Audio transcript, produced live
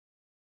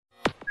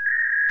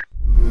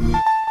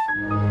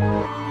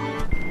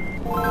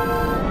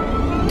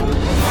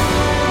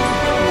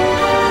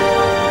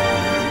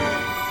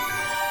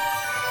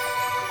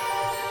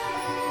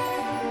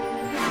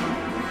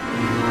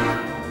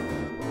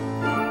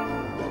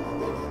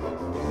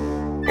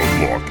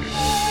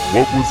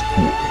What Was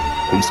Cool,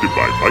 hosted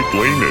by Mike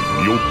Lane and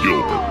Neil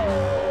Gilbert.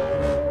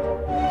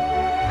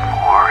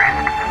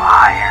 Forest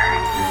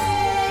fires,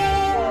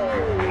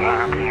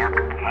 GameCube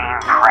game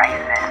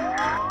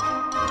prices,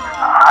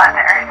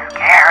 other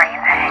scary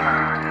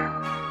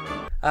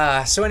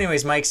things. So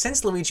anyways, Mike,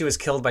 since Luigi was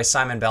killed by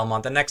Simon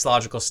Belmont, the next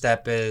logical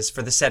step is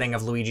for the setting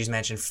of Luigi's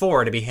Mansion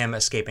 4 to be him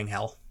escaping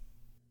hell.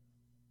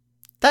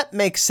 That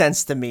makes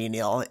sense to me,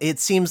 Neil. It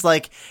seems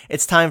like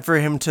it's time for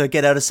him to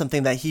get out of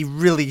something that he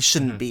really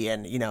shouldn't be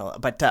in,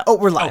 but,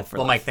 we're live.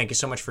 Mike, thank you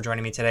so much for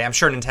joining me today. I'm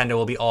sure Nintendo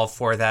will be all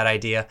for that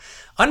idea.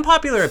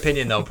 Unpopular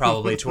opinion, though,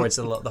 probably, towards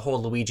the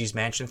whole Luigi's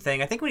Mansion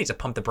thing. I think we need to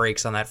pump the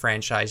brakes on that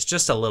franchise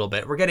just a little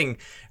bit. We're getting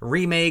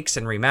remakes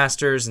and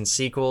remasters and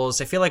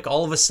sequels. I feel like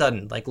all of a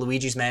sudden, like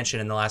Luigi's Mansion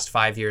in the last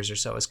 5 years or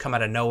so has come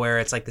out of nowhere.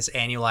 It's like this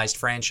annualized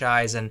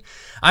franchise, and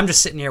I'm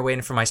just sitting here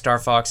waiting for my Star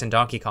Fox and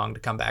Donkey Kong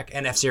to come back,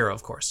 and F-Zero,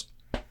 of course.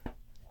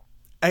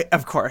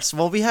 Of course.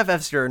 Well, we have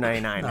F-Zero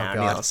 99 now,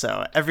 God. Neil,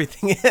 so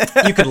everything...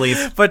 You could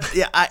leave. But,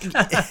 yeah,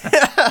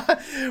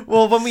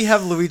 well, when we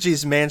have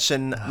Luigi's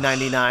Mansion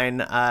 99,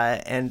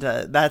 and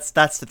that's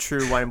the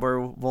true one where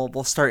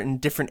we'll start in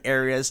different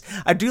areas.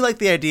 I do like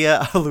the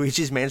idea of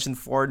Luigi's Mansion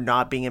 4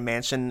 not being a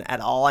mansion at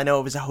all. I know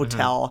it was a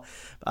hotel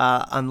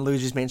on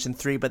Luigi's Mansion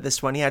 3, but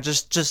this one, yeah,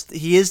 just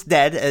he is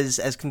dead,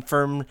 as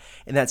confirmed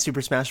in that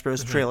Super Smash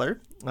Bros. Trailer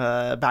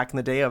back in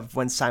the day of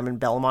when Simon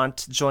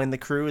Belmont joined the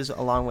crew,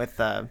 along with...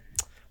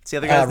 what's the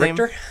other guy's name?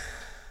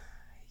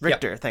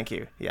 Richter, thank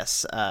you.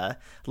 Yes.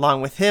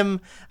 Along with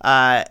him,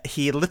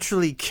 he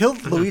literally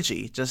killed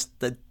Luigi. Just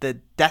the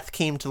death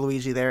came to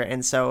Luigi there,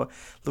 and so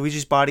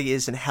Luigi's body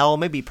is in hell,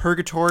 maybe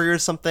purgatory or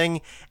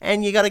something,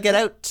 and you got to get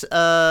out,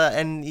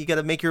 and you got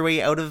to make your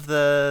way out of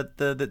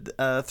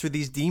the through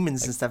these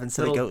demons and stuff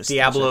instead of ghosts.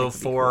 Diablo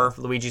 4,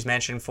 cool. Luigi's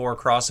Mansion 4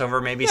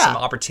 crossover, maybe some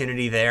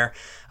opportunity there.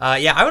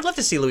 I would love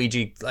to see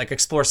Luigi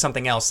explore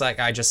something else.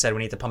 Like I just said, we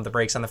need to pump the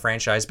brakes on the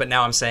franchise, but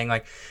now I'm saying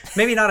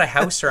maybe not a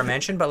house or a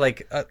mansion,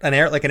 but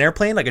an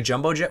airplane, like a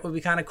jumbo jet would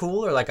be kind of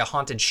cool, or like a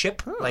haunted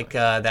ship,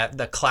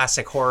 the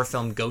classic horror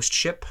film Ghost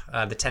Ship.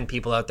 The 10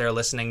 people out there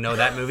listening know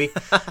that movie.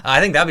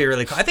 I think that'd be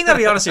really cool. I think that'd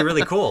be honestly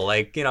really cool.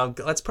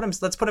 Let's put him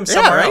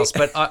somewhere else.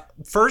 But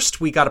first,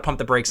 we got to pump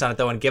the brakes on it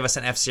though, and give us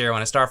an F-Zero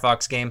and a Star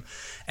Fox game,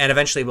 and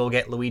eventually we'll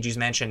get Luigi's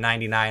Mansion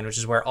 99, which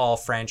is where all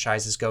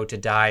franchises go to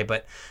die.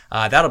 But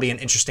that'll be an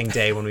interesting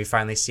day when we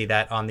finally see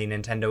that on the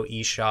Nintendo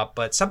eShop.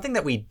 But something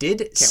that we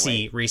did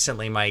see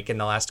recently, Mike, in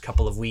the last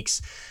couple of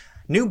weeks.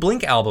 New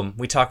Blink album.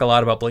 We talk a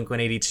lot about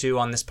Blink-182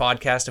 on this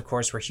podcast. Of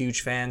course, we're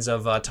huge fans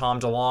of Tom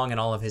DeLonge and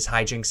all of his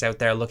hijinks out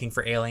there looking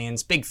for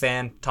aliens. Big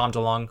fan. Tom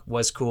DeLonge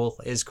was cool,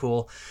 is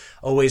cool,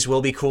 always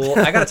will be cool.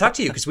 I got to talk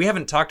to you because we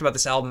haven't talked about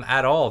this album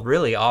at all,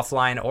 really,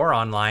 offline or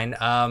online.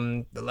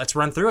 Let's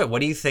run through it. What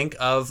do you think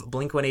of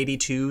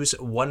Blink-182's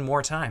One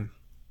More Time?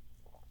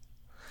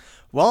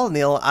 Well,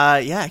 Neil,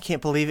 I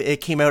can't believe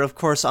it came out, of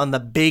course, on the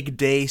big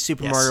day.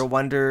 Super Mario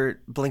Wonder,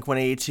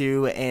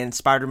 Blink-182, and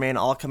Spider-Man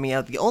all coming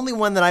out. The only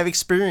one that I've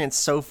experienced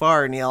so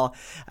far, Neil,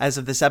 as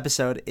of this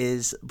episode,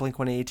 is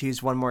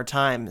Blink-182's One More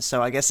Time.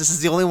 So I guess this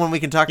is the only one we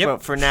can talk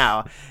about for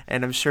now.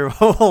 And I'm sure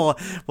we'll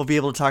be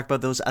able to talk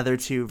about those other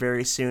two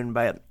very soon.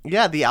 But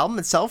yeah, the album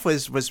itself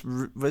was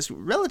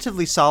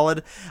relatively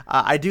solid.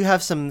 I do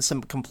have some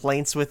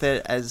complaints with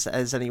it,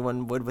 as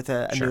anyone would with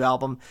a new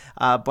album.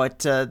 But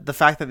the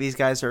fact that these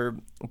guys are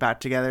back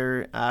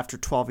together after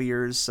 12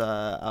 years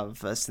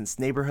since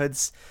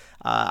Neighborhoods.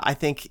 I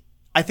think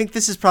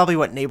this is probably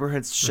what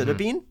Neighborhoods should have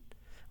been,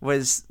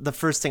 was the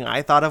first thing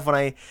I thought of when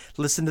I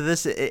listened to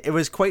this. It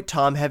was quite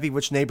Tom heavy,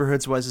 which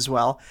Neighborhoods was as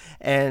well.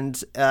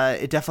 And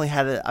it definitely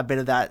had a bit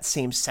of that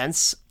same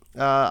sense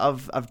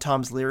of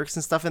Tom's lyrics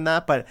and stuff in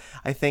that. But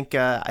I think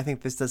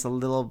this does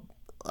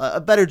a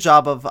better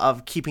job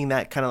of keeping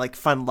that kind of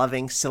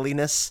fun-loving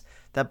silliness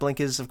that Blink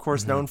is, of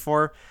course, known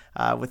for,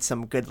 with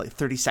some good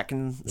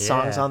 30-second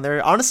songs on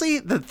there. Honestly,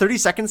 the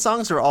 30-second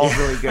songs are all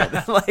really good.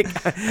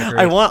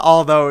 I want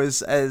all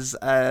those as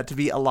to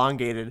be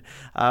elongated.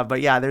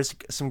 But yeah, there's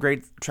some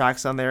great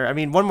tracks on there. I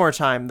mean, One More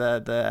Time,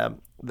 the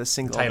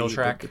single title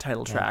track. The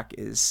title track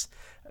is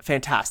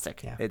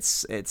fantastic. Yeah.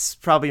 It's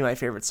probably my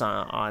favorite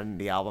song on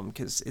the album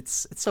because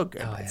it's so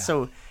good.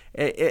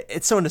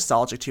 It's so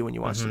nostalgic too when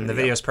you watch the video. The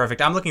video is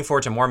perfect. I'm looking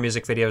forward to more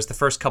music videos. The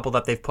first couple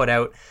that they've put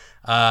out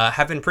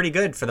have been pretty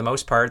good for the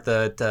most part.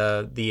 The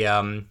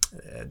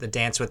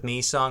Dance With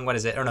Me song, what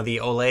is it? Or no, the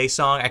Olé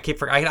song.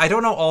 I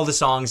don't know all the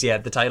songs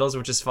yet, the titles,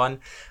 which is fun.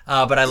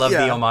 But I love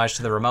the homage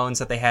to the Ramones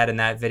that they had in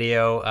that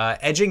video.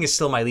 Edging is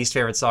still my least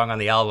favorite song on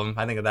the album.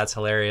 I think that's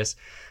hilarious.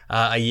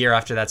 A year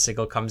after that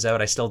single comes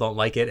out, I still don't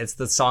like it. It's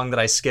the song that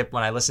I skip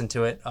when I listen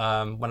to it,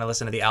 when I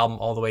listen to the album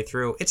all the way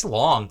through. It's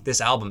long,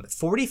 this album.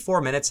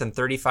 44 minutes and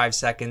 35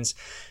 seconds,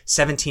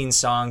 17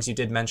 songs. You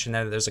did mention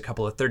that there's a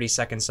couple of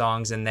 30-second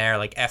songs in there,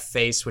 like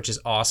F-Face, which is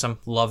awesome.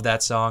 Love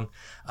that song.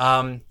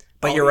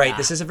 But you're right.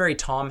 This is a very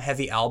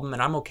Tom-heavy album,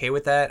 and I'm okay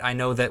with that. I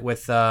know that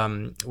with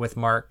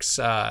Mark's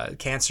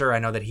cancer, I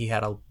know that he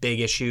had a big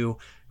issue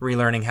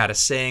relearning how to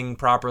sing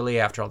properly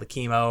after all the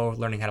chemo,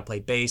 learning how to play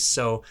bass.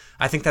 So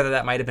I think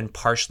that might have been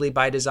partially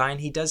by design.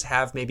 He does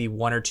have maybe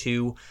one or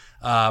two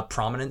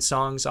prominent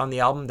songs on the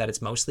album that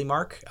it's mostly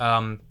Mark.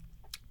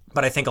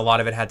 But I think a lot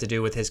of it had to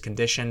do with his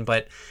condition.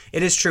 But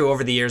it is true,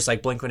 over the years,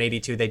 like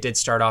Blink-182, they did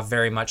start off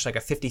very much like a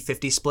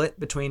 50-50 split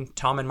between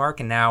Tom and Mark.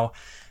 And now,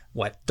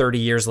 30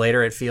 years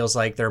later, it feels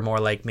like they're more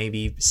like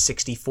maybe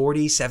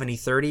 60-40,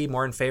 70-30,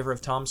 more in favor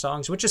of Tom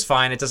songs, which is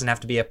fine. It doesn't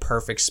have to be a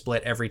perfect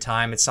split every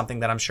time. It's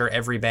something that I'm sure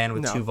every band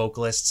with two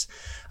vocalists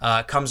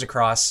comes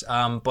across.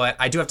 But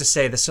I do have to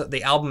say,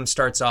 the album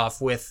starts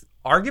off with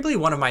arguably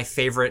one of my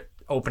favorite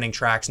opening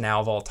tracks now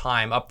of all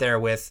time, up there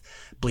with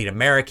Bleed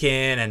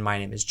American and My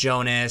Name is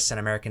Jonas and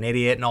American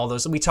Idiot and all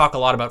those. We talk a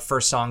lot about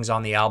first songs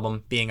on the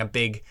album being a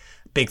big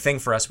thing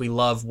for us. We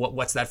love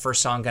what's that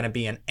first song going to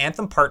be, and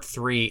Anthem Part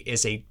 3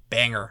 is a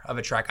banger of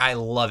a track. I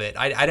love it.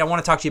 I don't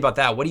want to talk to you about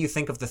that. What do you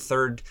think of the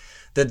third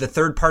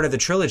part of the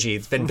trilogy?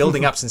 It's been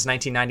building up since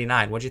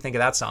 1999. What do you think of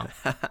that song?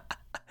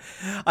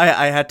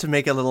 I had to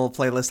make a little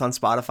playlist on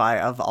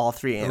Spotify of all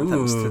three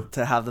anthems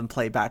to have them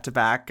play back to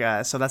back.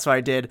 So that's what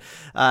I did.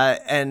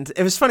 And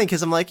it was funny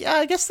because I'm like, yeah,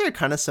 I guess they're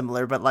kind of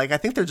similar, but like I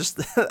think they're just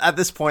at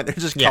this point they're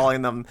just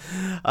calling them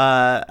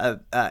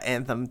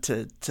anthem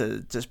to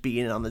just be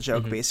in on the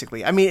joke,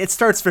 basically. I mean, it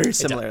starts very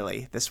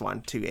similarly, this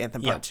one, to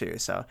Anthem Part 2,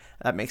 so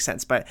that makes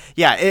sense. But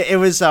yeah, it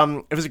was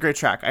a great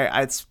track.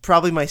 It's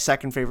probably my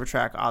second favorite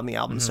track on the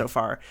album so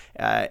far.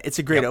 It's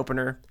a great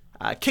opener.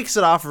 Kicks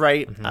it off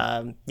right.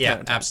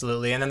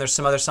 Absolutely. And then there's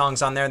some other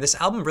songs on there. This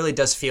album really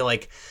does feel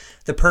like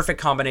the perfect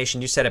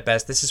combination. You said it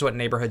best. This is what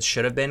Neighborhoods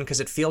should have been, because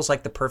it feels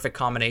like the perfect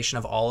combination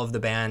of all of the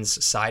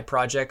band's side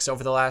projects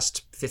over the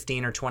last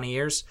 15 or 20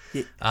 years,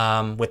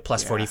 with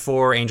Plus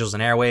 44, Angels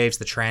and Airwaves,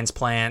 the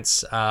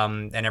Transplants,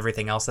 and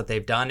everything else that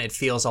they've done. It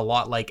feels a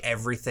lot like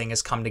everything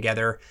has come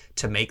together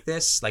to make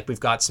this. Like,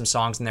 we've got some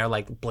songs in there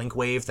like Blink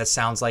Wave that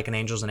sounds like an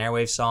Angels and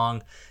Airwaves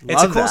song.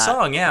 It's a cool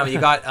song. Yeah. You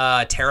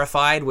got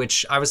Terrified,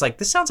 which I was like,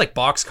 this sounds like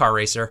Boxcar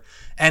Racer.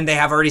 And they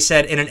have already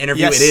said in an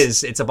interview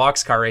it's a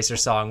Boxcar Racer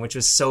song, which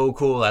was so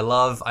cool. I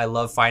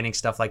love finding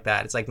stuff like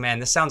that. It's like, man,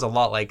 this sounds a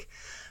lot like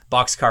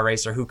Boxcar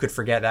Racer. Who could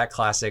forget that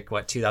classic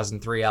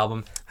 2003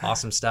 album?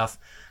 Awesome stuff.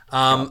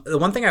 The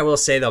one thing I will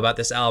say though about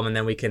this album, and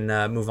then we can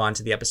move on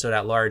to the episode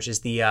at large,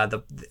 is the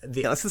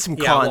let's get some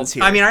cons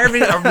here. I mean,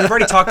 we've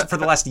already talked for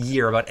the last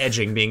year about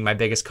edging being my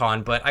biggest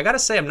con, but I gotta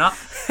say I'm not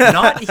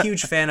a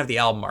huge fan of the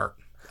album art,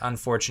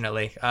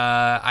 unfortunately.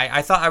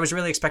 I thought I was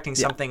really expecting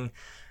something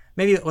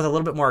maybe with a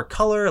little bit more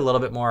color, a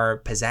little bit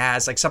more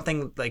pizzazz, like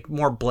something like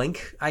more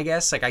Blink, I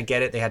guess. Like, I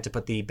get it, they had to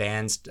put the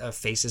band's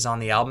faces on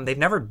the album. They've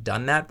never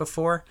done that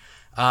before,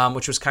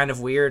 which was kind of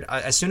weird.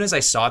 As soon as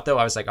I saw it, though,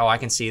 I was like, oh, I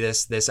can see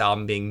this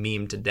album being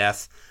memed to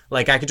death.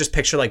 Like, I could just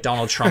picture like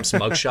Donald Trump's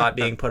mugshot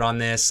being put on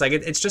this. Like,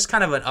 it's just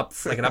kind of an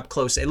up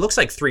close. It looks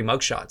like 3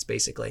 mugshots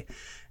basically.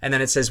 And then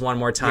it says One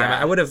More Time.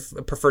 I would have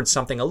preferred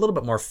something a little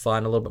bit more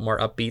fun, a little bit more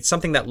upbeat,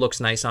 something that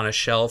looks nice on a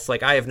shelf.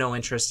 Like, I have no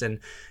interest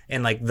in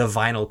like the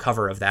vinyl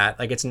cover of that.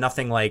 Like, it's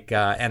nothing like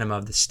Enema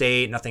of the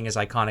State, nothing as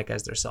iconic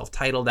as their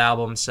self-titled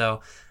album.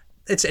 So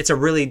it's a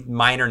really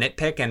minor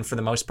nitpick, and for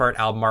the most part,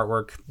 album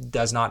artwork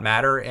does not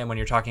matter. And when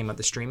you're talking about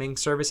the streaming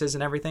services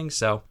and everything,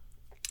 so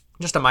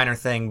just a minor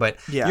thing. But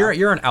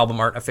you're an album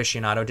art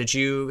aficionado. Did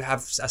you have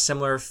a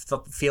similar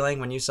feeling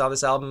when you saw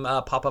this album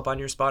pop up on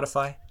your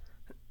Spotify?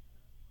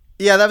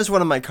 Yeah, that was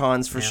one of my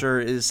cons for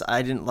sure, is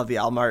I didn't love the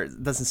album art.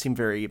 It doesn't seem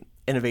very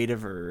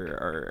innovative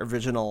or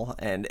original,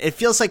 and it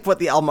feels like what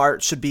the album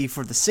art should be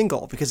for the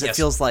single, because it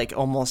feels like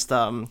almost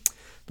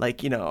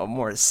like, you know,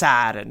 more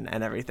sad and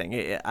everything,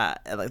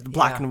 like the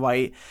black and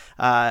white.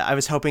 I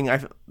was hoping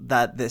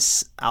that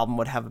this album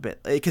would have a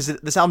bit, because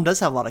this album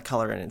does have a lot of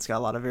color in it. It's got a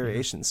lot of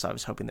variations, so I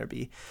was hoping there'd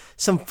be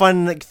some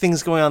fun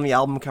things going on the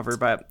album cover,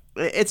 but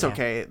it's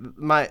okay.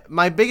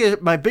 My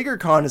bigger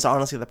con is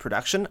honestly the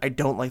production. I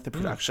don't like the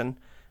production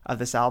of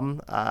this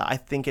album. I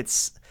think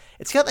it's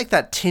got like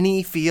that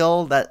tinny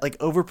feel, that like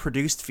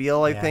overproduced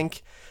feel, I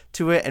think,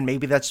 to it, and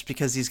maybe that's just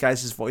because these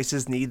guys'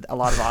 voices need a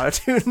lot of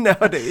auto-tune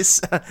nowadays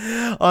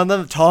on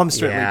them. Tom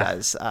certainly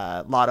does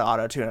a lot of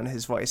auto-tune on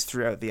his voice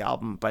throughout the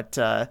album, but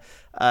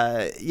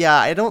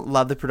I don't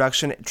love the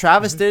production.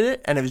 Travis did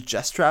it, and it was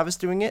just Travis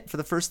doing it for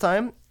the first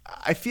time.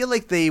 I feel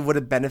like they would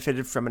have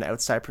benefited from an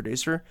outside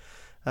producer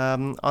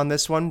on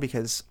this one,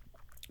 but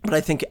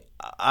I think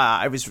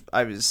I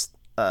was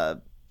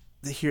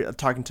here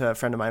talking to a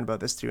friend of mine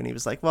about this too, and he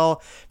was like,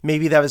 well,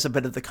 maybe that was a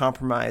bit of the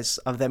compromise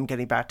of them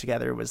getting back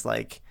together, was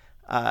like,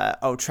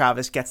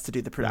 Travis gets to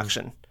do the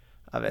production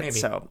of it. Maybe.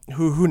 So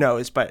who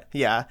knows, but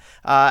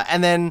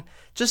and then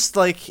just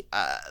like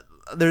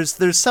there's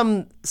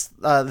some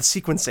the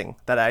sequencing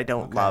that I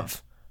don't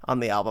love on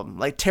the album.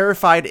 Like,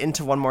 Terrified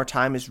into One More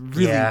Time is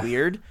really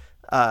weird.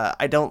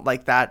 I don't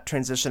like that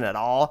transition at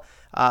all.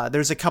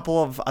 There's a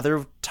couple of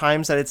other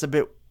times that it's a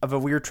bit of a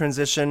weird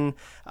transition.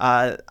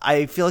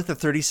 I feel like the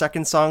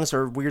 30-second songs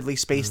are weirdly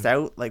spaced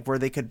out, like where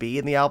they could be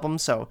in the album.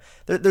 So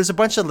there's a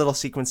bunch of little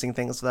sequencing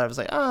things that I was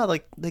like,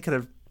 like they could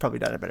have probably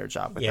done a better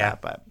job with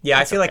that. But yeah,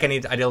 I feel like I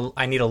need a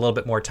little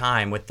bit more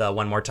time with the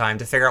One More Time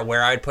to figure out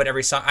where I would put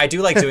every song. I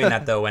do like doing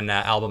that though when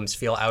albums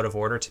feel out of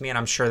order to me, and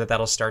I'm sure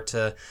I'll start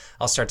to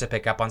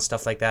pick up on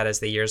stuff like that as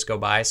the years go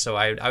by. So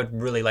I would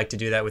really like to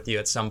do that with you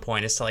at some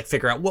point, is to like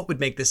figure out what would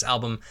make this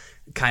album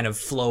kind of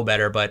flow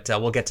better. But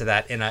we'll get to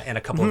that in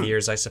a couple of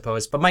years, I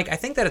suppose. But Mike, I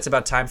think that it's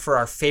about time for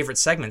our favorite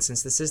segment,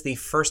 since this is the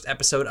first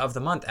episode of the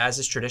month. As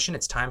is tradition,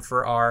 it's time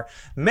for our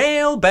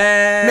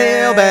mailbag.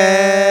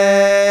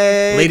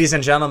 Ladies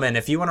and gentlemen,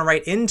 if you want to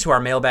write into our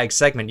mailbag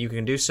segment, you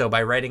can do so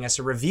by writing us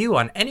a review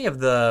on any of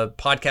the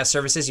podcast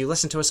services you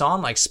listen to us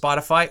on, like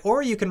Spotify,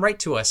 or you can write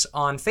to us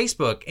on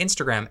Facebook,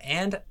 Instagram,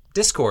 and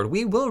Discord.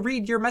 We will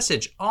read your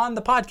message on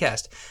the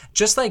podcast,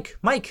 just like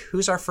Mike,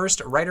 who's our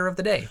first writer of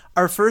the day.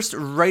 Our first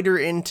writer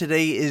in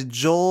today is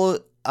Joel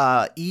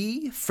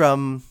E.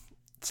 from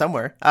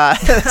somewhere,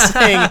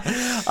 saying,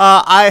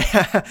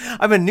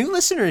 I'm a new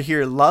listener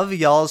here. Love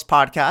y'all's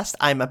podcast.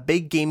 I'm a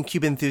big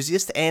GameCube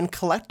enthusiast and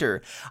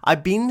collector.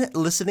 I've been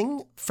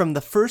listening from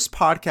the first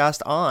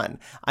podcast on.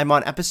 I'm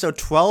on episode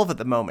 12 at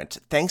the moment.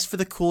 Thanks for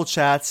the cool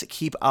chats.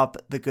 Keep up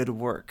the good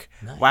work.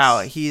 Nice. Wow,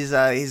 he's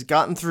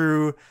gotten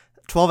through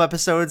 12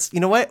 episodes.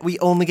 You know what? We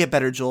only get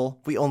better, Joel.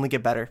 We only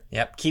get better.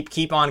 Yep.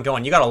 Keep on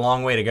going. You got a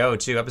long way to go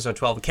to episode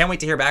 12. Can't wait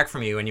to hear back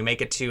from you when you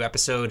make it to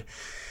episode...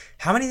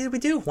 How many did we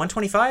do?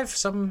 125?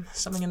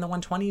 Something in the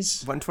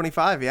 120s?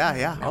 125,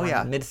 yeah. Oh,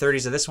 yeah.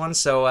 Mid-30s of this one.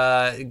 So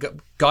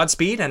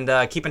Godspeed,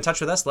 and keep in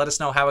touch with us. Let us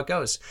know how it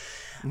goes.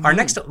 Our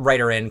next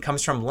writer in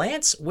comes from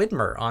Lance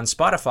Widmer on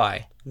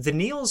Spotify. The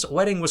Neil's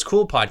Wedding Was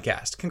Cool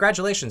podcast.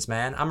 Congratulations,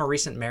 man. I'm a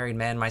recent married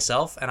man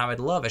myself, and I would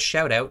love a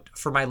shout-out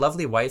for my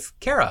lovely wife,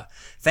 Kara.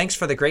 Thanks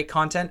for the great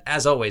content,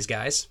 as always,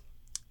 guys.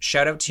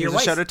 Shout out to your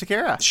wife. Shout out to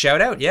Kara. Shout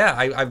out, yeah.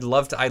 I'd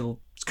love to...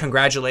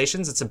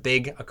 Congratulations. It's a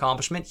big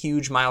accomplishment,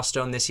 huge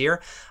milestone this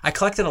year. I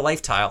collected a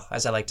life tile,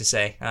 as I like to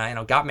say.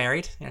 Got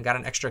married, got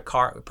an extra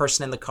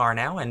person in the car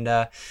now, and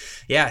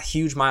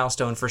huge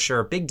milestone for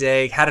sure. Big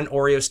day. Had an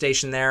Oreo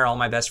station there. All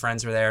my best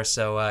friends were there.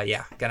 So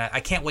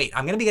I can't wait.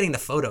 I'm going to be getting the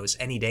photos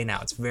any day now.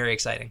 It's very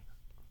exciting.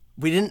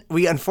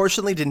 We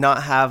unfortunately did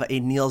not have a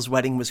Neil's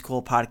Wedding Was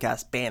Cool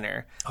podcast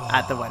banner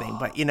at the wedding,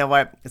 but you know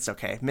what? It's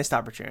okay. Missed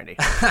opportunity.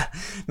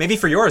 Maybe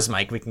for yours,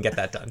 Mike, we can get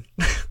that done.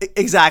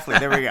 Exactly.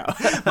 There we go.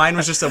 Mine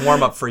was just a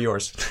warm up for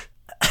yours.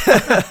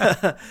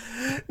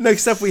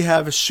 Next up, we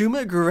have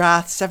Shuma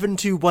Garath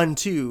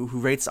 7212, who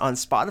rates on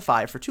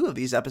Spotify for 2 of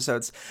these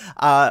episodes.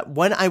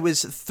 When I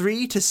was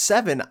 3 to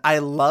 7, I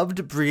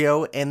loved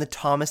Brio and the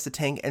Thomas the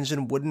Tank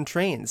Engine wooden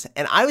trains,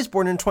 and I was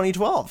born in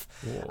 2012.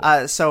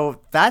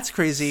 So that's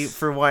crazy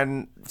for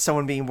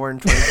someone being born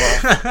in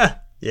 2012.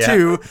 Yeah.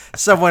 2,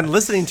 someone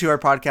listening to our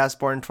podcast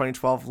born in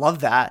 2012, love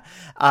that.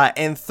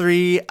 And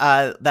 3,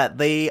 that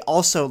they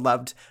also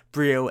loved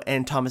Brio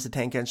and Thomas the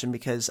Tank Engine,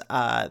 because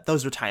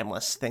those were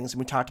timeless things. And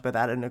we talked about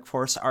that in, of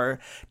course, our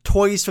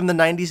Toys from the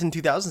 90s and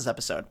 2000s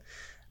episode.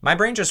 My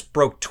brain just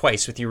broke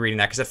twice with you reading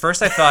that, because at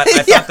first I thought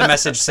the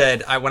message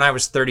said when I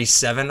was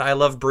 37, I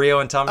loved Brio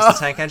and Thomas the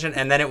Tank Engine.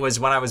 And then it was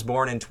when I was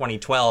born in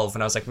 2012.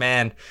 And I was like,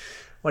 man...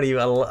 What are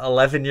you,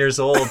 11 years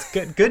old?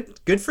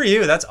 Good for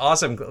you. That's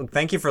awesome.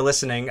 Thank you for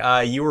listening.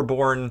 You were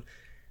born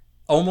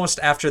almost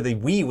after the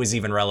Wii was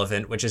even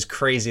relevant, which is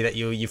crazy that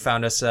you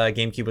found us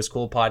GameCube Was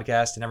Cool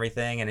podcast and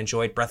everything, and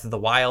enjoyed Breath of the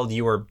Wild.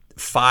 You were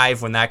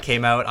 5 when that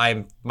came out.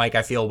 Mike,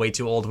 I feel way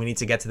too old. We need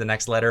to get to the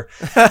next letter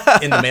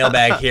in the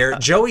mailbag here.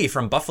 Joey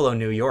from Buffalo,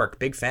 New York.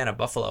 Big fan of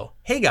Buffalo.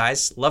 Hey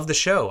guys, love the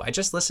show. I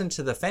just listened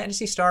to the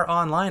Phantasy Star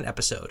Online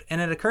episode,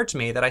 and it occurred to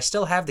me that I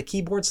still have the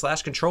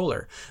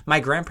keyboard/controller. My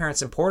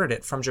grandparents imported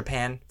it from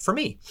Japan for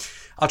me.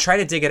 I'll try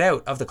to dig it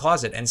out of the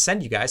closet and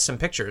send you guys some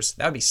pictures.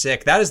 That would be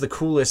sick. That is the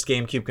coolest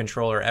GameCube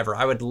controller ever.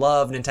 I would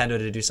love Nintendo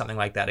to do something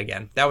like that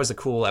again. That was a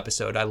cool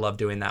episode. I love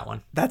doing that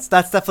one. That's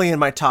definitely in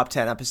my top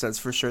 10 episodes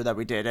for sure that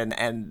we did.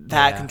 And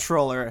that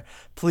controller,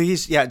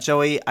 please,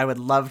 Joey, I would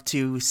love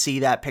to see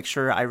that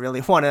picture. I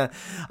really want to,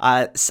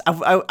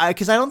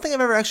 because I don't think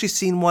I've ever actually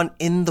seen one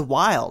in the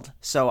wild.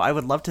 So I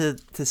would love to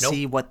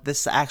see what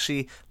this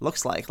actually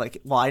looks like.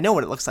 I know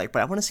what it looks like,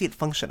 but I want to see it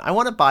function. I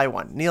want to buy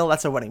one. Neil,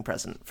 that's a wedding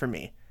present for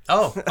me.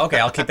 Oh, okay.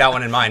 I'll keep that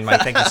one in mind,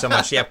 Mike. Thank you so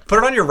much. Yeah, put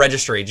it on your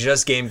registry.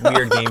 Just weird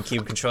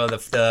GameCube controller,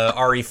 the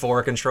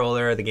RE4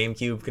 controller, the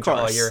GameCube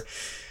controller.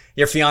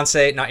 Your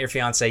fiance, not your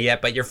fiance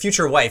yet, but your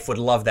future wife would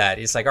love that.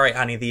 It's like, all right,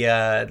 honey,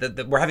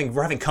 we're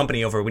having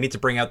company over. We need to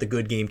bring out the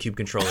good GameCube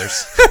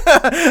controllers.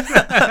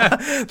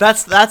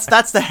 that's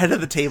the head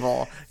of the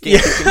table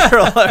GameCube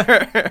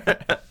controller.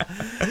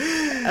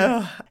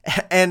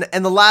 And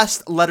the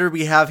last letter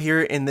we have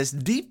here in this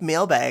deep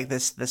mailbag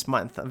this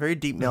month, a very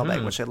deep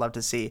mailbag, which I'd love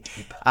to see,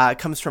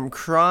 comes from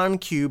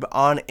CronCube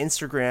on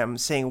Instagram,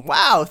 saying,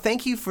 "Wow,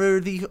 thank you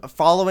for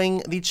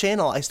following the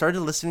channel. I started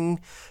listening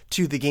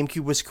to The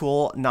GameCube Was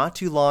Cool not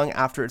too long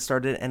after it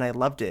started, and I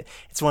loved it.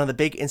 It's one of the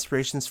big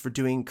inspirations for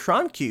doing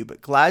CronCube.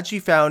 Glad you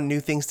found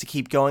new things to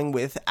keep going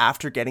with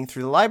after getting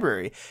through the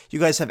library. You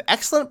guys have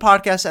excellent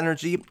podcast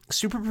energy,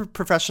 super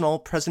professional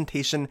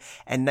presentation,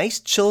 and nice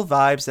chill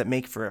vibes that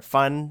make for a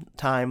fun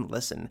time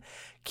listen.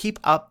 keep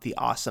up the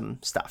awesome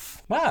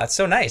stuff. Wow, that's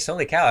so nice.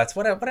 Holy cow, that's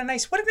what a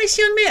nice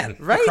young man.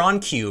 Right? The Cron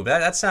Cube.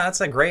 That's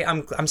a great.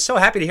 I'm so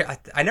happy to hear.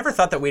 I never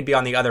thought that we'd be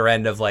on the other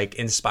end of like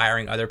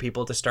inspiring other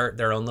people to start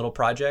their own little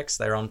projects,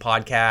 their own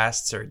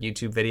podcasts or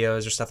YouTube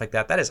videos or stuff like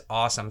that. That is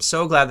awesome.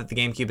 So glad that the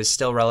GameCube is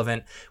still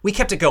relevant. We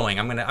kept it going.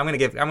 I'm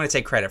gonna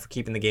take credit for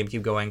keeping the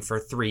GameCube going for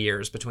 3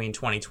 years between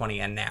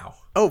 2020 and now.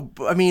 Oh,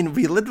 I mean,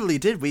 we literally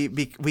did.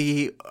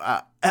 The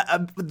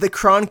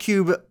Cron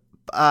Cube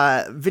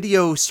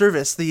video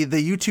service, the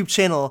YouTube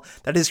channel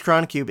that is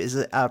CronCube, is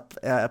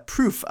a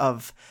proof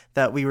of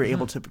that we were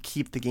able to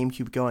keep the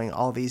GameCube going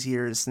all these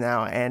years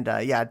now. And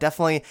yeah,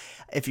 definitely,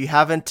 if you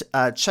haven't,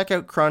 check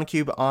out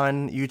CronCube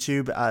on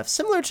YouTube.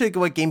 Similar to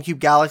what GameCube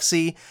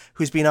Galaxy,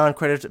 who's been on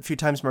quite a few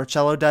times,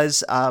 Marcello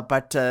does.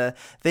 But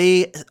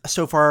they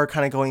so far are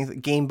kind of going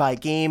game by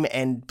game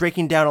and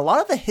breaking down a lot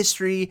of the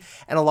history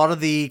and a lot of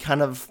the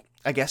kind of,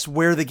 I guess,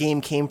 where the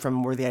game came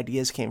from, where the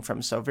ideas came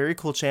from. So very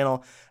cool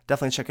channel.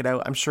 Definitely check it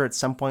out. I'm sure at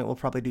some point we'll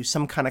probably do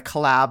some kind of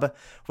collab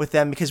with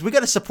them because we got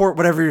to support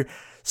whatever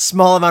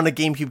small amount of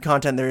GameCube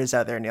content there is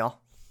out there, Neil.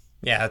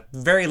 Yeah,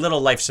 very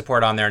little life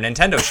support on there.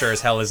 Nintendo sure as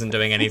hell isn't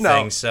doing anything.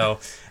 No. So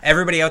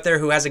everybody out there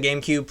who has a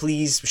GameCube,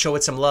 please show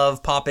it some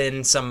love. Pop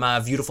in some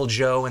Beautiful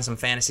Joe and some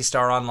Phantasy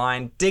Star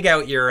Online. Dig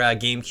out your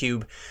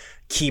GameCube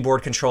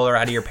keyboard controller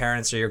out of your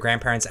parents' or your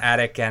grandparents'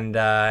 attic and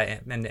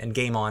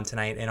game on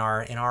tonight in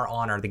our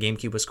honor. The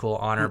GameCube was cool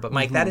honor. But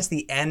Mike, that is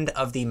the end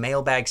of the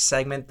mailbag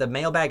segment. The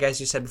mailbag,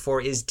 as you said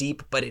before, is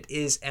deep, but it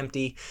is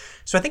empty.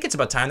 So I think it's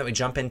about time that we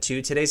jump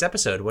into today's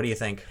episode. What do you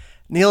think?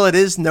 Neil, it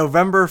is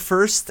November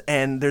 1st,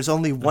 and there's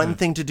only one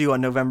thing to do on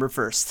November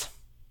 1st.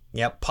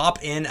 Yep,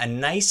 pop in a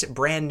nice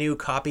brand new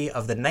copy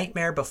of The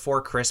Nightmare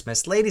Before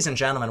Christmas. Ladies and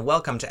gentlemen,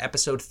 welcome to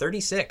episode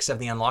 36 of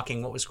the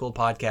Unlocking What Was Cool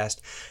podcast,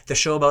 the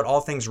show about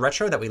all things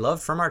retro that we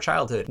love from our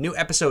childhood. New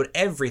episode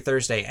every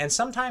Thursday and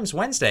sometimes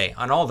Wednesday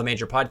on all the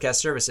major podcast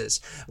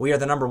services. We are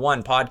the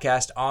 #1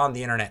 podcast on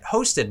the internet,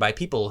 hosted by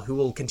people who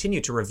will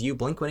continue to review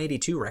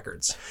Blink-182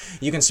 records.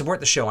 You can support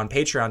the show on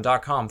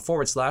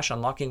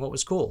patreon.com/Unlocking What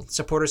Was Cool.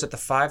 Supporters at the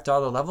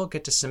 $5 level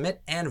get to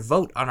submit and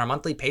vote on our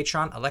monthly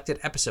Patreon elected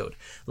episode.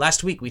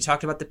 Last week, we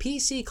talked about the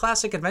PC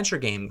classic adventure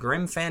game,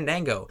 Grim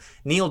Fandango.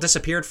 Neil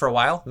disappeared for a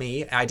while.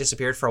 I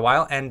disappeared for a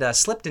while and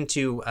slipped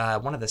into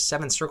one of the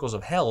 7 circles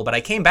of hell, but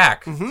I came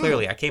back.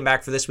 Clearly, I came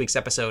back for this week's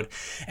episode.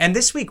 And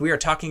this week, we are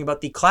talking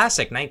about the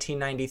classic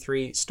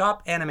 1993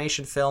 stop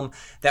animation film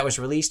that was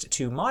released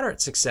to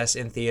moderate success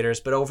in theaters,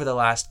 but over the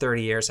last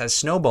 30 years has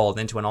snowballed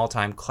into an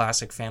all-time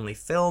classic family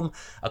film,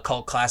 a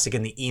cult classic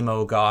in the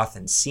emo, goth,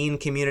 and scene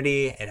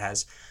community. It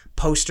has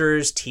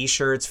posters,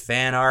 t-shirts,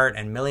 fan art,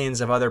 and millions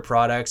of other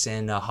products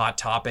in Hot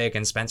Topic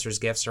and Spencer's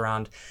Gifts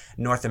around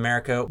North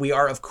America. We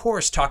are, of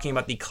course, talking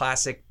about the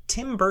classic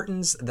Tim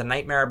Burton's The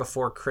Nightmare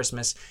Before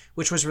Christmas,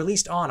 which was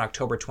released on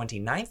October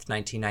 29th,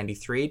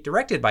 1993,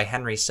 directed by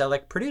Henry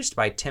Selick, produced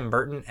by Tim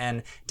Burton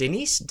and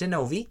Denise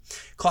Denovi,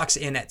 clocks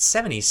in at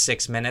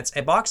 76 minutes,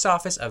 a box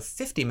office of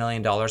 $50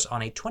 million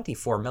on a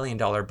 $24 million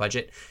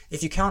budget.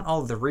 If you count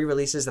all of the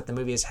re-releases that the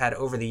movie has had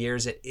over the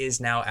years, it is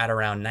now at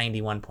around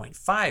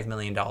 $91.5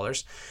 million.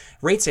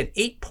 Rates at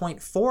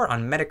 8.4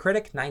 on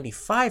Metacritic,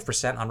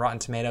 95% on Rotten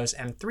Tomatoes,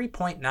 and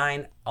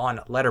 3.9 on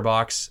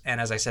Letterboxd. And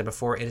as I said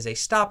before, it is a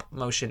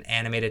stop-motion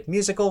animated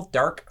musical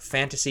dark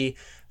fantasy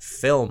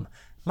film.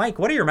 Mike,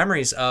 what are your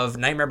memories of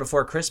Nightmare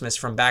Before Christmas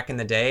from back in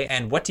the day,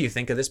 and what do you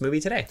think of this movie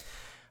today?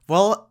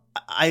 Well,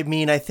 I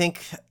mean, I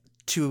think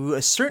to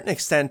a certain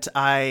extent,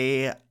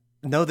 I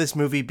know this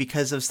movie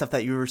because of stuff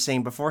that you were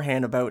saying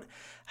beforehand about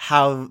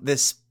how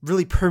this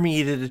really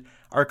permeated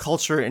our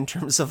culture in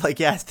terms of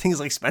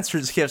things like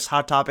Spencer's Gifts,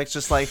 Hot Topics,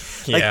 just like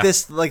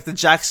the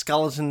Jack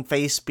Skellington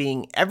face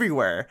being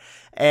everywhere.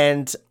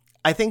 And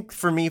I think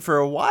for me, for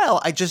a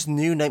while, I just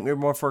knew Nightmare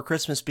Before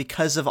Christmas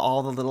because of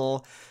all the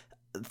little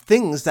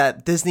things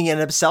that Disney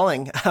ended up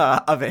selling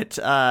of it.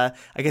 I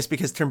guess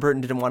because Tim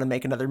Burton didn't want to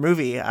make another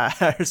movie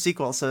or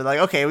sequel. So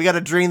okay, we got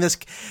to drain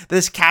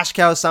this cash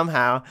cow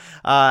somehow.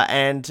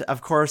 And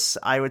of course,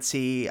 I would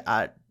see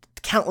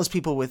countless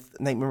people with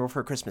Nightmare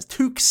Before Christmas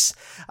toques,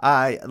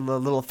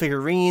 little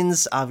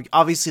figurines.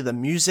 Obviously, the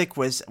music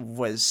was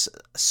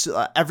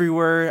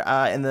everywhere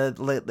in the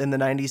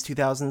 90s,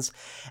 2000s,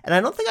 and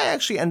I don't think I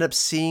actually ended up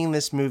seeing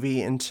this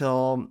movie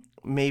until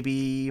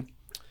maybe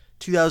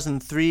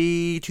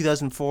 2003,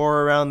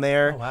 2004, around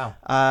there. Oh,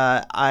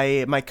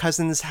 wow. My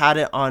cousins had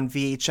it on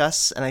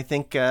VHS, and I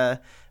think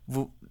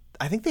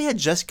they had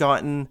just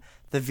gotten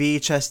the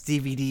VHS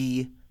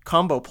DVD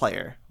combo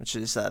player, which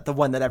is the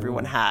one that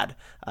everyone had.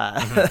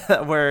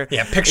 Where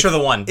picture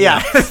the one.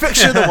 Yeah,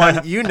 picture the one.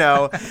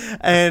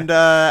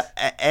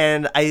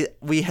 And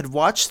we had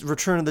watched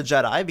Return of the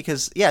Jedi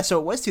because so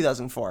it was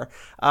 2004.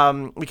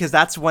 Because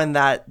that's when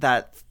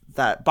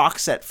that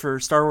box set for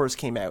Star Wars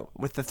came out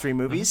with the 3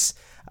 movies.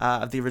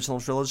 Of the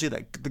original trilogy,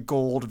 like the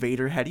gold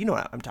Vader head. You know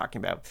what I'm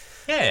talking about.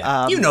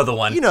 Yeah, you know the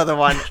one. You know the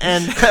one.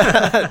 And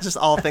just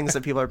all things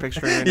that people are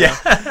picturing right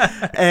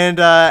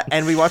now.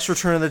 And we watched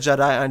Return of the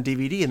Jedi on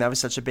DVD, and that was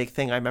such a big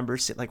thing. I remember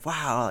seeing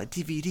wow,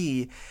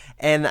 DVD.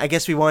 And I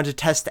guess we wanted to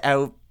test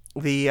out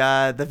the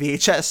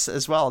VHS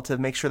as well to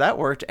make sure that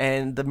worked.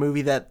 And the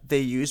movie that they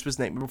used was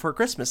Nightmare Before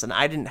Christmas. And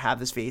I didn't have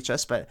this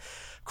VHS, but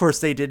of course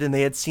they did, and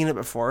they had seen it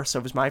before. So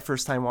it was my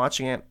first time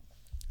watching it.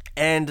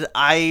 And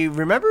I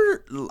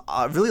remember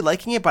really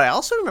liking it, but I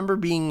also remember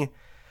being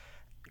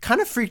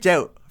kind of freaked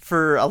out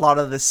for a lot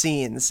of the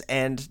scenes,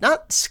 and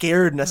not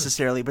scared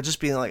necessarily, but just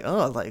being like,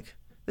 oh, like,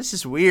 this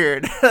is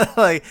weird.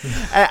 Like,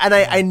 and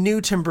I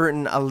knew Tim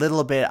Burton a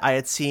little bit. I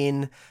had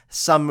seen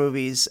some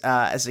movies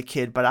as a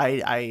kid, but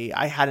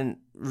I hadn't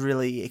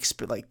really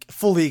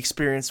fully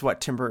experienced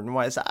what Tim Burton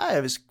was. I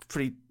was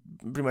pretty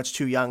much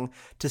too young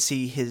to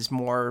see his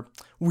more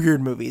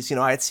weird movies. You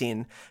know, I had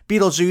seen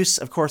Beetlejuice.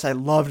 Of course, I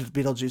loved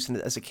Beetlejuice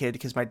as a kid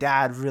because my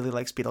dad really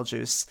likes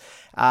Beetlejuice.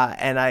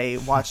 And I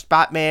watched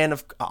Batman,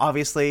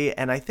 obviously,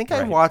 and I think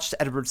I watched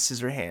Edward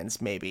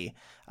Scissorhands, maybe.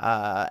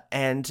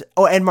 And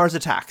Mars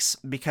Attacks,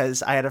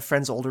 because I had a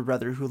friend's older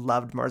brother who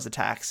loved Mars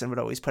Attacks and would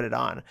always put it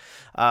on.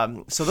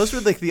 So those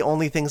were like the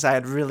only things I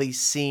had really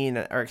seen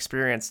or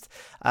experienced.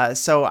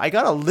 So I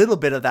got a little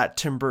bit of that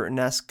Tim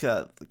Burton-esque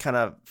kind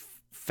of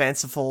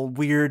fanciful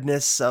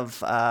weirdness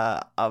of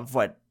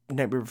what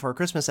Nightmare Before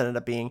Christmas ended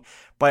up being,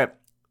 but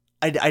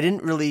I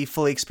didn't really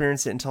fully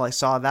experience it until I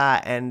saw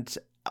that. And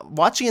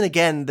watching it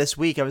again this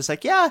week, I was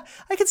like, yeah,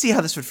 I can see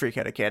how this would freak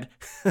out a kid.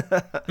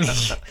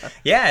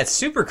 Yeah, it's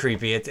super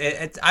creepy.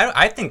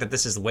 I think that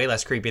this is way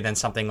less creepy than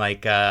something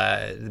like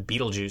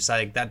Beetlejuice.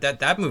 Like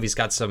that movie's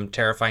got some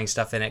terrifying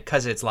stuff in it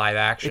because it's live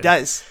action. It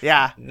does,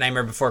 yeah.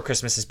 Nightmare Before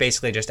Christmas is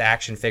basically just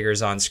action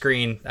figures on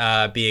screen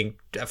being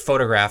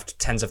photographed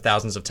tens of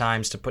thousands of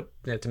times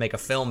to make a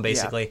film,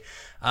 basically. Yeah.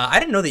 I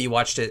didn't know that you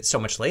watched it so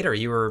much later.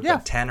 You were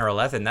like 10 or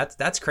 11.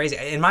 That's crazy.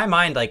 In my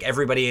mind, like,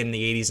 everybody in the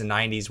 80s and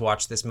 90s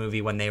watched this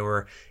movie when they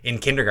were in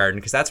kindergarten,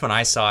 because that's when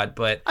I saw it.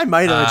 But I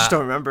might have, I just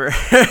don't remember.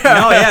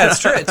 No, yeah, it's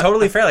true.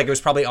 Totally fair. Like, it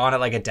was probably on at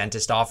like a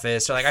dentist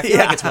office, or like, I feel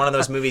like it's one of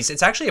those movies.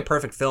 It's actually a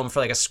perfect film for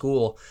like a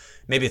school.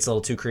 Maybe it's a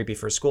little too creepy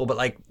for school, but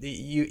like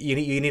you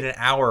need an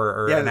hour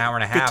or an hour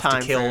and a half to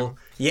kill.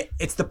 Yeah,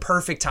 it's the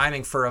perfect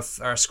timing for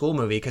a school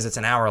movie because it's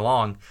an hour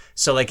long.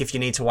 So like, if you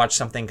need to watch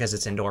something because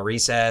it's indoor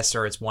recess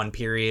or it's one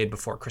period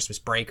before Christmas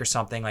break or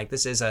something, like,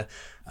 this is a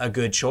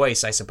good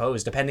choice, I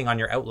suppose, depending on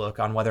your outlook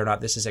on whether or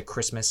not this is a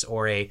Christmas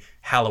or a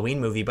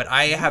Halloween movie. But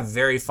I have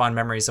very fond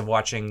memories of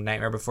watching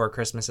Nightmare Before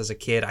Christmas as a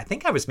kid. I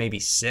think I was maybe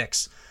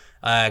 6,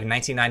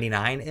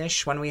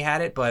 1999-ish when we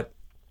had it, but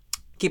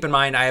keep in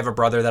mind, I have a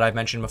brother that I've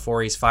mentioned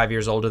before. He's 5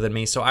 years older than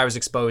me, so I was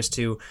exposed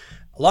to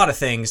a lot of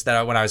things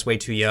that when I was way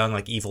too young,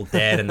 like Evil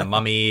Dead and The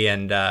Mummy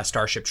and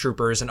Starship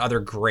Troopers and other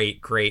great,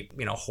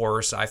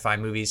 horror sci-fi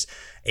movies,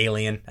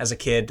 Alien as a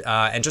kid,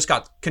 and just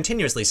got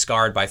continuously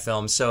scarred by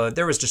films. So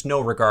there was just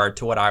no regard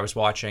to what I was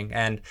watching.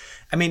 And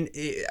I mean,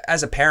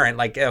 as a parent,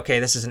 like,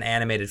 okay, this is an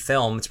animated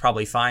film. It's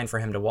probably fine for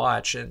him to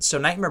watch. And so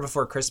Nightmare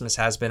Before Christmas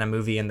has been a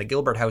movie in the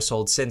Gilbert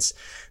household since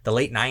the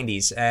late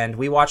 90s. And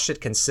we watched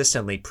it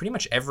consistently pretty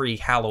much every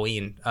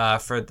Halloween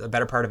for the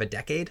better part of a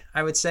decade,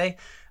 I would say.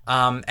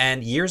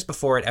 And years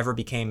before it ever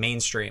became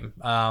mainstream.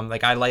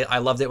 Like, I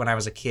loved it when I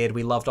was a kid.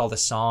 We loved all the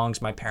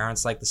songs. My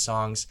parents liked the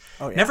songs.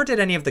 Oh, yeah. Never did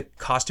any of the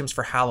costumes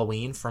for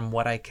Halloween from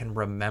what I can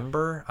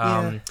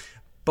remember.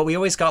 But we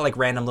always got like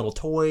random little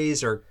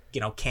toys or,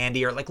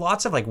 candy or like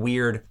lots of like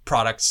weird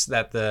products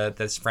that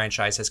this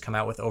franchise has come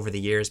out with over the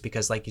years,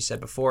 because like you said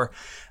before,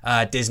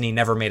 Disney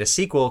never made a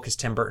sequel because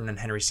Tim Burton and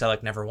Henry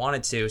Selick never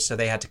wanted to. So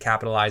they had to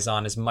capitalize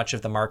on as much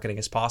of the marketing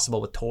as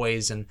possible with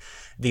toys and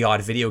the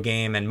odd video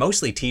game and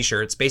mostly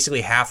t-shirts.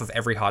 Basically half of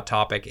every Hot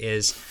Topic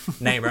is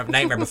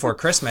Nightmare Before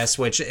Christmas,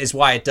 which is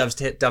why it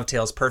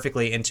dovetails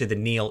perfectly into the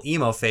Neil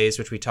emo phase,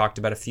 which we talked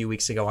about a few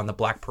weeks ago on the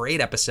Black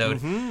Parade episode.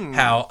 Mm-hmm.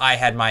 How I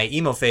had my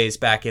emo phase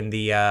back in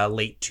the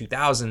late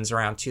 2000s,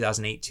 around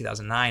 2008,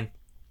 2009.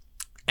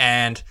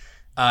 And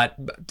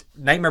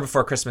Nightmare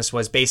Before Christmas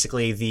was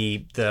basically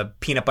the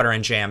peanut butter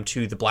and jam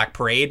to the Black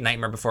Parade.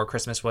 Nightmare Before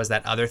Christmas was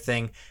that other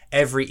thing.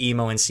 Every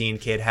emo and scene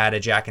kid had a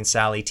Jack and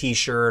Sally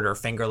t-shirt or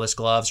fingerless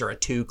gloves or a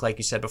toque, like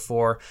you said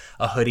before,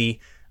 a hoodie.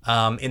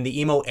 In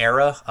the emo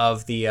era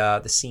of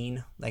the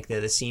scene, like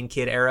the scene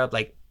kid era,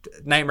 like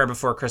Nightmare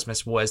Before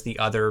Christmas was the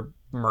other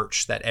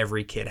merch that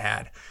every kid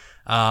had.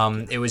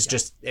 It was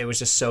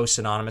just so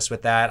synonymous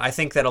with that. I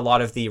think that a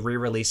lot of the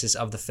re-releases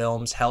of the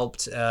films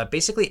helped.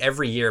 Basically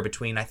every year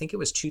between, I think it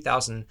was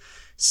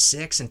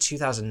 2006 and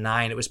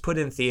 2009, it was put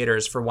in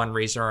theaters for one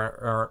reason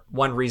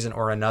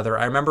or another.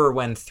 I remember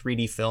when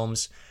 3D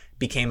films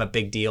became a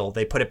big deal.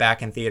 They put it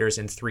back in theaters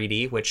in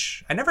 3D,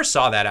 which I never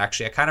saw that,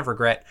 actually. I kind of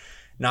regret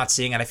not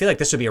seeing it. I feel like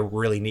this would be a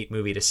really neat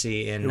movie to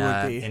see in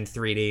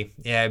 3D.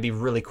 Yeah, it'd be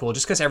really cool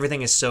just because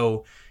everything is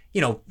so,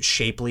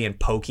 shapely and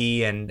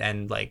pokey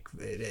and like,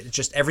 it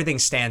just everything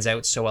stands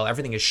out so well.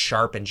 Everything is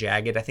sharp and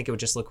jagged. I think it would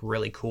just look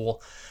really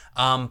cool.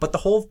 But the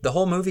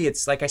whole movie,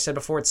 it's like I said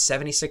before, it's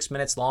 76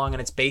 minutes long,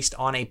 and it's based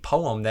on a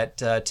poem that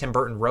Tim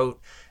Burton wrote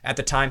at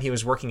the time he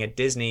was working at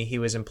Disney. He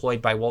was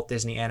employed by Walt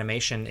Disney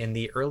Animation in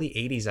the early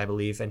 80s, I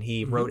believe, and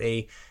he wrote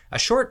a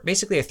short,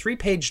 basically a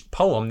 3-page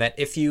poem that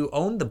if you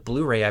own the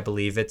Blu-ray, I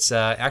believe, it's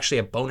actually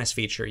a bonus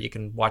feature. You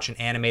can watch an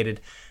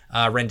animated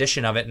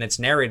rendition of it, and it's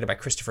narrated by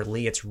Christopher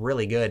Lee. It's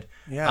really good.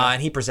 Yeah.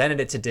 And he presented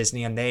it to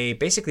Disney, and they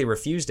basically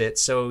refused it.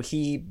 So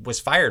he was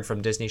fired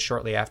from Disney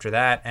shortly after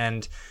that,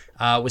 and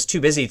was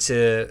too busy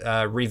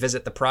to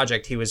revisit the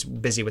project. He was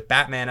busy with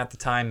Batman at the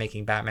time,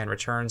 making Batman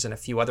Returns and a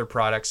few other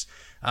products,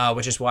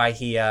 which is why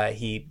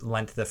he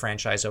lent the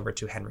franchise over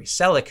to Henry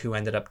Selick, who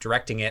ended up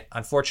directing it.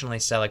 Unfortunately,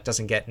 Selick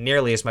doesn't get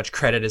nearly as much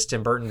credit as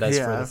Tim Burton does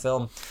for the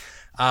film.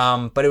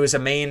 But it was the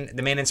main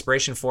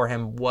inspiration for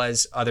him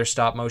was other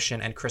stop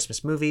motion and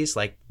Christmas movies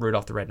like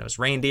Rudolph the Red-Nosed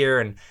Reindeer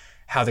and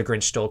How the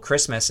Grinch Stole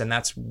Christmas. And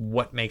that's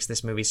what makes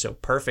this movie so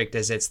perfect,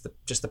 is it's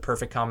just the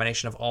perfect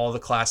combination of all the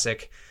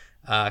classic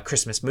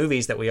Christmas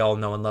movies that we all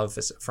know and love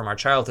from our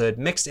childhood,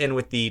 mixed in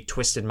with the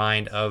twisted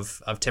mind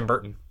of Tim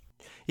Burton.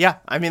 Yeah,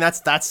 I mean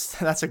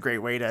that's a great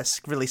way to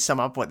really sum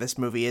up what this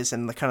movie is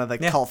and the kind of the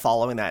cult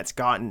following that it's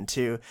gotten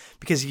to.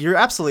 Because you're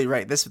absolutely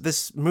right.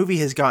 This movie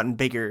has gotten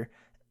bigger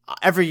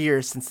every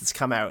year since it's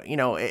come out. You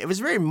know, it was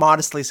very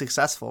modestly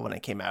successful when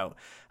it came out,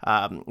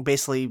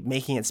 basically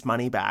making its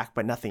money back,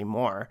 but nothing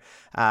more.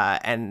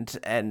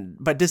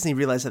 But Disney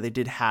realized that they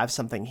did have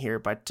something here,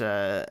 but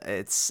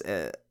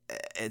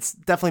it's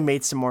definitely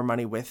made some more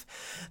money with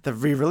the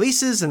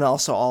re-releases and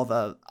also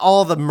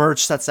all the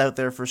merch that's out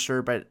there for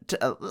sure. But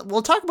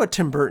we'll talk about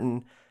Tim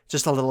Burton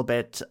just a little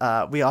bit.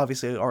 We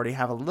obviously already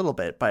have a little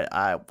bit, but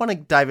I want to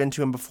dive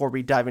into him before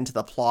we dive into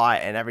the plot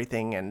and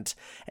everything and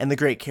the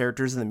great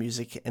characters and the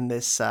music in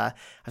this. I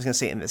was going to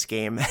say in this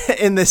game,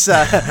 in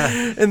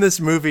this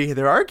movie.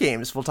 There are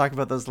games. We'll talk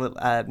about those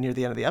near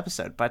the end of the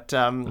episode. But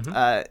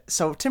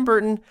so Tim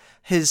Burton,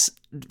 his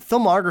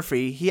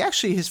filmography,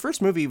 his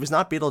first movie was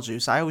not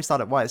Beetlejuice. I always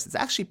thought it was. It's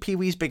actually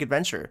Pee-wee's Big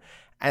Adventure.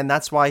 And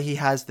that's why he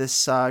has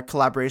this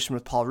collaboration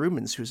with Paul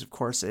Rubens, who's, of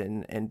course,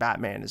 in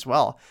Batman as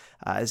well,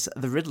 as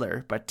the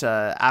Riddler. But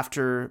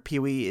after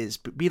Pee-wee is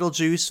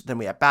Beetlejuice, then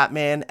we have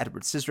Batman,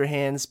 Edward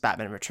Scissorhands,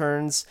 Batman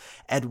Returns,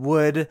 Ed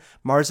Wood,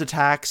 Mars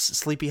Attacks,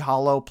 Sleepy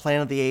Hollow,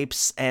 Planet of the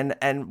Apes. And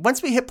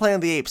once we hit Planet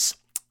of the Apes,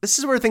 this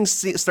is where things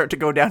start to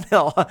go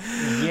downhill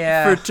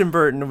for Tim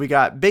Burton. We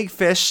got Big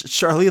Fish,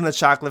 Charlie and the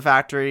Chocolate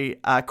Factory,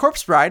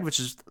 Corpse Bride, which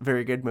is a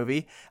very good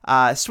movie,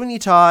 Sweeney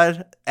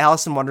Todd,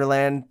 Alice in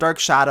Wonderland, Dark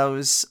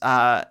Shadows.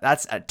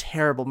 That's a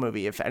terrible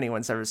movie if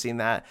anyone's ever seen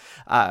that.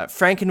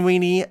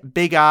 Frankenweenie,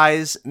 Big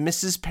Eyes,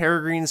 Mrs.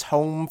 Peregrine's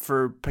Home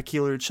for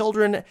Peculiar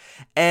Children,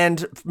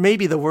 and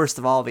maybe the worst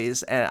of all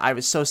these, and I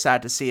was so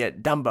sad to see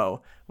it,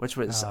 Dumbo, which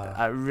was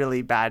a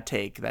really bad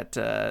take that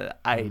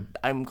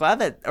I'm glad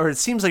that, or it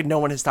seems like no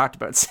one has talked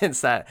about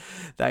since that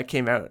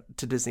came out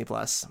to Disney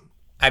Plus.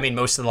 I mean,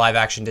 most of the live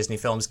action Disney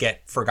films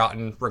get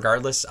forgotten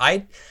regardless.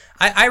 I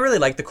really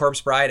like The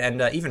Corpse Bride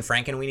and even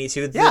Frankenweenie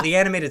too. The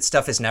animated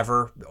stuff is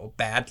never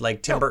bad.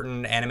 Like Tim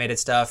Burton animated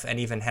stuff,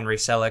 and even Henry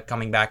Selick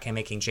coming back and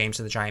making James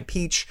and the Giant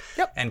Peach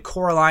and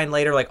Coraline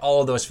later. Like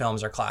all of those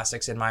films are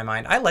classics in my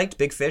mind. I liked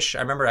Big Fish. I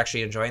remember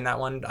actually enjoying that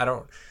one.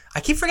 I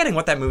keep forgetting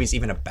what that movie's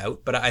even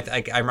about, but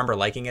I remember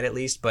liking it at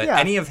least. But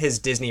any of his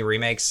Disney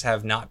remakes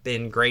have not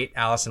been great.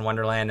 Alice in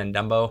Wonderland and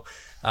Dumbo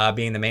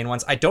being the main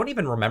ones. I don't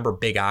even remember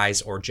Big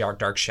Eyes or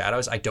Dark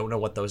Shadows. I don't know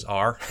what those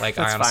are. Like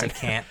I honestly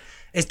can't.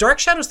 Is Dark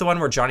Shadows the one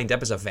where Johnny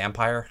Depp is a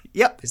vampire?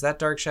 Yep. Is that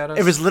Dark Shadows?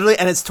 It was literally,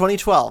 and it's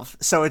 2012.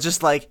 So it's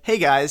just like, hey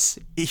guys,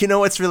 you know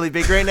what's really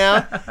big right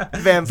now?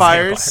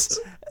 Vampires.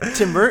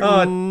 Tim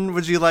Burton,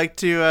 would you like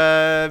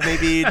to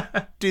maybe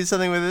do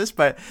something with this?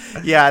 But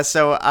yeah,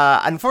 so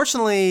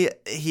unfortunately,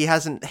 he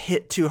hasn't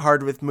hit too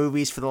hard with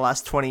movies for the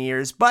last 20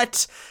 years.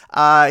 But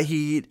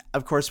he,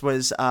 of course,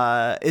 is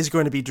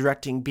going to be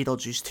directing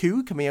Beetlejuice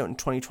 2 coming out in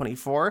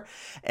 2024,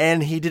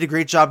 and he did a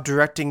great job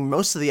directing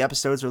most of the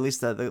episodes, or at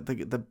least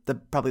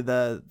probably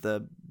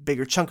the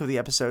bigger chunk of the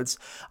episodes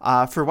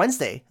for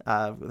Wednesday,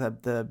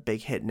 the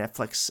big hit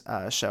Netflix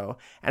show.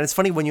 And it's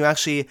funny when you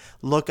actually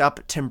look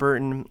up Tim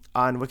Burton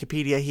on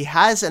Wikipedia, he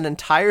has an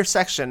entire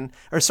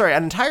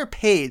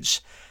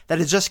page that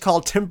is just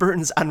called Tim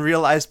Burton's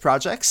Unrealized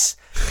Projects,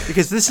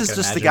 because this is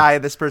just the guy,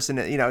 this person,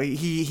 you know,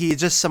 he is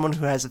just someone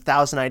who has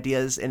 1,000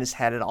 ideas in his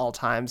head at all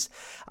times.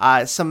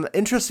 Some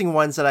interesting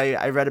ones that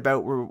I read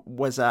about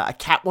was a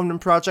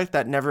Catwoman project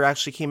that never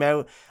actually came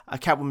out.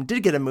 Catwoman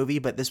did get a movie,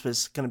 but this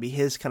was going to be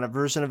his kind of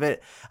version of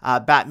it.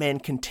 Batman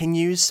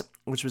Continues,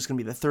 which was going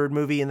to be the third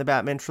movie in the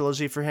Batman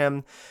trilogy for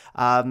him.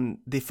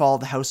 The Fall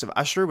of the House of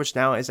Usher, which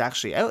now is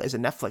actually out as a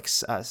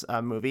Netflix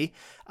movie.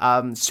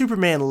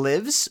 Superman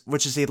Lives,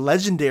 which is a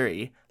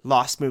legendary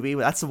Lost movie.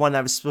 That's the one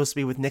that was supposed to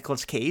be with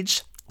Nicolas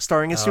Cage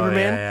starring as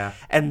Superman. Yeah.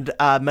 And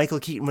Michael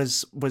Keaton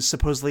was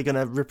supposedly going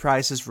to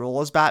reprise his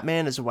role as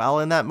Batman as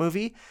well in that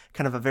movie.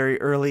 Kind of a very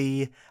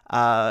early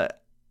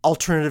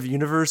alternative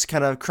universe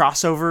kind of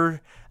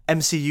crossover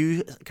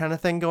MCU kind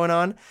of thing going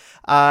on.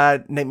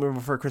 Nightmare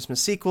Before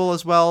Christmas sequel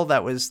as well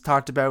that was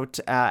talked about,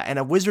 and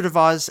a Wizard of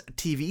Oz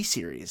TV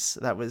series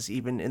that was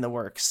even in the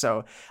works.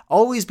 So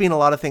always been a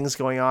lot of things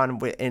going on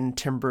in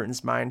Tim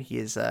Burton's mind.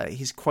 He's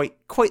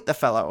quite the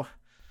fellow.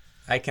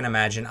 I can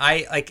imagine.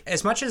 I like,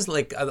 as much as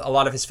like a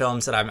lot of his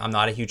films that I'm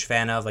not a huge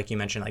fan of, like you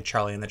mentioned, like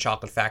Charlie and the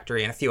Chocolate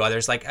Factory and a few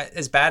others, like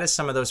as bad as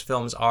some of those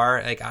films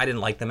are, like I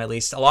didn't like them. At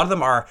least a lot of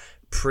them are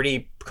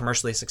pretty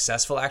commercially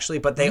successful actually,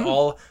 but they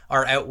all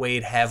are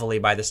outweighed heavily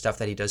by the stuff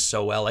that he does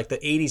so well. Like the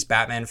 80s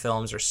Batman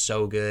films are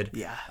so good.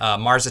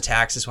 Mars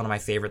Attacks is one of my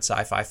favorite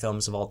sci-fi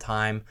films of all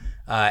time.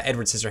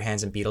 Edward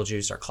Scissorhands and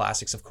Beetlejuice are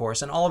classics, of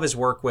course, and all of his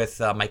work with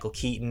Michael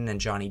Keaton and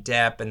Johnny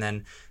Depp, and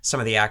then some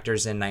of the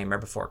actors in Nightmare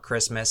Before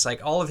Christmas, like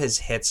all of his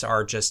hits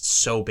are just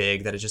so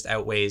big that it just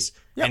outweighs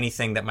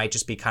anything that might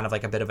just be kind of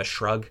like a bit of a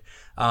shrug.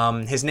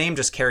 His name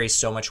just carries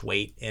so much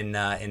weight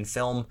in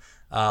film.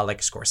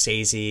 Like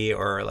Scorsese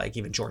or like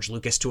even George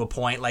Lucas to a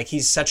point. Like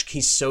he's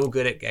so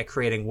good at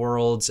creating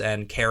worlds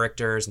and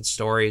characters and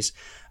stories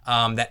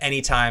that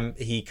anytime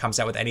he comes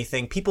out with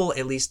anything, people,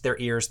 at least their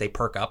ears, they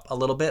perk up a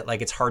little bit.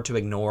 Like it's hard to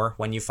ignore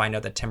when you find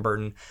out that Tim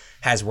Burton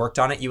has worked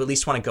on it. You at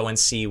least want to go and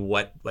see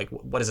what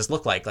does this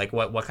look like? Like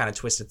what kind of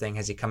twisted thing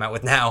has he come out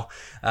with now?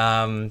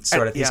 He's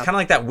kind of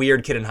like that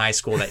weird kid in high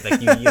school that like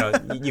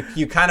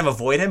you kind of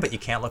avoid him, but you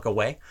can't look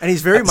away. And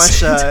he's very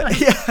much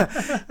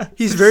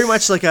he's very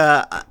much like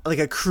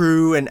a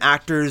crew and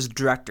actors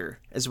director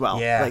as well.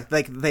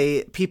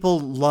 People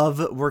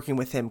love working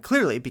with him,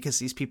 clearly, because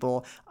these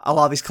people, a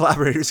lot of these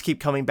collaborators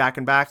keep coming back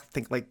and back.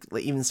 Think like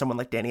even someone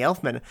like Danny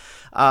Elfman.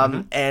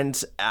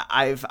 And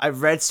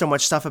I've read so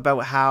much stuff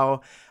about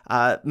how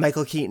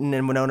Michael Keaton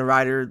and Winona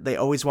Ryder, they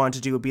always wanted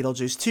to do a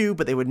Beetlejuice 2,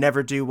 but they would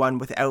never do one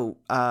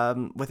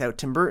without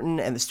Tim Burton,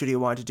 and the studio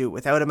wanted to do it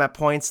without him at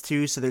points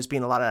too. So there's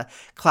been a lot of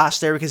clash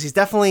there because he's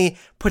definitely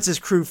puts his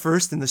crew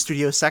first and the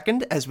studio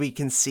second, as we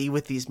can see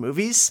with these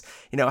movies.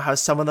 You know, how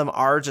some of them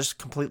are just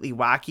completely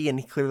wacky,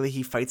 and clearly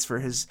he fights for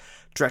his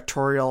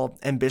directorial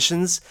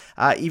ambitions.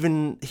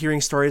 Even hearing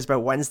stories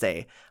about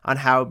Wednesday on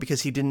how,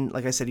 because he didn't,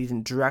 like I said, he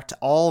didn't direct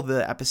all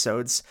the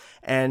episodes,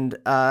 and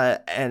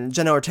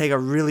Jenna Ortega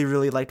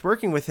really liked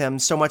working with him,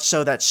 so much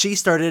so that she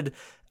started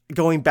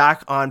going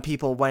back on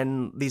people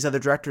when these other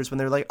directors, when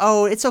they're like,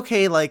 oh, it's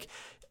okay, like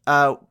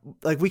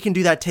we can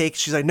do that take.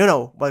 She's like,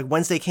 no, like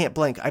Wednesday can't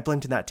blink. I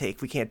blinked in that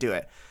take. We can't do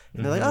it.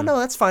 And they're like, oh no,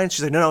 that's fine.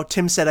 She's like, no,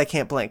 Tim said I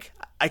can't blink.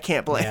 I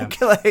can't blink.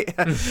 Yeah.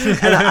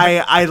 And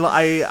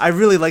I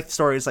really like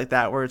stories like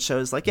that where it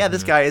shows like,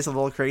 this guy is a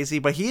little crazy,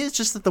 but he is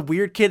just the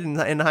weird kid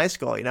in high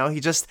school. You know,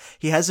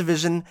 he has a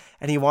vision,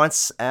 and he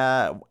wants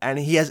and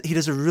he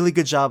does a really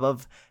good job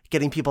of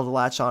getting people to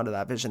latch onto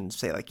that vision and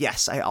say like,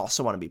 yes, I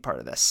also want to be part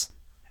of this.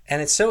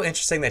 And it's so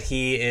interesting that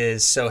he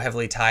is so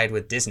heavily tied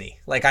with Disney.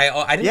 Like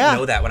I didn't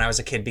know that when I was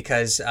a kid,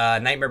 because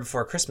Nightmare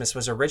Before Christmas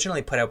was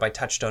originally put out by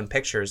Touchstone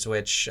Pictures,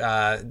 which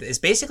is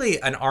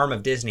basically an arm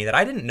of Disney that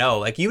I didn't know.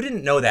 Like you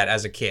didn't know that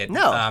as a kid.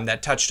 No.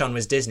 That Touchstone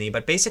was Disney,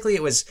 but basically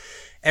it was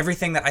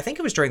everything that, I think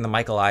it was during the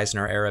Michael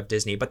Eisner era of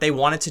Disney, but they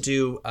wanted to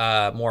do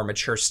more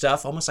mature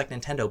stuff, almost like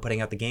Nintendo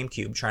putting out the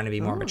GameCube, trying to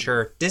be more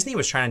mature. Disney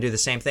was trying to do the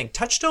same thing.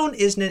 Touchstone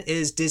is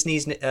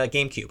Disney's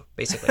GameCube,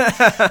 basically.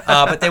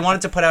 But they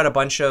wanted to put out a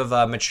bunch of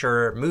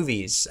mature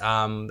movies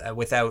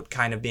without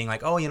kind of being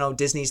like, oh,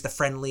 Disney's the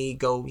friendly,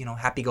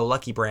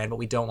 happy-go-lucky brand, but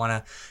we don't want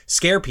to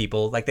scare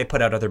people. Like they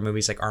put out other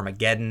movies like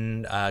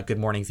Armageddon, Good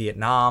Morning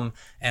Vietnam,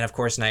 and of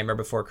course Nightmare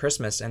Before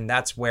Christmas, and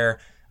that's where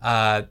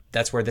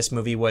this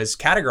movie was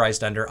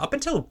categorized under. Up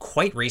until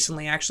quite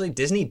recently, actually,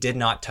 Disney did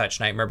not touch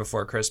Nightmare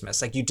Before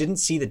Christmas. Like you didn't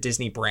see the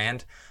Disney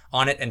brand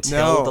on it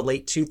until the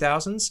late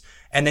 2000s.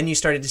 And then you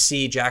started to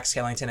see Jack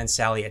Skellington and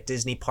Sally at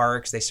Disney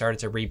parks. They started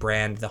to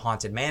rebrand the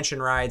Haunted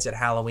Mansion rides at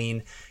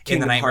Halloween in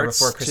the Nightmare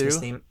Before Christmas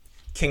theme.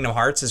 Kingdom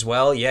Hearts as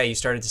well. Yeah, you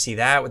started to see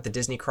that with the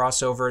Disney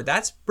crossover.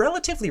 That's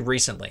relatively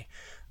recently.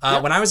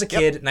 When I was a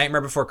kid,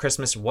 Nightmare Before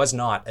Christmas was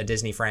not a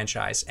Disney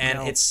franchise.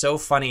 And it's so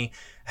funny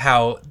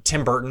how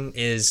Tim Burton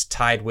is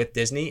tied with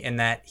Disney in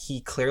that he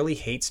clearly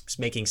hates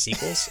making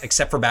sequels,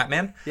 except for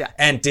Batman. Yeah.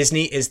 And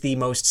Disney is the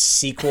most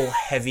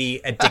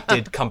sequel-heavy,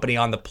 addicted company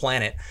on the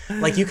planet.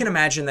 Like, you can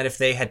imagine that if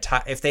they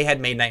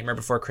had made Nightmare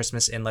Before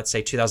Christmas in, let's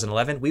say,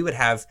 2011, we would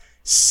have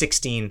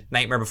 16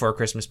 Nightmare Before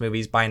Christmas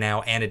movies by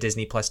now and a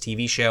Disney Plus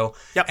TV show.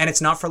 Yep. And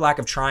it's not for lack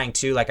of trying,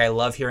 too. Like, I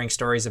love hearing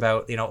stories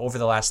about, over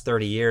the last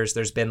 30 years,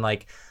 there's been,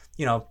 like,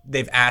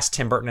 they've asked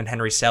Tim Burton and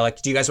Henry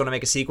Selick, do you guys want to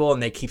make a sequel?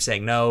 And they keep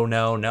saying, no.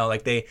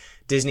 Like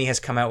Disney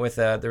has come out with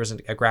there was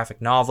a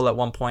graphic novel at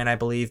one point, I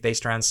believe,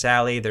 based around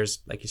Sally. There's,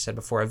 like you said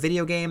before, a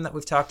video game that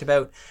we've talked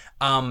about.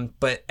 And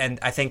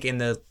I think in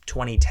the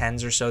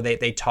 2010s or so,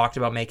 they talked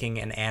about making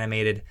an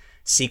animated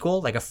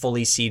sequel, like a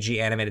fully CG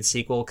animated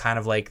sequel, kind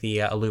of like the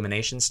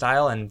Illumination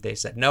style. And they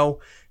said no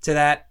to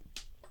that.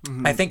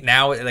 I think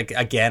now, like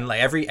again, like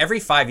every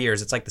 5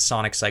 years, it's like the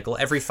Sonic cycle.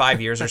 Every 5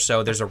 years or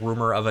so, there's a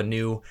rumor of a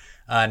new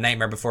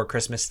Nightmare Before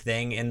Christmas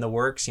thing in the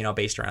works,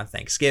 based around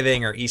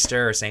Thanksgiving or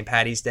Easter or St.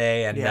 Patty's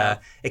Day, and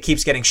it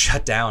keeps getting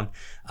shut down.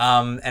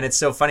 And it's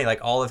so funny, like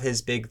all of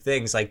his big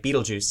things, like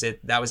Beetlejuice,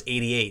 that was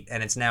 88,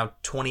 and it's now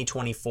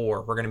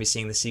 2024. We're going to be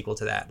seeing the sequel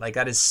to that. Like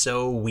that is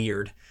so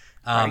weird.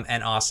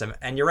 And awesome.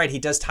 And you're right, he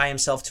does tie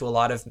himself to a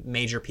lot of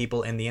major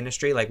people in the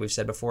industry, like we've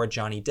said before,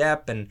 Johnny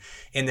Depp, and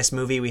in this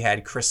movie we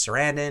had Chris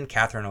Sarandon,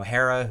 Catherine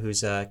O'Hara,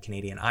 who's a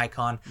Canadian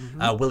icon,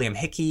 William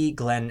Hickey,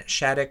 Glenn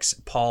Shaddix,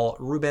 Paul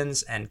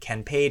Rubens, and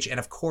Ken Page, and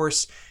of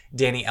course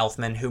Danny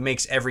Elfman, who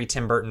makes every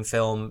Tim Burton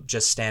film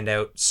just stand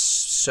out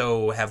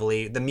so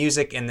heavily. The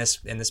music in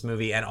this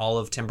movie and all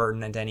of Tim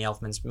Burton and Danny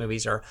Elfman's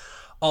movies are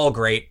all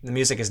great. The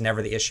music is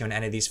never the issue in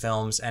any of these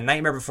films, and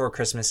Nightmare Before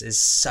Christmas is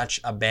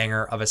such a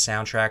banger of a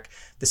soundtrack.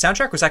 The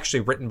soundtrack was actually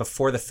written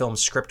before the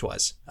film's script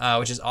was,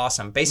 which is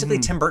awesome. Basically,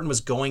 Tim Burton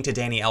was going to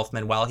Danny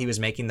Elfman while he was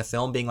making the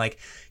film, being like,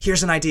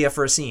 here's an idea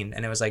for a scene,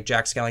 and it was like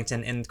Jack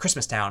Skellington in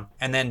Christmastown,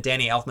 and then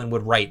Danny Elfman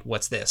would write,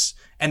 what's this?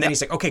 And then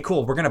he's like, okay,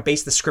 cool, we're going to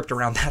base the script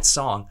around that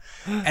song.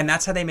 And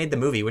that's how they made the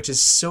movie, which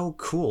is so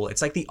cool.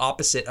 It's like the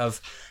opposite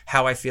of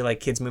how I feel like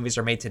kids' movies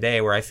are made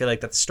today, where I feel like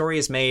that the story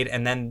is made,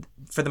 and then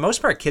for the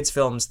most part, kids'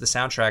 films, the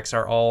soundtracks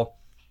are all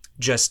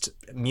just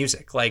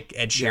music, like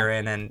Ed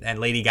Sheeran and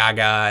Lady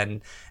Gaga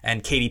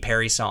and Katy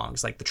Perry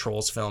songs, like the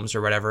Trolls films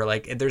or whatever.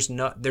 Like there's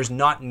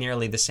not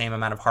nearly the same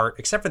amount of heart,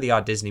 except for the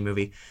odd Disney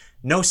movie.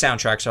 No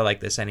soundtracks are like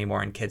this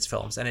anymore in kids'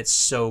 films, and it's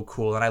so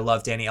cool. And I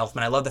love Danny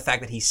Elfman. I love the fact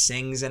that he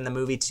sings in the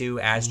movie too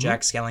as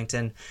Jack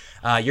Skellington.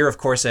 You're of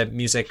course a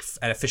music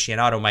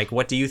aficionado, Mike.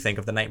 What do you think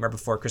of the Nightmare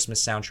Before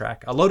Christmas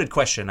soundtrack? A loaded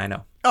question, I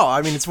know. Oh,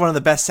 I mean, it's one of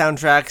the best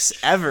soundtracks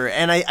ever.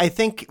 And I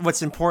think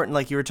what's important,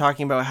 like you were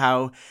talking about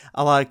how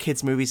a lot of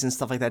kids' movies and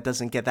stuff like that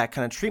doesn't get that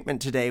kind of treatment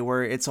today,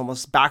 where it's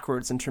almost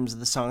backwards in terms of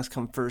the songs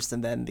come first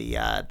and then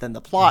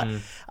the plot.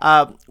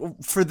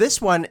 For this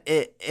one,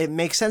 it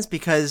makes sense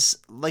because,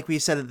 like we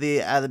said at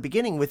the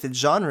beginning with the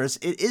genres,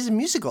 it is a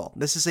musical.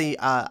 This is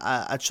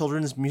a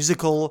children's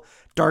musical,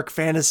 dark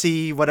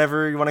fantasy,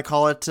 whatever you want to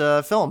call it,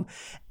 film.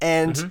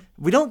 And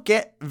we don't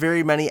get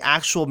very many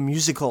actual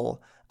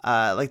musical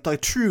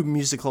like true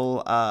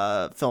musical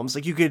films.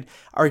 Like you could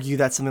argue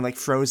that something like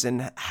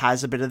Frozen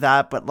has a bit of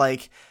that, but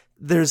like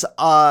there's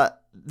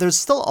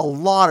still a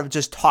lot of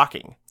just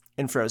talking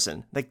in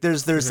Frozen. Like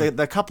there's like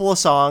a couple of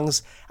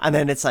songs, and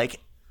then it's like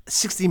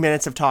 60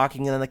 minutes of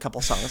talking, and then a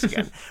couple songs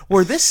again.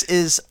 Where this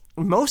is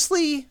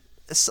mostly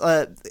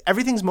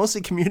everything's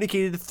mostly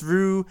communicated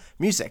through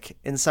music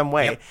in some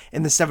way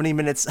in the 70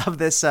 minutes of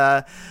this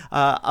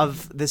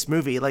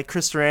movie. Like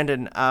Chris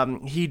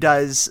Sarandon, he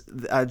does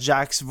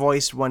Jack's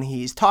voice when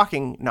he's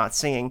talking, not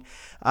singing.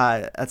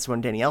 That's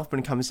when Danny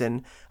Elfman comes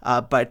in.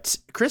 But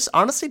Chris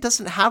honestly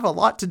doesn't have a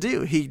lot to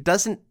do. He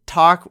doesn't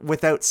talk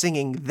without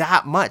singing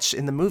that much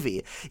in the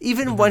movie.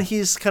 Even when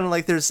he's kind of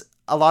like, there's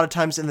a lot of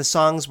times in the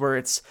songs where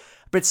it's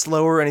a bit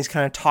slower and he's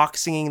kind of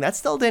singing. That's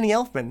still Danny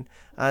Elfman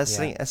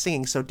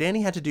singing. So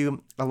Danny had to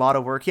do a lot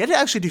of work. He had to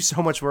actually do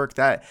so much work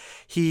that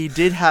he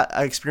did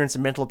experience a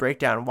mental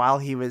breakdown while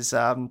he was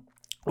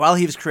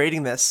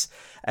creating this.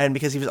 And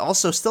because he was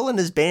also still in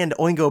his band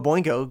Oingo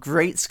Boingo,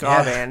 great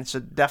ska band,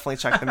 should definitely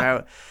check them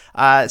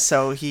out.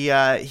 So he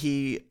had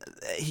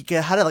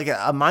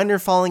a minor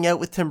falling out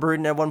with Tim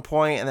Burton at one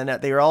point, and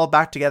then they were all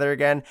back together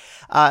again.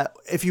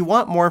 If you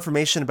want more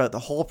information about the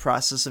whole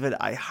process of it,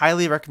 I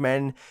highly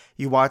recommend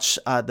you watch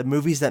the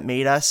Movies That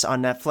Made Us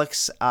on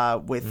Netflix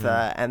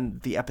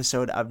and the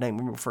episode of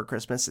Nightmare Before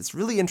Christmas. It's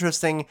really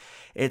interesting.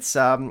 It's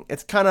kind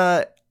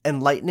of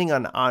enlightening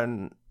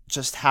on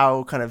just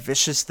how kind of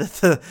vicious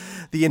the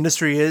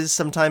industry is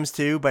sometimes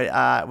too, but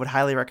I would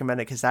highly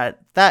recommend it because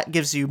that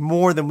gives you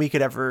more than we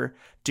could ever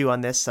do on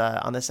this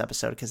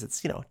episode, because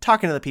it's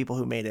talking to the people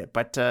who made it.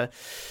 But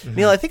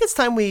Neil, I think it's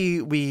time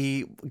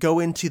we go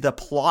into the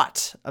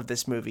plot of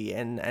this movie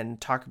and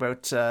talk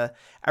about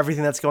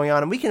everything that's going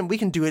on, and we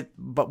can do it,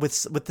 but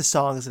with the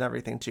songs and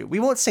everything too. We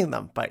won't sing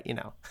them, but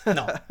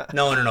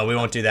No, we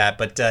won't do that.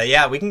 But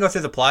we can go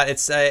through the plot.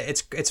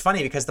 It's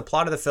funny because the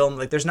plot of the film,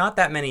 like, there's not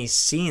that many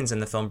scenes in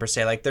the film per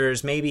se. Like,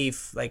 there's maybe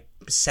like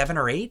 7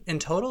 or 8 in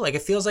total. Like,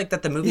 it feels like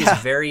that the movie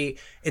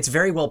is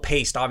very well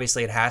paced.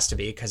 Obviously, it has to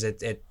be because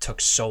it took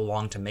so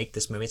long to make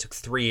this movie. It took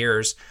 3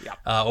 years,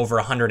 over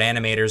 100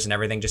 animators and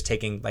everything, just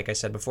taking, like I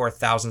said before,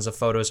 thousands of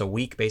photos a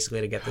week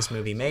basically to get this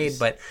movie made.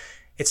 But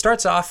it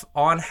starts off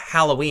on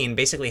Halloween,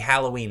 basically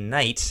Halloween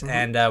night,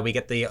 and we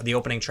get the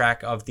opening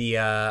track of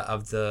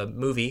the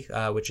movie,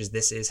 which is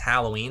 "This Is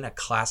Halloween," a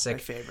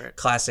classic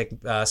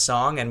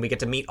song, and we get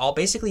to meet all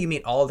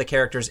of the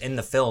characters in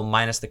the film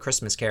minus the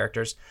Christmas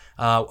characters,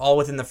 all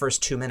within the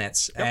first 2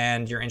 minutes,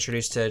 and you're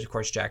introduced to, of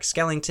course, Jack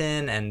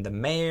Skellington and the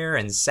mayor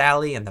and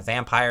Sally and the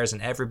vampires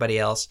and everybody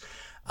else.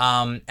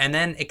 And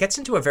then it gets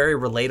into a very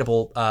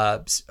relatable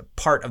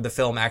part of the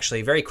film,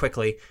 actually, very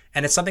quickly.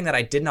 And it's something that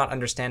I did not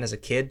understand as a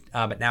kid,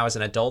 but now as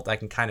an adult, I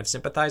can kind of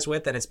sympathize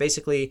with. And it's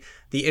basically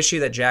the issue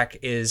that Jack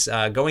is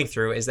going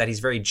through is that he's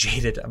very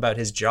jaded about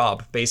his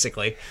job,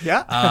 basically.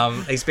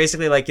 Yeah. He's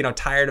basically like,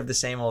 tired of the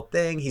same old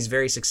thing. He's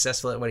very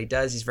successful at what he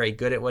does. He's very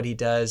good at what he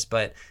does,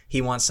 but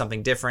he wants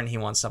something different. He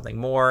wants something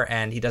more,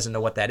 and he doesn't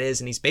know what that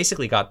is. And he's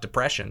basically got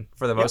depression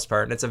for the most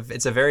part. And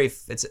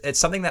it's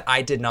something that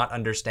I did not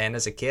understand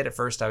as a kid. At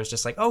first, I was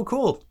just like, oh,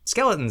 cool,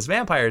 skeletons,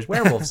 vampires,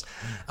 werewolves.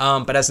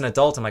 But as an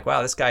adult, I'm like,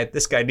 wow, this guy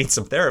needs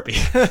some therapy.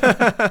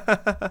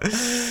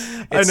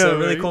 It's a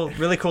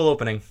really cool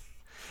opening.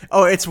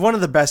 Oh, it's one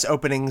of the best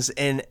openings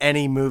in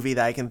any movie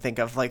that I can think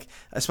of, like,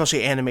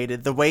 especially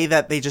animated. The way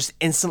that they just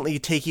instantly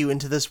take you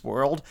into this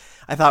world,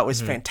 I thought was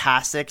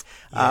fantastic.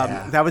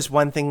 Yeah. That was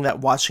one thing that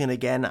watching it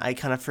again, I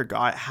kind of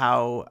forgot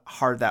how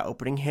hard that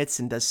opening hits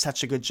and does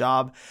such a good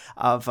job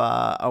of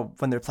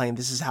when they're playing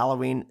This Is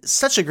Halloween.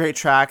 Such a great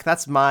track.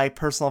 That's my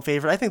personal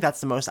favorite. I think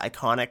that's the most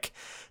iconic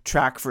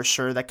track for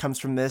sure that comes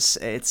from this.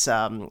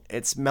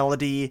 Its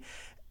melody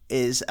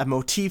is a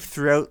motif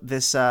throughout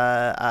this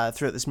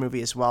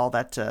movie as well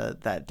that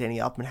Danny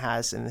Elfman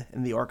has in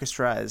the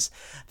orchestra as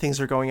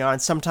things are going on.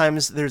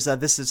 Sometimes there's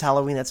This Is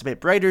Halloween that's a bit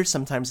brighter,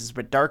 sometimes it's a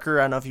bit darker.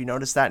 I don't know if you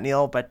noticed that,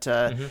 Neil, but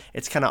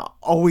it's kind of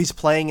always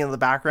playing in the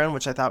background,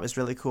 which I thought was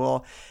really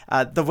cool.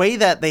 The way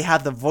that they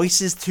have the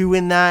voices too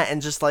in that,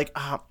 and just like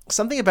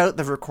something about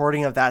the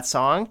recording of that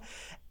song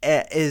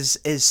is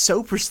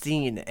so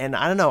pristine, and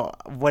I don't know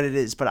what it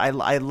is, but I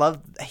love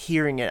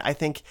hearing it. I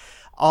think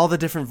all the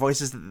different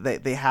voices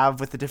that they have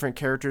with the different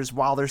characters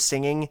while they're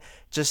singing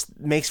just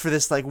makes for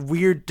this like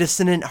weird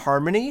dissonant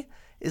harmony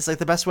is like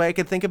the best way I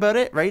could think about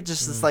it, right?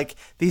 Just this like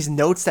these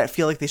notes that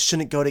feel like they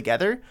shouldn't go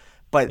together,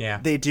 but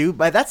they do.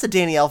 But that's a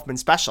Danny Elfman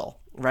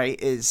special,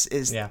 right?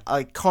 Is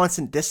a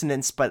constant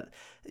dissonance, but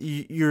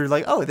you're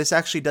like, oh, this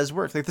actually does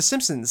work. Like the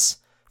Simpsons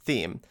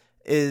theme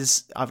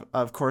is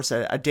of course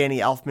a Danny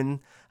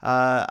Elfman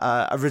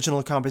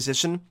original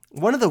composition.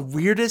 One of the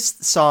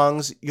weirdest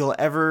songs you'll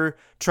ever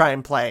try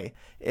and play.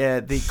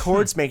 The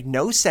chords make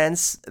no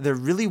sense. They're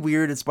really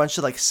weird. It's a bunch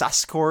of like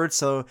sus chords.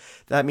 So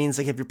that means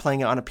like if you're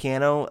playing it on a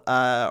piano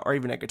or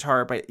even a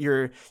guitar, but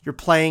you're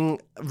playing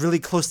really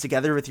close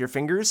together with your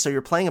fingers. So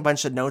you're playing a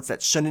bunch of notes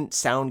that shouldn't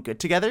sound good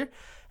together.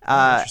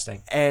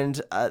 Interesting.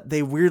 And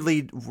they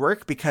weirdly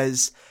work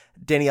because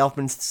Danny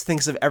Elfman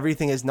thinks of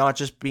everything as not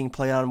just being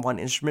played on one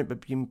instrument,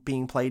 but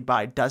being played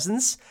by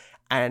dozens.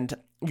 And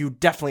you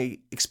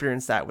definitely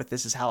experience that with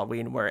This Is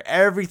Halloween, where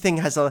everything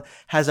has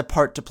a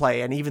part to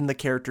play, and even the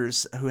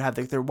characters who have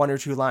their one or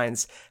two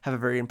lines have a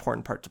very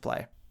important part to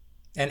play.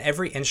 And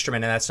every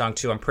instrument in that song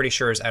too, I'm pretty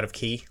sure is out of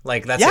key.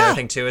 Like that's the other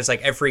thing too, is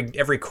like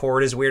every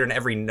chord is weird and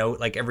every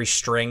note, like every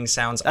string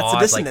sounds odd.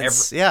 That's a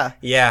dissonance.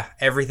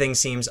 Everything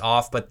seems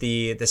off, but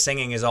the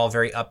singing is all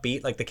very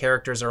upbeat. Like the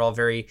characters are all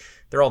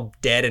they're all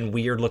dead and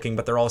weird looking,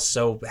 but they're all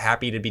so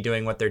happy to be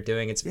doing what they're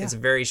doing. It's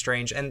very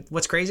strange. And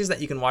what's crazy is that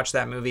you can watch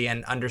that movie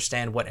and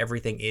understand what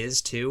everything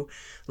is too.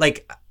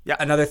 Like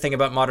another thing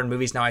about modern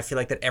movies now, I feel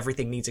like that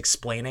everything needs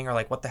explaining, or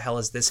like, what the hell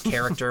is this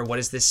character? What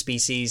is this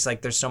species?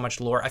 Like there's so much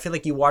lore. I feel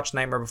like you watch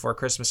Nightmare Before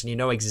Christmas and you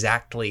know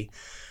exactly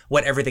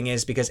what everything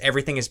is, because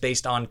everything is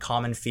based on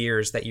common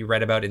fears that you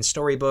read about in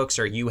storybooks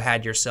or you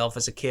had yourself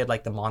as a kid,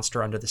 like the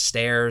monster under the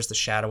stairs, the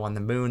shadow on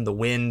the moon, the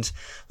wind.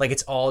 Like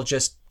it's all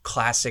just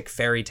classic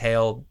fairy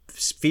tale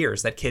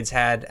fears that kids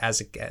had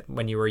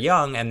when you were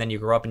young, and then you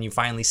grow up and you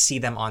finally see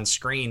them on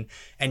screen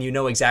and you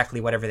know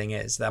exactly what everything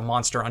is. The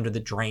monster under the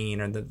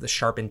drain, or the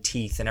sharpened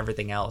teeth and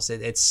everything else.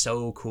 It's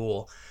so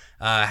cool.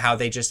 How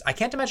they I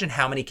can't imagine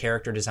how many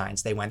character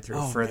designs they went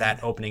through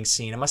that opening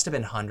scene. It must have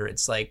been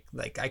hundreds.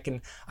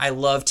 I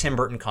love Tim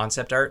Burton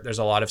concept art. There's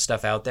a lot of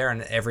stuff out there,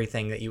 and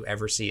everything that you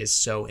ever see is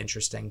so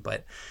interesting.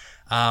 But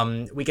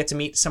we get to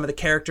meet some of the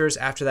characters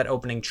after that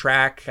opening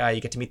track.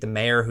 You get to meet the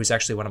mayor, who's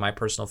actually one of my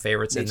personal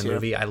favorites in the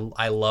movie.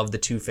 I love the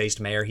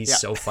two-faced mayor. He's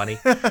so funny.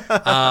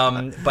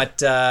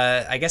 But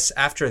I guess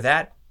after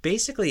that,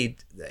 basically,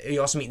 you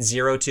also meet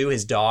Zero too,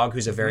 his dog,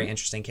 who's a very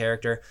interesting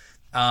character.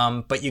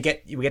 But you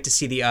get to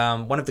see the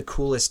one of the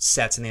coolest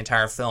sets in the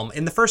entire film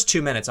in the first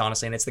 2 minutes,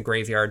 honestly, and it's the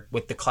graveyard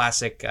with the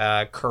classic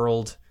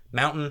curled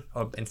mountain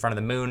in front of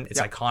the moon. It's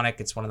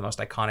iconic. It's one of the most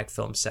iconic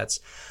film sets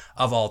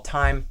of all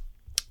time.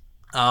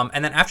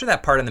 And then after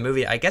that part in the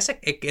movie, I guess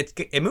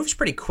it moves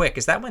pretty quick.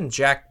 Is that when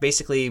Jack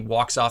basically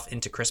walks off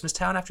into Christmas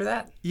Town after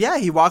that? Yeah,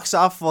 he walks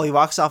off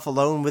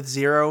alone with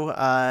Zero,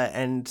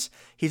 and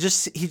he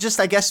just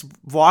I guess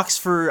walks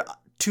for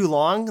too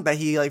long that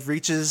he like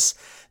reaches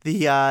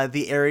the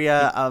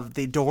area of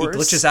the doors.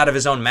 He glitches out of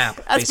his own map.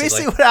 That's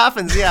basically what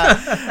happens.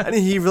 Yeah, and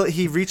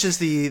he reaches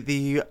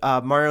the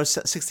Mario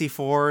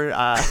 64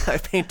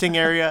 painting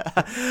area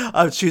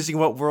of choosing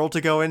what world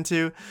to go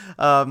into,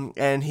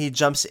 and he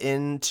jumps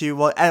into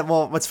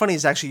what's funny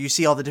is actually you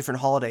see all the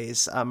different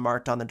holidays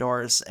marked on the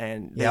doors,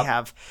 and they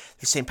have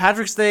there's St.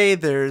 Patrick's Day,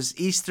 there's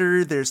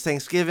Easter, there's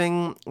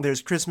Thanksgiving,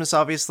 there's Christmas,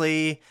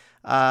 obviously.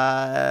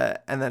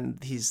 And then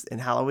he's in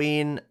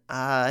Halloween.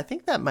 I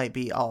think that might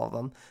be all of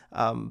them.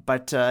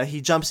 But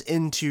he jumps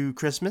into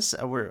Christmas.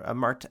 We're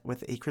marked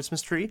with a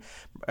Christmas tree.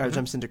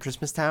 Jumps into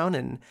Christmas Town,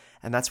 and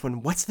that's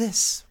when What's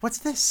This?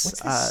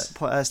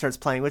 Starts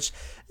playing, which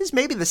is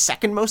maybe the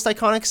second most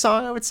iconic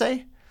song, I would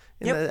say,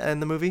 in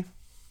the movie.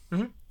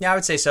 Mm-hmm. Yeah, I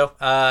would say so.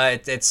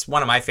 It's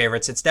one of my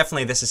favorites. It's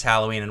definitely This Is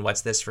Halloween and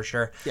What's This for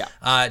sure.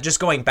 Yeah. Just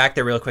going back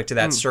there real quick to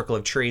that circle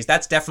of trees,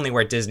 that's definitely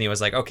where Disney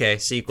was like, okay,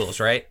 sequels,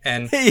 right?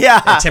 And,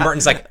 and Tim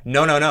Burton's like,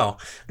 no,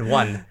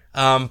 one.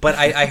 But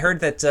I heard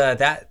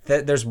that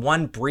there's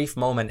one brief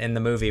moment in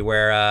the movie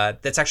where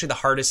that's actually the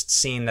hardest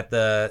scene that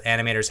the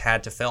animators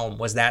had to film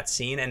was that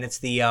scene, and it's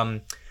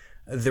the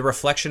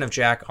reflection of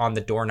Jack on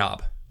the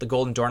doorknob, the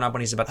golden doorknob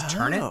when he's about to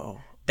turn it.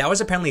 That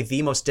was apparently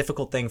the most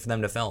difficult thing for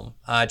them to film,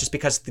 just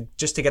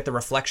to get the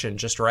reflection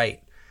just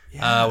right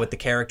with the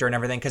character and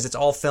everything, because it's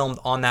all filmed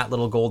on that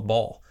little gold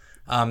ball.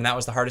 That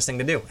was the hardest thing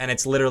to do, and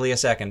it's literally a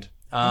second.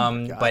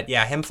 But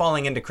yeah, him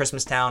falling into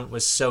Christmas Town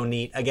was so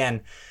neat.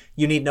 Again,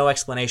 you need no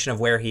explanation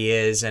of where he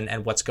is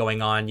and what's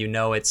going on. You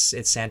know it's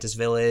Santa's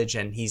village,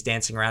 and he's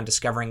dancing around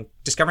discovering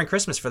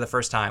Christmas for the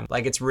first time.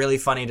 Like, it's really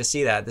funny to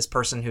see that this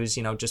person who's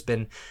just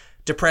been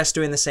depressed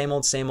doing the same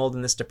old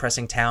in this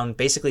depressing town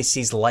basically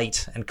sees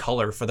light and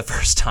color for the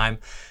first time,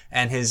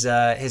 and his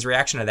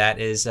reaction to that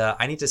is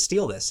I need to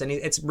steal this. And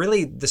it's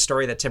really the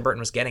story that Tim Burton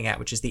was getting at,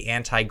 which is the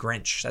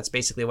anti-Grinch. That's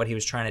basically what he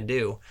was trying to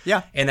do.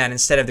 Yeah. And that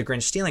instead of the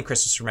Grinch stealing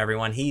Christmas from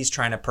everyone, he's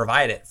trying to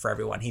provide it for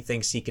everyone. He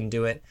thinks he can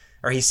do it,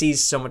 or he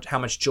sees how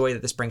much joy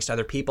that this brings to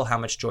other people, how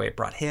much joy it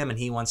brought him, and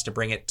he wants to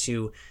bring it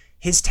to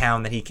his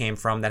town that he came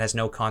from that has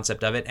no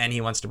concept of it, and he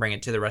wants to bring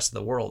it to the rest of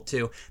the world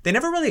too. They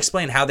never really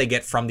explain how they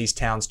get from these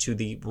towns to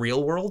the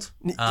real world.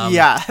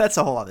 Yeah, that's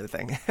a whole other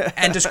thing.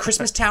 And does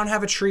Christmas Town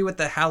have a tree with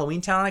the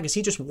Halloween Town on it? Because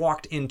he just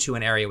walked into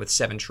an area with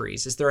 7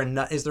 trees. Is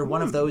there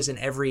one of those in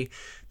every?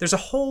 There's a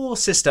whole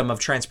system of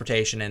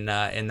transportation in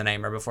The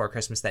Nightmare Before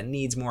Christmas that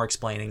needs more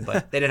explaining,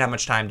 but they didn't have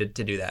much time to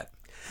do that.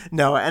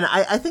 No, and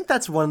I think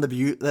that's one of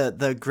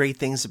the great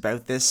things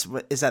about this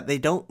is that they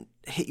don't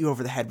hit you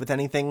over the head with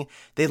anything.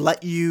 They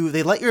let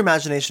your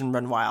imagination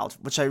run wild,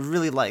 which I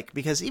really like,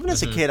 because even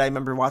as a kid, I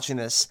remember watching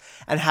this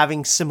and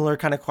having similar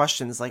kind of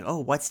questions like, oh,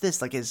 what's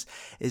this? Like, is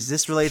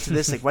this related to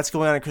this? Like, what's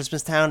going on in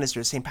Christmas Town? Is there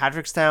a St.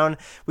 Patrick's Town?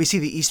 We see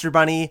the Easter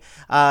Bunny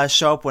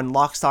show up when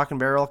Lock, Stock, and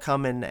Barrel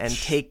come and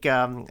take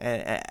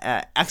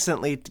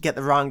accidentally get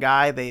the wrong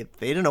guy. They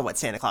don't know what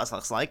Santa Claus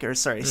looks like, or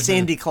sorry,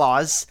 Sandy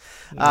Claus,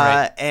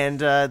 right. And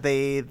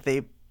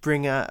they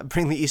bring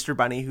the Easter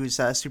Bunny, who's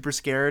super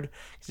scared.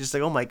 He's just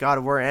like, oh my god,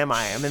 where am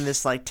I? I'm in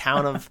this like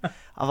town of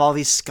all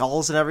these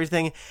skulls and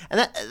everything.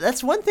 And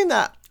that's one thing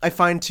that I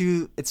find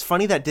too. It's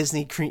funny that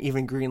Disney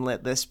even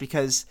greenlit this,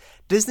 because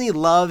Disney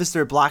loves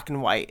their black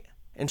and white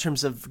in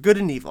terms of good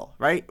and evil,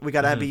 right? We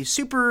gotta be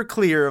super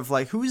clear of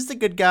like who's the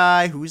good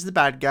guy, who's the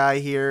bad guy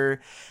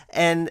here.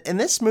 And in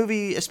this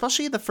movie,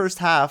 especially the first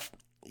half,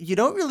 you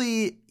don't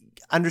really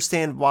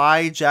understand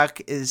why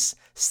Jack is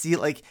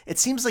it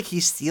seems like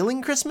he's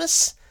stealing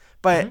Christmas,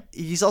 but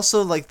he's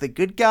also like the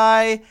good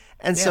guy.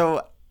 And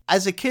so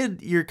as a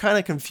kid, you're kind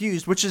of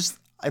confused, which is,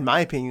 in my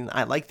opinion,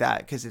 I like that,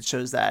 because it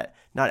shows that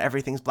not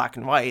everything's black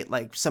and white.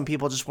 Like, some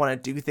people just want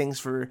to do things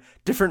for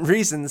different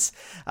reasons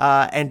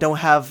and don't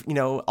have,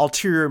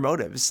 ulterior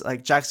motives.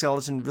 Like, Jack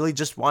Skellington really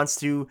just wants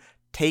to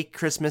take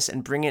Christmas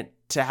and bring it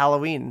to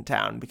Halloween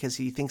Town because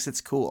he thinks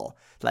it's cool.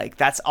 Like,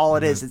 that's all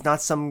it is. It's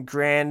not some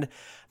grand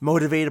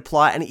motivated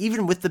plot. And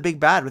even with the big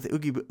bad, with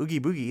Oogie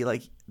Boogie,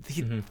 like,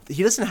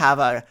 he doesn't have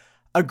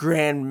a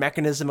grand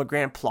mechanism, a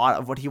grand plot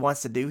of what he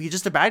wants to do. He's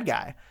just a bad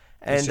guy.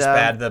 And he's just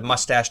bad, the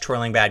mustache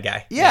twirling bad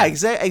guy. Yeah.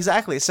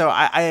 Exactly. So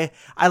I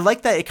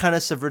like that it kind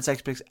of subverts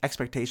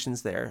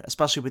expectations there,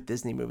 especially with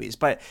Disney movies.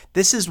 But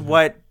this is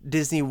what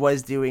Disney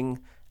was doing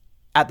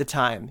at the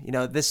time.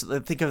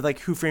 Think of like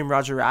Who Framed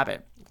Roger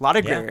Rabbit. A lot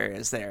of gray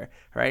areas there,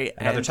 right?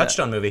 Another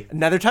Touchstone movie.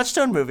 Another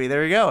Touchstone movie.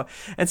 There we go.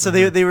 And so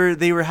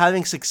they were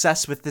having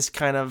success with this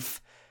kind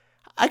of,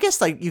 I guess,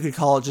 like you could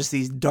call it just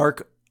these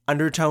dark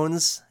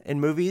undertones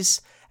in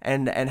movies,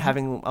 and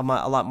having a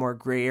lot more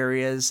gray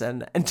areas.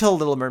 And until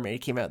Little Mermaid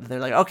came out, they're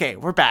like, okay,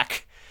 we're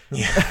back.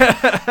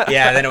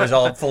 Yeah, then it was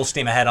all full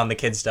steam ahead on the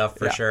kid stuff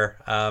for sure.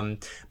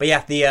 But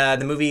yeah,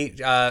 the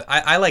movie,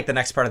 I like the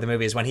next part of the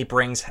movie is when he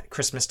brings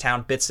Christmas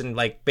Town bits, and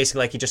like basically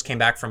like he just came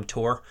back from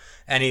tour,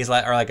 and he's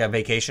like, or like a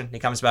vacation. He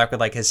comes back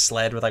with like his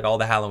sled with like all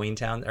the Halloween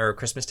Town or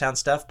Christmas Town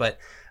stuff. But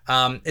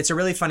it's a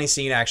really funny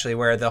scene actually,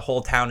 where the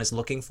whole town is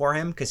looking for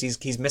him because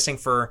he's missing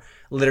for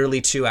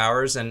literally 2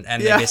 hours, and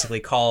they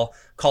basically call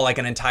like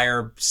an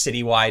entire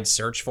citywide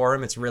search for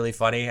him. It's really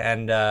funny,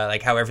 and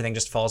like how everything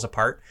just falls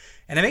apart.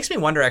 And it makes me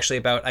wonder actually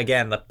about,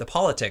 again, the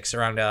politics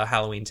around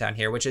Halloween Town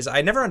here, which is,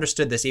 I never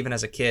understood this even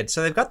as a kid.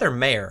 So they've got their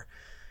mayor.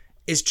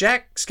 Is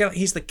Jack Skellington,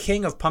 he's the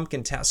king of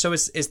Pumpkin Town. So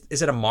is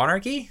it a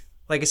monarchy?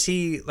 Like, is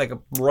he like a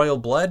royal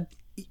blood?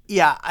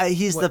 Yeah,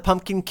 he's the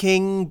Pumpkin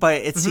King,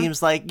 but it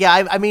seems like,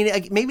 I mean,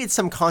 maybe it's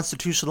some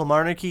constitutional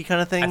monarchy kind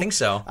of thing. I think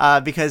so.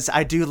 Because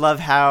I do love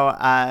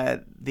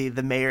how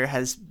the mayor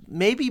has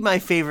maybe my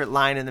favorite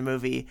line in the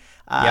movie,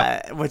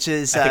 which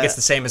is I think it's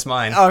the same as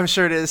mine. Oh, I'm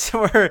sure it is.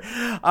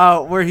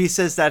 Where he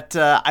says that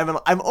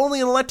I'm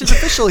only an elected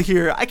official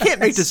here. I can't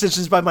make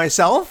decisions by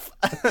myself.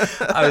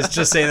 I was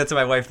just saying that to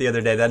my wife the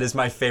other day. That is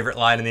my favorite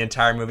line in the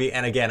entire movie.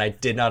 And again, I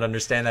did not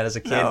understand that as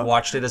a kid. No.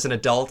 Watched it as an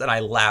adult, and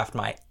I laughed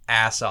my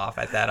ass off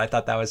at that. I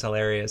thought that was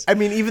hilarious. I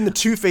mean, even the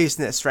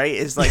two-facedness, right,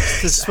 is like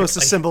supposed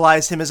to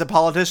symbolize him as a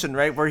politician,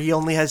 right? Where he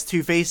only has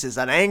two faces: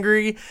 an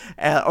angry,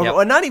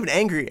 or not even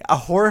angry, a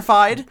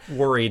horrified,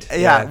 worried,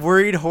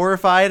 worried,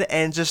 horrified,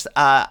 and just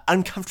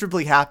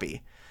uncomfortably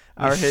happy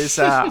are his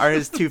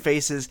two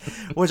faces,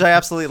 which I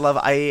absolutely love.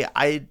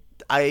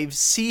 I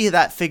see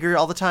that figure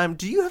all the time.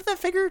 Do you have that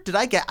figure?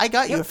 I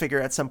got you a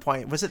figure at some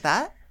point. Was it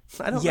that?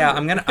 I don't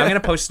remember. I'm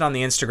gonna post it on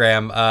the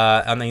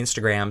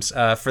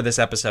Instagrams for this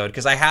episode,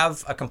 because I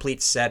have a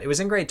complete set. It was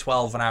in grade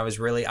 12 when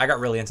I got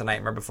really into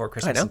Nightmare Before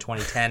Christmas in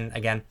 2010.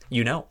 Again,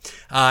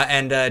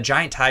 and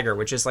Giant Tiger,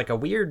 which is like a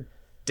weird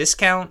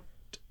discount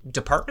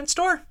department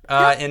store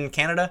in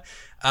Canada,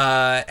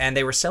 and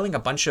they were selling a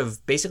bunch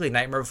of basically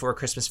Nightmare Before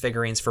Christmas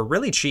figurines for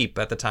really cheap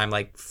at the time,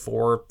 like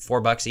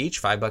 $4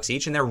 each, $5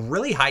 each, and they're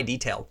really high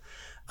detailed.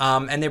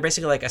 And they're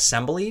basically like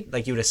assembly,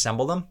 like you would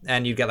assemble them,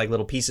 and you'd get like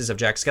little pieces of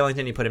Jack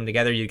Skellington, you put them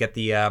together, you'd get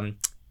the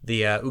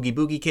Oogie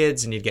Boogie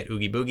kids, and you'd get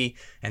Oogie Boogie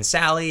and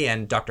Sally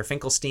and Dr.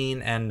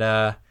 Finkelstein and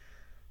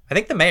I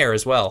think the mayor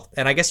as well.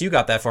 And I guess you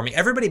got that for me.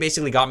 Everybody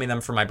basically got me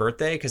them for my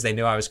birthday because they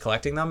knew I was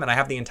collecting them, and I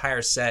have the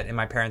entire set in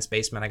my parents'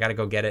 basement. I got to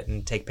go get it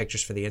and take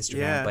pictures for the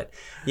Instagram. Yeah. But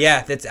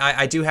yeah,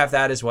 I do have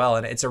that as well,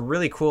 and it's a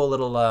really cool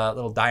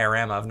little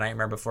diorama of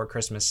Nightmare Before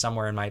Christmas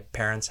somewhere in my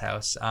parents'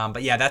 house.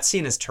 But yeah, that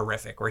scene is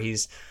terrific, where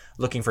he's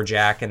looking for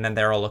Jack, and then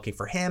they're all looking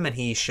for him, and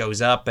he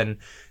shows up and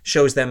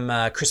shows them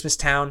Christmas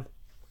Town.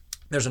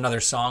 There's another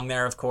song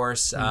there, of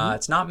course.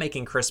 It's Not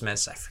Making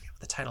Christmas. I forget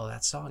what the title of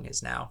that song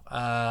is now.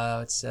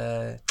 It's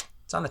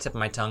on the tip of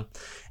my tongue.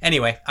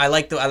 Anyway, I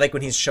like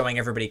when he's showing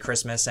everybody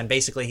Christmas, and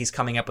basically he's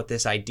coming up with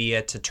this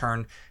idea to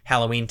turn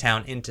Halloween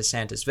Town into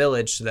Santa's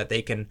Village so that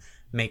they can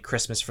make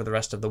Christmas for the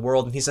rest of the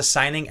world. And he's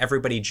assigning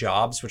everybody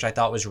jobs, which I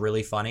thought was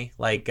really funny,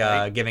 like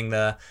giving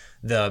the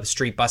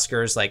street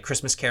buskers like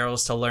Christmas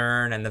carols to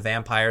learn, and the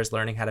vampires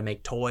learning how to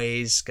make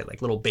toys, get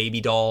like little baby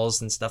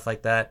dolls and stuff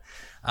like that.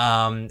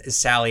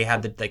 Sally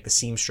had the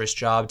seamstress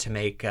job to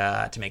make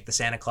the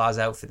Santa Claus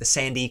outfit, the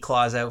Sandy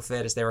Claus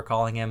outfit as they were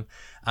calling him,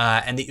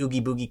 and the Oogie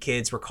Boogie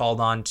kids were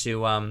called on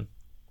to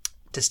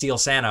steal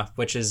Santa,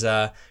 which is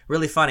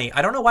really funny.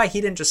 I don't know why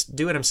he didn't just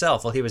do it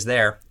himself while he was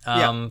there.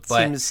 But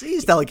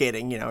he's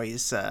delegating,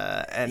 he's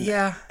and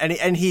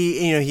he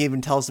he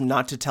even tells them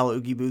not to tell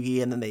Oogie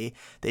Boogie, and then they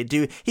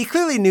do. He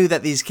clearly knew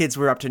that these kids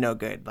were up to no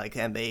good,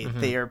 and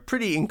they are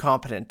pretty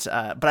incompetent.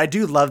 But I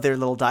do love their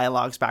little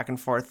dialogues back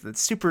and forth.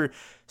 It's super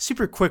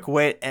quick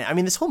wit, and I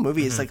mean this whole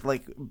movie is like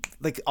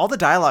all the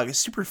dialogue is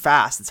super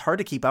fast. It's hard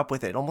to keep up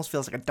with it. It almost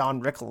feels like a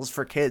Don Rickles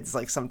for kids.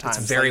 Like sometimes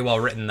it's very well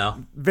written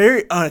though.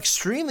 Very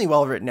extremely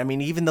well written. I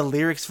mean, even the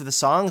lyrics for the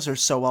songs are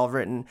so well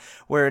written,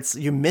 where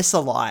you miss a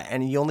lot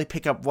and you only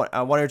pick up one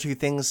or two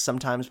things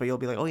sometimes, but you'll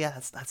be like, oh yeah,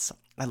 that's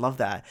I love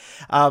that.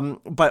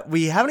 But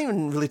we haven't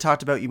even really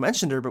talked about, you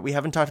mentioned her, but we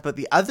haven't talked about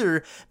the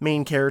other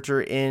main character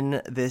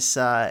in this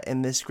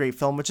great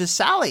film, which is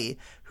Sally,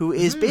 who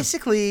is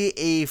basically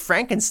a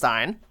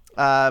Frankenstein,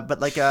 but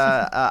like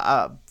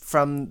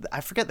from,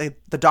 I forget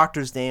the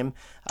doctor's name.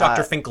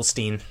 Dr.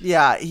 Finkelstein.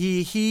 Yeah,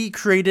 he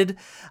created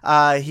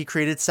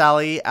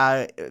Sally.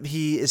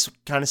 He is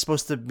kind of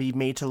supposed to be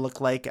made to look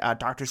like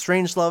Dr.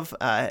 Strangelove.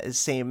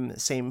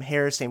 Same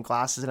hair, same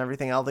glasses, and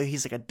everything. Although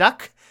he's like a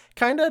duck,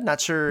 kind of.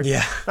 Not sure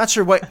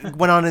what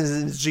went on in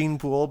his gene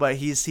pool, but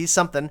he's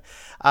something.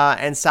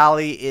 And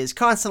Sally is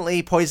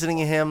constantly poisoning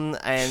him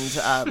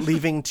and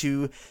leaving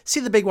to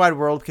see the big wide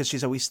world because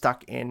she's always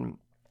stuck in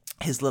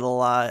his little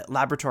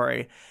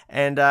laboratory.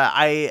 And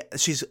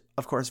she's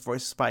of course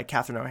voiced by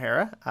Catherine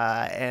O'Hara,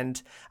 and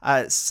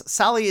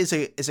Sally is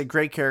a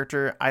great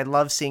character. I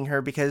love seeing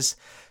her because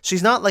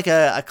she's not like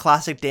a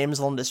classic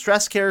damsel in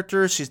distress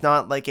character. She's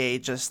not like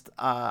what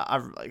do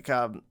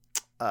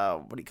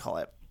you call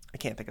it? I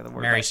can't think of the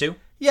word. Mary Sue?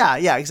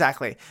 Yeah,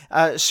 exactly.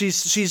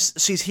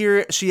 She's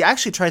here. She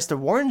actually tries to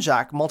warn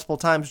Jack multiple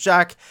times.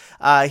 Jack,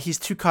 he's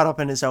too caught up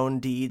in his own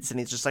deeds, and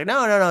he's just like,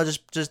 no,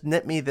 just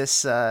knit me this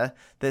Santa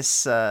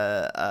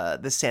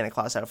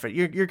Claus outfit.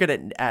 You're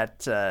good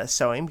at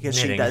sewing, because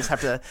knitting. She does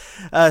have to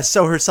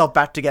sew herself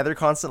back together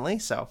constantly.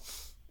 So.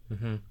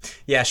 Mm-hmm.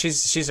 Yeah,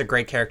 she's a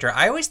great character.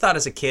 I always thought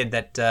as a kid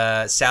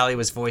that Sally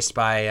was voiced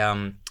by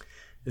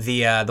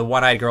the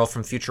one-eyed girl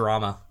from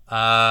Futurama.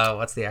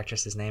 What's the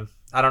actress's name?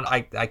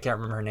 I can't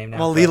remember her name now.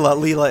 Well,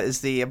 Leela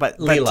is the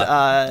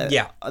Leela.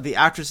 The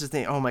actress's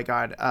name. Oh my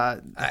god.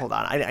 Hold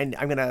on.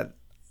 I'm gonna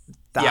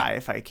die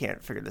if I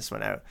can't figure this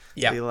one out.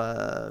 Yeah.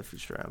 Leela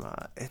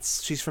Futurama.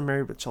 She's from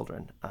Married with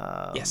Children.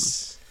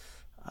 Yes.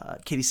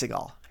 Katie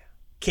Seagal.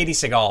 Katie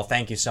Seagal,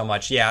 thank you so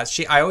much. Yeah,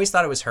 I always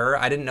thought it was her.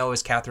 I didn't know it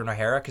was Catherine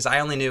O'Hara because I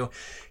only knew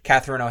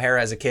Catherine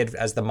O'Hara as a kid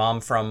as the mom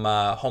from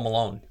Home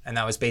Alone, and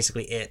that was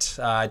basically it.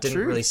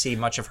 Didn't really see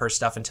much of her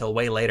stuff until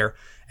way later,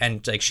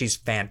 and like she's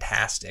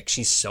fantastic.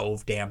 She's so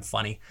damn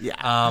funny.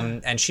 Yeah.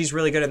 And she's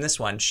really good in this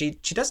one. She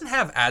doesn't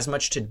have as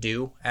much to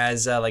do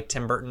as like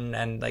Tim Burton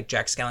and like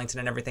Jack Skellington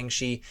and everything.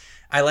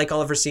 I like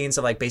all of her scenes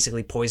of like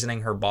basically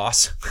poisoning her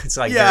boss. It's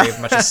like very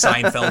much a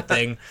Seinfeld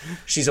thing.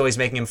 She's always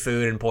making him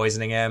food and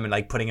poisoning him and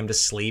like putting him to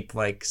sleep,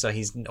 like so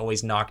he's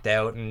always knocked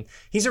out. And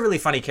he's a really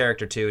funny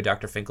character too,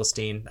 Dr.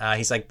 Finkelstein.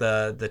 He's like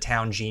the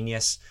town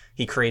genius.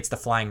 He creates the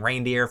flying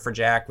reindeer for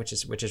Jack, which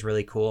is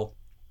really cool.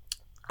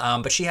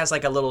 But she has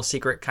like a little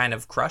secret kind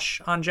of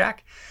crush on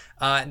Jack.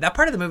 That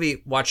part of the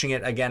movie, watching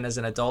it again as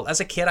an adult,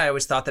 as a kid, I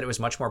always thought that it was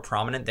much more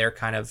prominent, their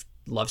kind of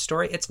love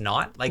story. It's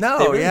not. Like, they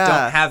really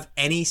don't have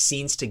any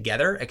scenes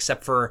together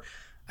except for,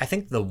 I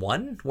think, the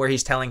one where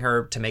he's telling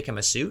her to make him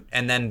a suit,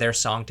 and then their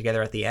song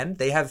together at the end.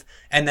 They have,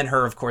 and then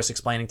her, of course,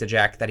 explaining to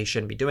Jack that he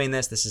shouldn't be doing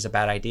this. This is a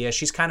bad idea.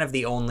 She's kind of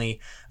the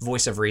only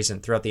voice of reason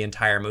throughout the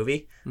entire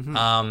movie. Mm-hmm.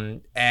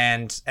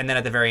 And then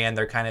at the very end,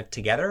 they're kind of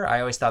together.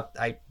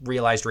 I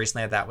realized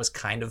recently that was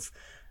kind of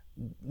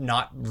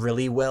not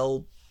really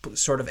well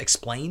sort of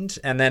explained.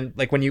 And then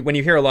like when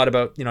you hear a lot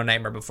about, you know,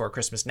 Nightmare Before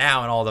Christmas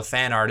now and all the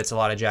fan art, it's a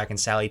lot of Jack and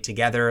Sally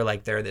together,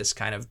 like they're this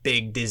kind of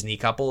big Disney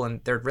couple,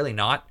 and they're really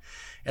not,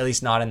 at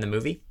least not in the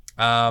movie.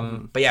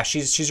 But yeah,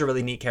 she's a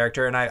really neat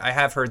character, and I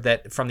have heard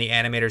that from the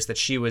animators that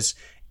she was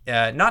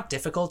not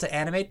difficult to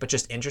animate, but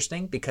just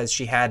interesting because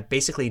she had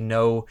basically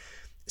no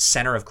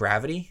center of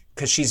gravity,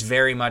 because she's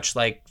very much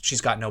like,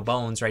 she's got no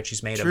bones, right?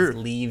 She's made of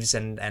leaves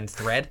and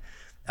thread.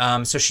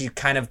 So she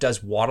kind of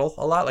does waddle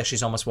a lot, like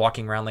she's almost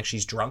walking around like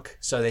she's drunk.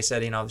 So they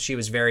said, you know, she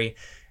was very,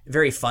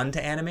 very fun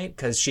to animate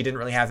because she didn't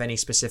really have any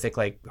specific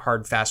like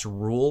hard, fast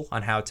rule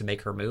on how to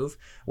make her move.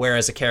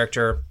 Whereas a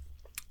character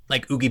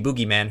like Oogie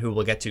Boogie Man, who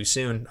we'll get to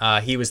soon,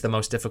 he was the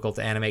most difficult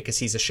to animate because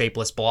he's a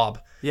shapeless blob.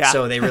 Yeah.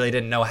 So they really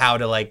didn't know how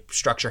to like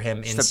structure him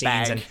in scenes.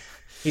 Bag. And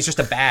he's just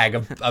a bag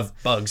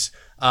of bugs.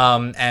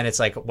 And it's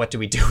like, what do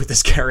we do with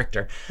this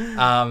character?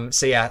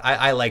 So yeah,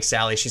 I like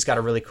Sally. She's got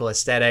a really cool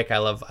aesthetic. I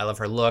love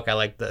her look. I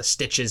like the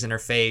stitches in her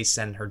face,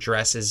 and her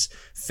dress is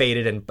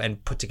faded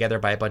and put together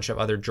by a bunch of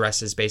other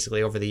dresses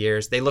basically over the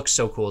years. They look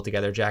so cool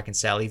together, Jack and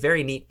Sally.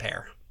 Very neat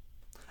pair.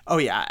 Oh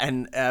yeah,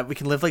 and we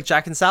can live like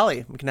Jack and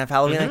Sally. We can have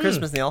Halloween and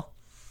Christmas, Neil.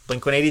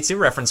 Blink-182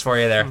 reference for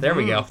you there. There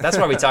we go. That's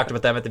why we talked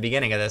about them at the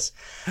beginning of this.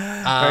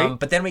 Right.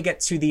 But then we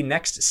get to the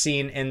next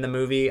scene in the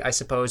movie, I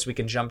suppose we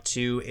can jump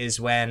to, is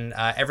when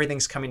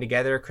everything's coming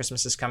together.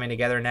 Christmas is coming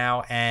together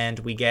now, and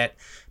we get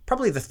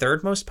probably the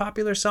third most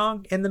popular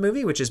song in the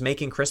movie, which is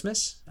Making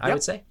Christmas, I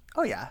would say.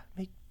 Oh, yeah.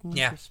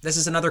 Yeah, this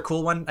is another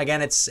cool one.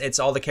 Again, it's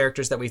all the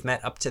characters that we've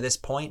met up to this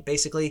point,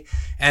 basically,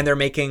 and they're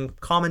making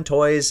common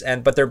toys,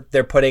 but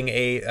they're putting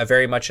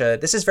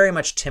this is very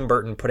much Tim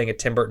Burton, putting a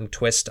Tim Burton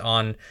twist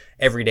on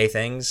everyday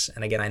things.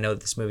 And again, I know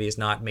this movie is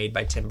not made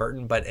by Tim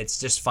Burton, but it's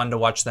just fun to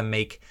watch them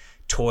make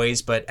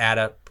toys, but add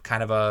a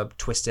kind of a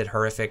twisted,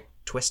 horrific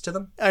twist to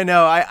them. I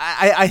know.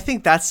 I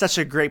think that's such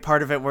a great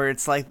part of it, where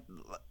it's like,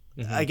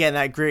 again,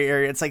 that gray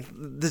area. It's like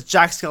this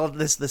Jack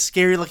Skellington, the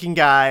scary looking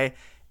guy,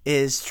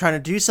 is trying to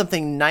do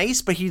something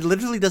nice, but he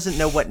literally doesn't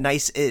know what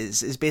nice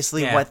is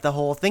basically what the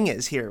whole thing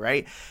is here,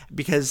 right?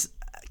 Because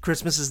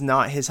Christmas is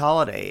not his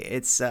holiday.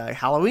 It's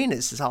Halloween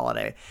is his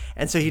holiday.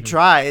 And so he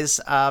tries,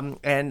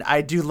 and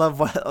I do love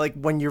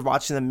when you're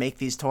watching them make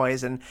these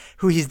toys, and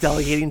who he's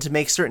delegating to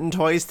make certain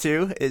toys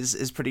too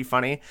is pretty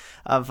funny.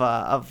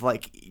 Of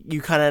like, you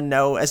kind of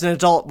know as an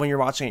adult when you're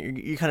watching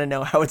it, you kind of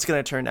know how it's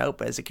going to turn out,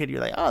 but as a kid you're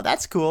like, oh,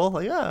 that's cool.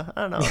 Like, I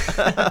don't know.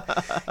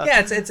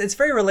 Yeah, it's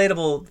very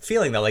relatable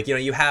feeling though. Like, you know,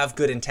 you have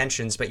good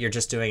intentions, but you're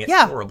just doing it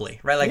horribly,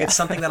 right? Like it's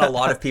something that a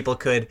lot of people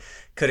could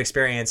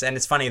experience. And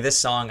it's funny, this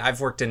song, I've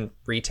worked in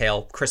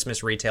retail,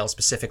 Christmas retail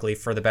specifically,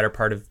 for the better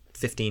part of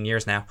 15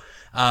 years now,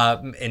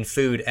 in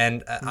food,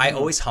 and I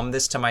always hum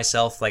this to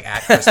myself like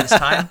at Christmas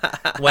time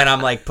when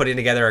I'm like putting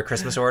together a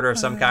Christmas order of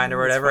some kind or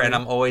whatever, and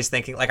I'm always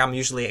thinking, like, I'm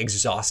usually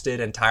exhausted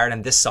and tired,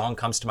 and this song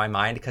comes to my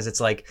mind because it's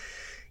like,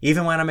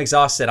 even when I'm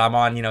exhausted, I'm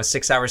on,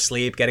 6 hours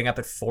sleep, getting up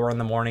at 4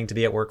 a.m. to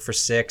be at work for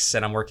 6,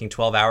 and I'm working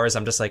 12 hours.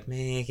 I'm just like,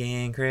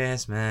 making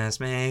Christmas,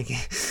 making.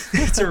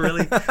 It's a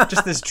really,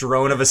 just this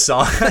drone of a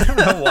song. I don't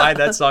know why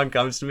that song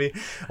comes to me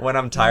when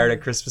I'm tired at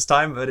Christmas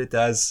time, but it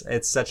does.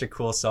 It's such a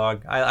cool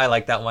song. I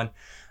like that one.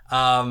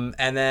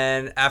 And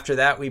then after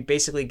that, we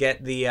basically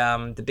get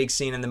the big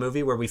scene in the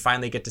movie where we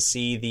finally get to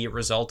see the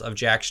result of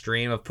Jack's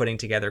dream of putting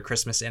together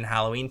Christmas in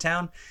Halloween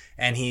Town,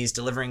 and he's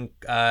delivering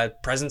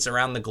presents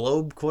around the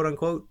globe, quote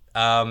unquote.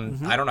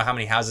 I don't know how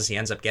many houses he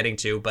ends up getting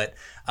to, but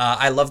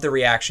I love the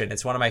reaction.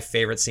 It's one of my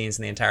favorite scenes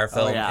in the entire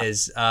film.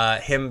 Is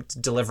him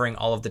delivering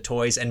all of the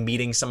toys and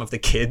meeting some of the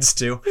kids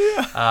too,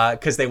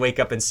 because they wake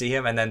up and see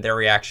him, and then their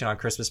reaction on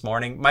Christmas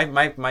morning.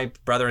 My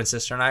brother and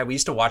sister and I, we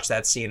used to watch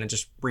that scene and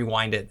just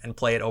rewind it and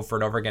play it over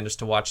and over again, just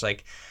to watch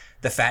like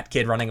the fat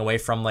kid running away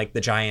from like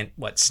the giant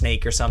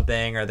snake or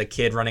something, or the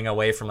kid running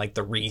away from like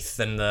the wreath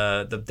and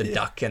the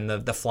duck and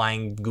the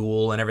flying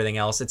ghoul and everything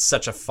else. It's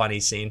such a funny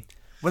scene.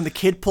 When the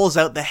kid pulls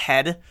out the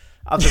head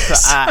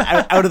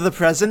out of the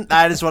present.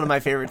 That is one of my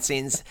favorite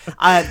scenes.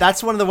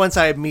 That's one of the ones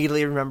I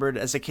immediately remembered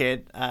as a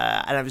kid,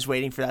 and I was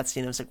waiting for that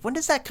scene. I was like, when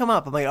does that come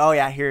up? I'm like, oh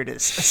yeah, here it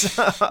is.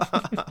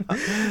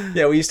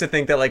 Yeah, we used to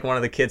think that like one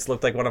of the kids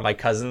looked like one of my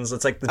cousins.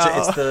 It's like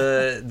it's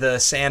the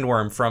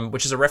sandworm from,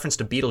 which is a reference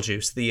to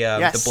Beetlejuice,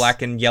 the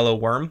black and yellow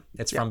worm.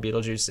 It's from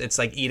Beetlejuice. It's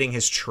like eating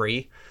his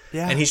tree.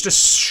 Yeah. And he's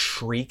just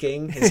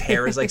shrieking. His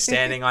hair is like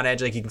standing on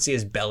edge. Like you can see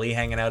his belly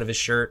hanging out of his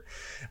shirt.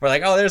 We're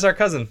like, oh, there's our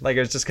cousin. Like it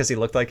was just because he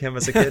looked like him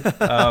as a kid.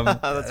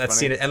 That's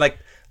seen it. And like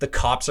the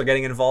cops are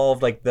getting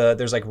involved. Like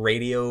there's like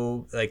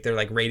radio, like they're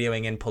like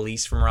radioing in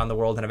police from around the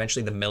world, and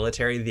eventually the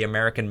military, the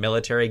American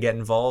military, get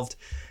involved.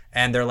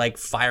 And they're like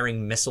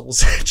firing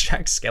missiles at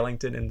Jack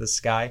Skellington in the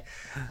sky.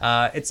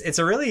 It's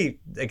a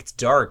really, like, it's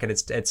dark and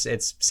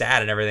it's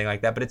sad and everything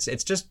like that. But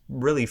it's just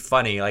really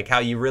funny, like how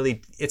you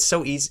really, it's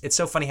so easy. It's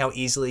so funny how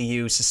easily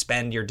you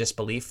suspend your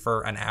disbelief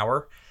for an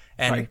hour,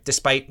 and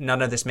despite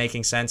none of this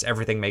making sense,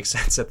 everything makes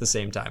sense at the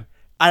same time.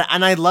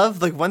 And I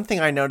love, like, one thing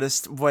I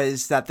noticed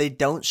was that they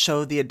don't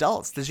show the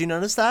adults. Did you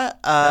notice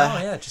that?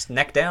 Just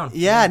neck down.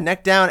 Yeah,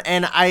 neck down.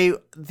 And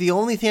the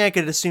only thing I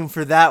could assume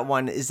for that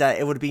one is that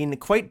it would have been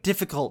quite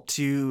difficult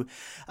to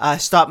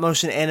stop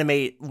motion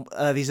animate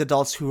these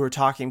adults who were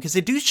talking, because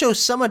they do show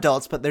some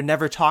adults, but they're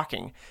never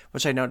talking,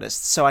 which I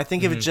noticed. So I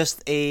think it was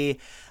just a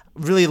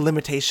really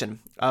limitation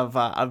of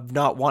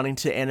not wanting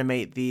to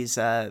animate these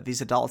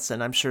adults,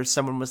 and I'm sure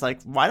someone was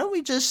like, why don't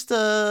we just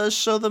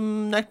show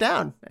them neck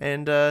down?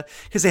 And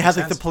because they have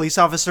like the police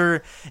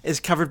officer is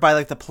covered by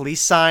like the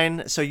police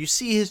sign, so you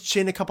see his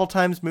chin a couple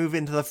times move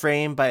into the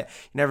frame, but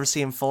you never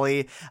see him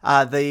fully.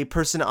 The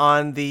person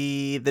on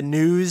the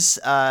news,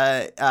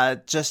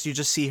 you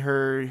just see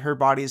her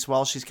body as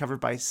well. She's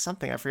covered by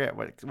something, I forget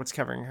what's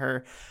covering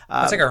her.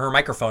 It's like her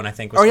microphone, I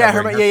think.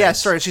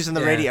 Sorry, she's in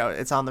the radio.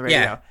 It's on the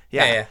radio.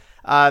 Yeah.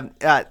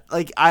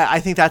 I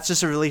think that's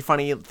just a really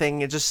funny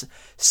thing. It's just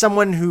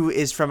someone who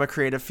is from a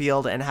creative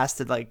field and has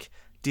to like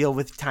deal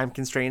with time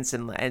constraints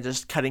and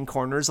just cutting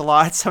corners a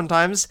lot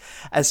sometimes.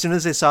 As soon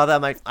as they saw that,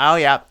 I'm like, oh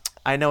yeah,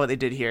 I know what they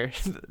did here.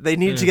 They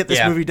needed to get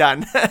this movie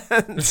done.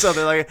 So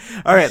they're like,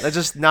 all right, let's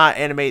just not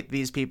animate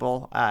these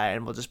people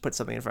and we'll just put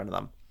something in front of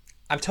them.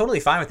 I'm totally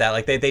fine with that.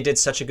 Like they did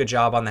such a good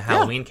job on the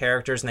Halloween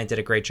characters, and they did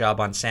a great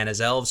job on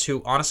Santa's elves,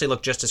 who honestly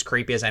look just as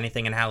creepy as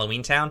anything in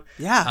Halloween Town.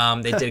 Yeah.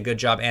 They did a good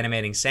job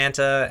animating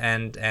Santa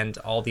and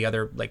all the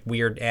other like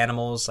weird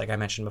animals, like I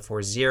mentioned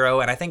before,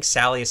 Zero. And I think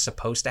Sally is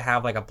supposed to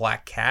have like a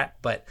black cat,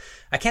 but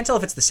I can't tell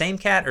if it's the same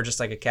cat or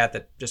just like a cat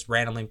that just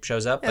randomly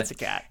shows up. It's a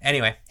cat.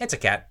 Anyway, it's a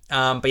cat.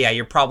 But yeah,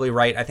 you're probably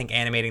right. I think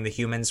animating the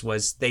humans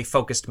they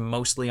focused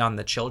mostly on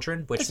the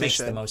children, which makes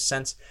the most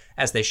sense,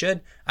 as they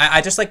should.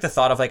 I just like the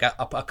thought of like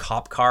a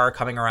cop car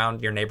coming around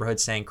your neighborhood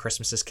saying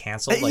Christmas is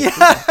canceled. Like,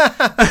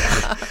 what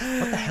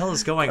the hell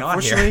is going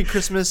on here? Unfortunately,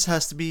 Christmas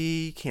has to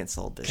be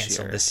canceled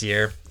this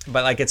year.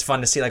 But like it's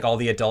fun to see like all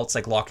the adults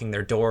like locking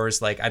their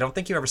doors. Like I don't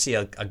think you ever see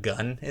a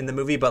gun in the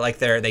movie, but like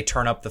they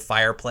turn up the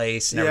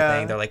fireplace and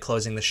everything. They're like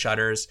closing the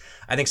shutters.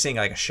 I think seeing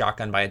like a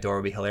shotgun by a door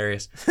would be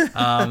hilarious.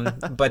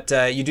 But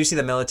you do see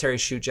the military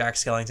shoot Jack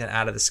Skellington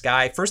out of the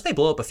sky. First they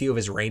blow up a few of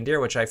his reindeer,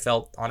 which I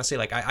felt honestly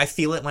like I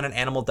feel it when an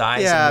animal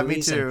dies in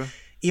movies. Me too. And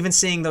even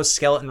seeing those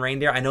skeleton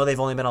reindeer, I know they've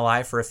only been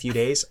alive for a few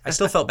days. I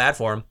still felt bad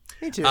for him.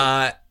 Me too.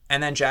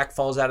 And then Jack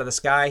falls out of the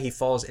sky. He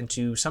falls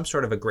into some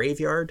sort of a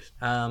graveyard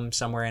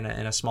somewhere in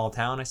a small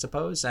town, I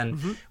suppose.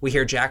 And we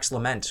hear Jack's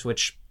Lament,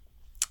 which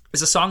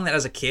is a song that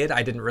as a kid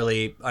I didn't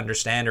really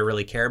understand or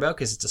really care about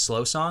because it's a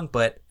slow song.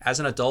 But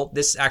as an adult,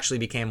 this actually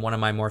became one of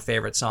my more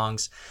favorite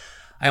songs.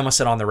 I almost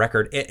said on the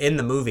record, in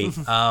the movie.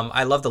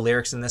 I love the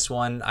lyrics in this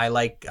one. I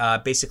like,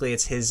 basically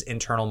it's his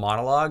internal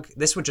monologue.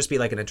 This would just be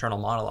like an internal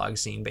monologue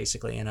scene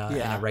basically in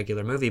a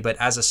regular movie. But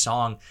as a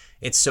song,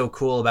 it's so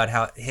cool about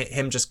how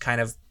him just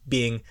kind of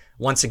being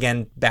once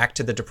again back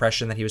to the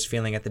depression that he was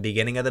feeling at the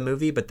beginning of the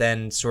movie, but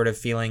then sort of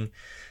feeling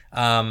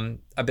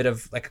a bit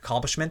of like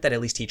accomplishment that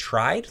at least he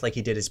tried, like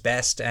he did his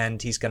best,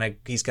 and he's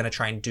gonna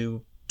try and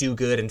do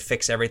good and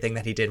fix everything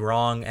that he did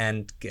wrong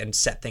and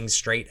set things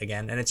straight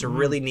again. And it's a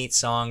really neat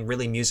song,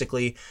 really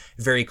musically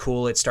very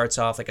cool. It starts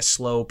off like a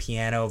slow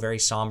piano, very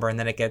somber, and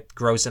then it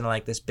grows into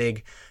like this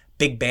big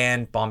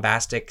band,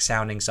 bombastic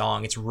sounding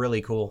song. It's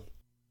really cool.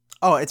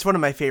 Oh, it's one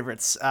of my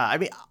favorites. I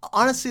mean,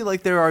 honestly,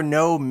 like there are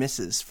no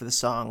misses for the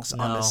songs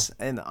on this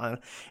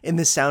in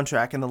this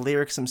soundtrack, and the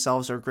lyrics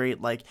themselves are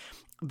great. Like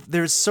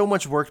there's so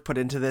much work put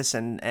into this,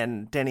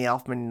 and Danny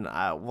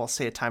Elfman will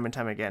say it time and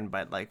time again,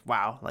 but like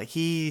wow, like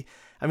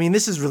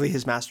this is really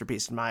his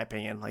masterpiece in my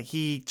opinion. Like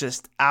he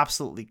just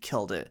absolutely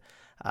killed it.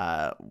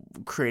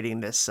 Creating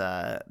this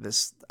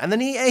and then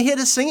he had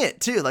to sing it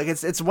too. Like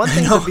it's one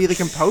thing to be the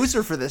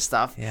composer for this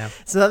stuff. Yeah.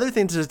 It's another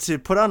thing to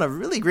put on a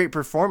really great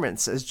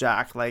performance as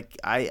Jack. Like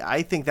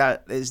I think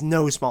that is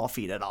no small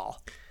feat at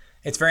all.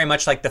 It's very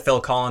much like the Phil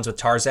Collins with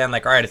Tarzan.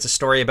 Like, all right, it's a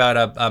story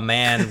about a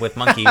man with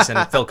monkeys,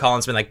 and Phil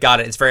Collins been like,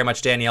 got it. It's very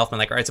much Danny Elfman.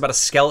 Like, all right, it's about a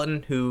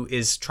skeleton who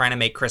is trying to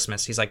make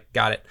Christmas. He's like,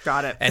 got it.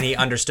 Got it. And he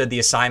understood the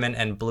assignment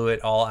and blew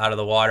it all out of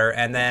the water.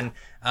 And then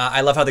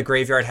I love how the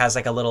graveyard has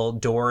like a little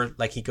door,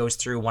 like he goes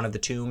through one of the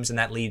tombs and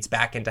that leads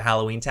back into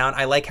Halloween Town.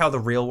 I like how the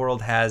real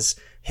world has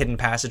hidden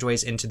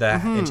passageways into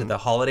the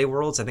holiday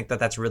worlds. I think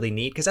that's really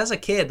neat because as a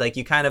kid, like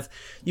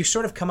you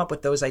sort of come up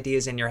with those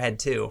ideas in your head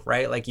too,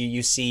 right? Like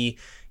you see,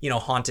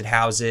 haunted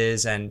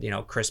houses and,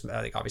 Christmas,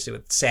 like obviously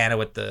with Santa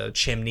with the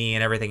chimney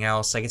and everything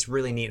else. Like it's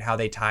really neat how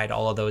they tied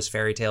all of those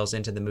fairy tales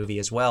into the movie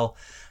as well.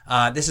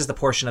 This is the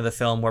portion of the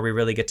film where we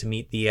really get to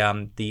meet the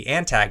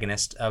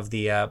antagonist of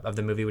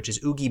the movie, which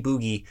is Oogie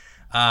Boogie,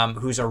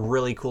 who's a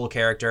really cool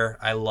character.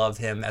 I love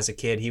him as a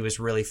kid. He was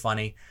really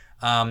funny.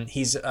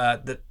 He's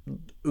the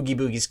Oogie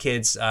Boogie's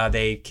kids.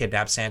 They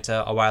kidnapped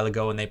Santa a while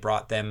ago, and they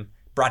brought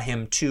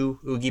him to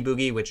Oogie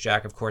Boogie, which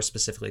Jack, of course,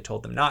 specifically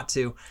told them not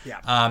to. Yeah.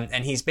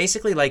 And he's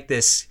basically like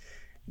this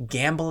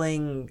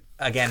gambling,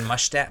 again,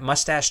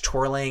 mustache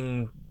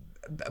twirling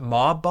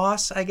mob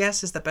boss, I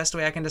guess, is the best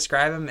way I can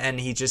describe him. And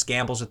he just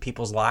gambles with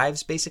people's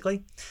lives,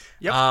 basically.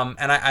 Yep.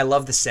 And I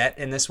love the set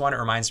in this one. It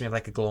reminds me of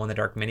like a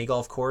glow-in-the-dark mini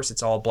golf course.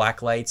 It's all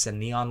black lights and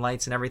neon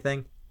lights and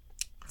everything.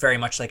 Very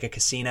much like a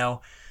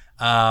casino.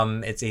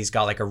 He's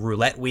got like a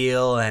roulette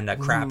wheel and a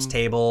craps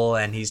table,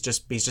 and he's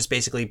just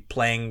basically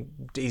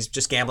he's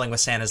just gambling with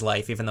Santa's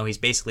life, even though he's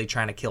basically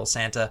trying to kill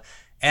Santa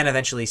and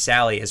eventually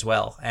Sally as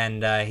well.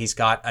 And he's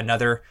got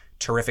another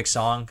terrific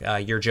song,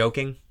 You're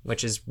Joking,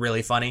 which is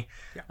really funny.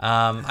 Yeah.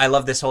 I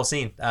love this whole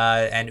scene.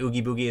 And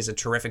Oogie Boogie is a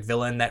terrific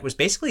villain that was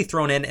basically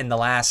thrown in the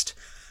last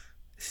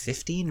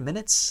 15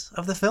 minutes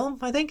of the film,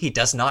 I think. He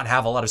does not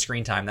have a lot of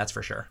screen time, that's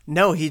for sure.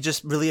 No, he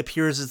just really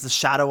appears as the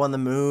shadow on the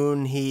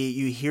moon.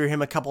 You hear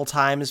him a couple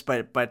times,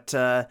 but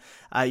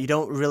you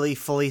don't really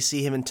fully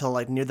see him until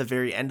like near the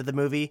very end of the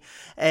movie.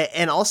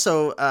 And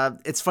also,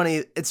 it's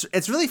funny.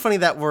 It's really funny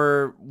that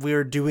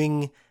we're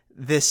doing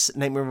this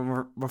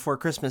Nightmare Before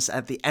Christmas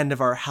at the end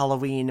of our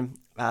Halloween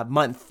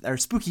month, our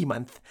spooky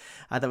month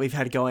that we've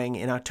had going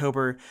in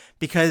October,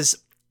 because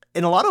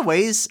in a lot of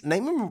ways,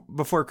 Nightmare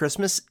Before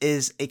Christmas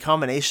is a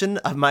combination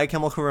of My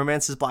Chemical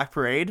Romance's Black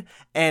Parade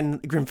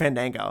and Grim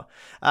Fandango,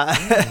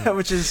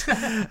 which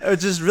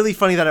is really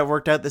funny that it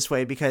worked out this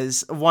way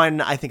because,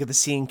 one, I think of the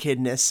scene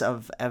kidness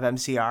of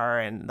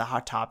MCR and the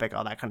Hot Topic,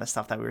 all that kind of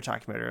stuff that we were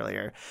talking about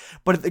earlier.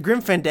 But the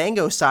Grim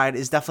Fandango side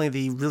is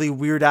definitely the really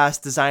weird-ass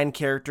design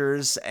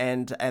characters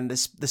and the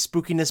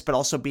spookiness, but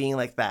also being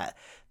like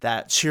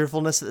that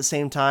cheerfulness at the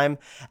same time.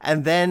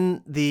 And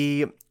then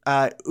the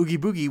Oogie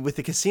Boogie with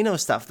the casino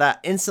stuff, that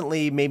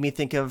instantly made me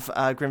think of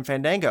Grim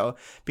Fandango,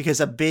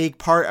 because a big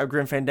part of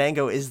Grim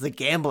Fandango is the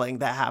gambling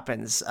that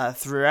happens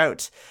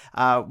throughout,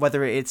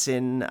 whether it's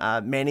in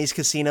Manny's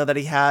casino that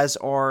he has,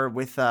 or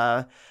with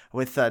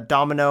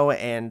Domino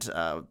and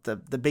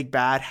the big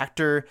bad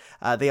Hector,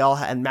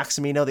 and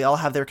Maximino, they all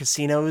have their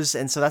casinos,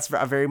 and so that's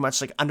a very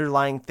much like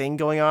underlying thing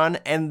going on.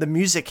 And the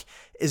music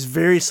is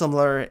very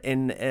similar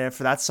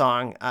for that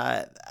song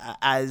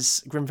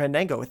as Grim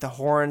Fandango, with the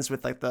horns,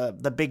 with like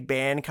the big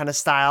band kind of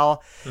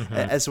style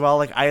as well.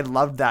 Like I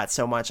loved that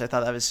so much. I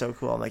thought that was so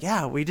cool. I'm like,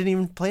 yeah, we didn't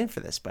even plan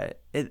for this,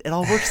 but it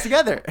all works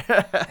together.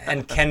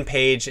 And Ken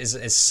Page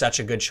is such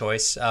a good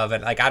choice of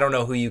it. Like I don't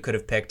know who you could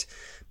have picked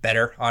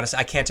better, honestly.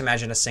 I can't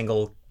imagine a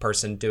single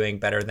person doing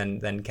better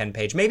than Ken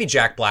Page. Maybe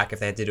Jack Black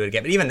if they had to do it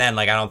again, but even then,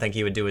 like I don't think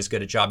he would do as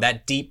good a job.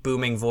 That deep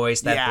booming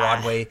voice, that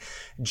Broadway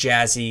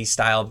jazzy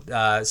style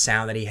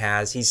sound that he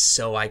has, he's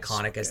so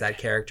iconic as that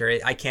character.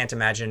 I can't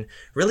imagine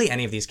really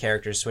any of these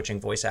characters switching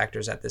voice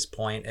actors at this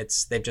point.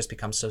 They've just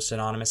become so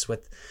synonymous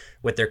with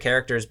their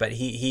characters, but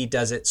he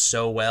does it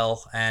so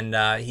well,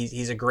 and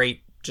he's a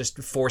great just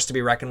force to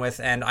be reckoned with.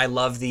 And I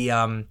love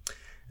the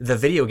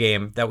video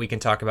game that we can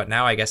talk about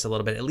now, I guess, a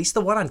little bit. At least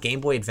the one on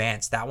Game Boy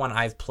Advance. That one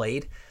I've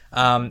played.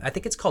 I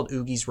think it's called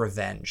Oogie's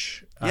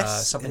Revenge.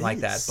 Something like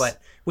that. But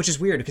which is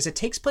weird because it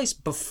takes place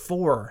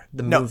before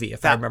the movie,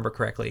 if I remember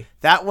correctly.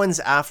 That one's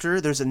after.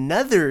 There's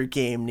another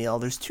game, Neil.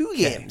 There's two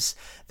games.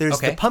 There's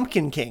the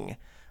Pumpkin King,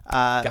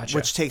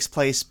 which takes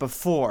place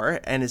before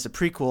and is a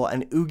prequel,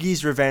 and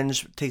Oogie's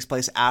Revenge takes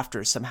place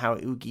after. Somehow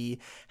Oogie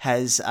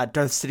has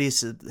Darth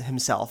Sidious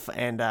himself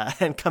and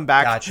come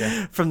back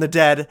from the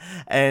dead,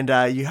 and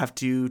you have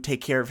to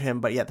take care of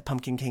him. But yeah, the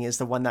Pumpkin King is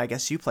the one that I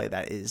guess you play.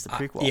 That is the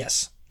prequel.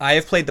 Yes. I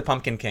have played the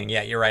Pumpkin King.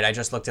 Yeah, you're right. I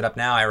just looked it up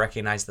now. I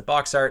recognize the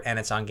box art, and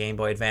it's on Game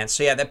Boy Advance.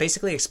 So yeah, that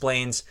basically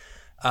explains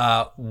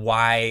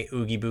why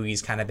Oogie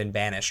Boogie's kind of been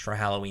banished from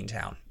Halloween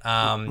Town.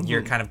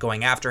 You're kind of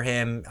going after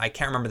him. I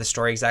can't remember the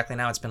story exactly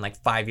now. It's been like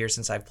 5 years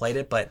since I've played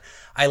it, but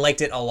I liked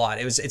it a lot.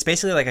 It's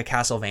basically like a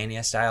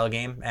Castlevania style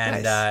game,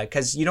 and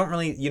because you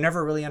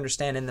never really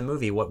understand in the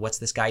movie what's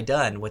this guy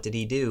done, what did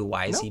he do,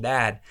 why is he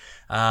bad,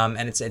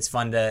 and it's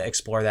fun to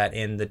explore that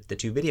in the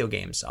two video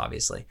games,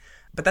 obviously.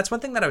 But that's one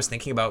thing that I was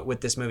thinking about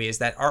with this movie, is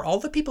that are all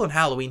the people in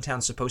Halloween Town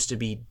supposed to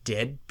be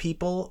dead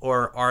people,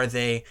 or are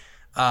they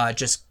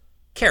just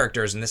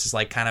characters, and this is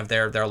like kind of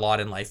their lot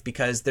in life?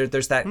 Because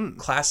there's that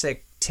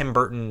classic Tim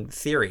Burton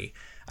theory.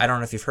 I don't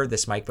know if you've heard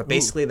this, Mike, but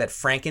basically that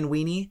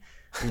Frankenweenie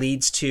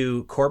leads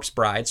to Corpse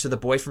Bride. So the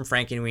boy from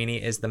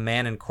Frankenweenie is the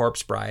man in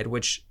Corpse Bride,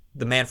 which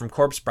the man from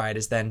Corpse Bride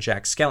is then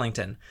Jack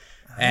Skellington.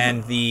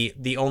 And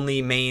the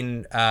only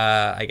main,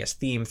 I guess,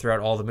 theme throughout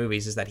all the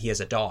movies is that he has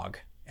a dog.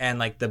 And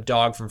like the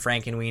dog from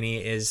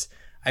Frankenweenie is,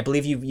 I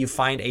believe you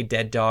find a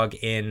dead dog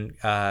in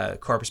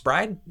Corpse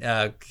Bride,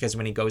 because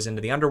when he goes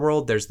into the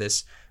underworld, there's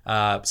this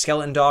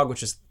skeleton dog,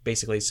 which is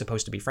basically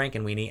supposed to be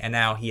Frankenweenie, and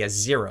now he has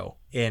Zero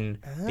in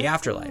the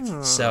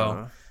afterlife.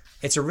 So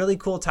it's a really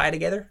cool tie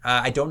together.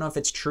 I don't know if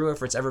it's true or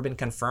if it's ever been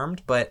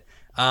confirmed, but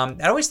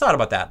I always thought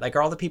about that. Like,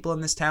 are all the people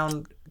in this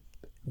town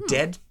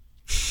dead?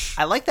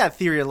 I like that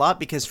theory a lot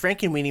because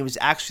Frankenweenie was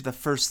actually the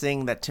first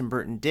thing that Tim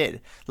Burton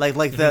did. Like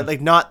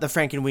not the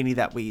Frankenweenie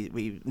that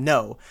we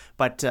know,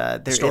 but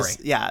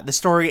the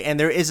story, and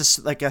there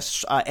is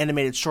a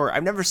animated short.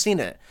 I've never seen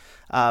it,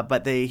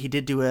 but he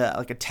did do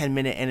a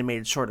 10-minute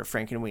animated short of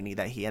Frankenweenie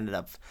that he ended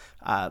up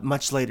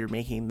much later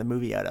making the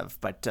movie out of.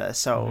 But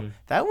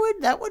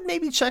that would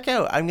maybe check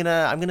out. I'm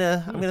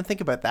gonna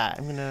think about that.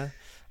 I'm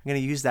gonna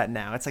use that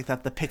now. It's like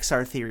the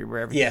Pixar theory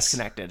where everything's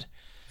connected.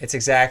 It's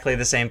exactly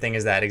the same thing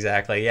as that.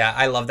 Exactly. Yeah,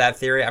 I love that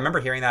theory. I remember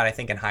hearing that, I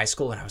think, in high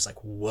school, and I was like,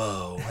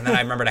 whoa. And then I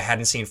remembered I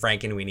hadn't seen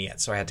Frankenweenie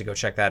yet, so I had to go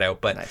check that out.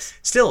 But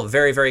still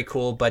very, very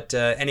cool. But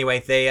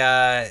anyway, they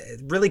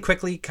really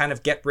quickly kind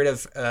of get rid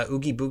of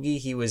Oogie Boogie.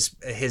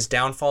 His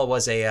downfall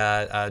was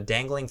a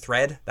dangling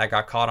thread that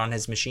got caught on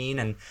his machine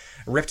and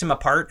ripped him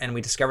apart, and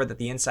we discovered that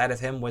the inside of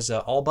him was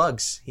all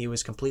bugs. He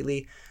was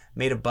completely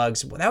made of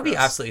bugs. Well, that would be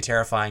absolutely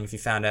terrifying if you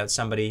found out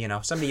somebody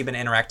you've been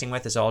interacting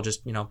with is all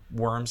just,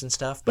 worms and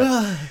stuff.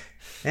 But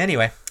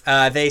anyway,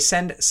 they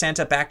send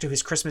Santa back to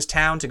his Christmas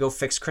town to go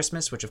fix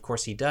Christmas, which of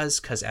course he does,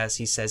 because as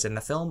he says in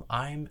the film,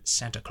 I'm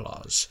Santa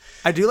Claus.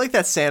 I do like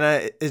that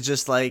Santa is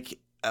just like,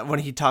 when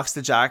he talks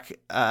to Jack,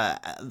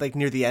 like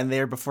near the end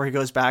there before he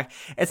goes back,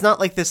 it's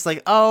not like this,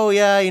 like, oh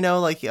yeah,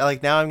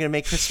 like now I'm gonna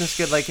make Christmas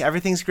good, like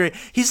everything's great.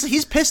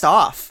 He's pissed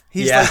off.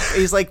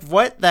 He's like,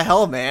 what the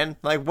hell, man?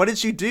 Like, what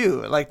did you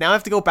do? Like, now I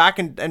have to go back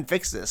and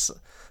fix this.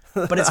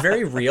 But it's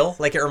very real.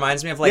 Like, it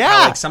reminds me of how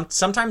like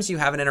sometimes you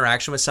have an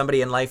interaction with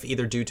somebody in life,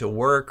 either due to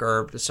work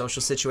or a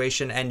social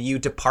situation, and you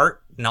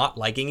depart not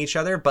liking each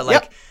other. But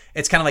like,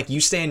 it's kind of like, you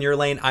stay in your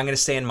lane, I'm going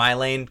to stay in my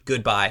lane.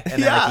 Goodbye.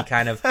 And then like he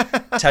kind of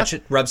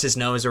rubs his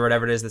nose or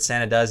whatever it is that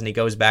Santa does, and he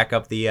goes back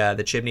up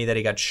the chimney that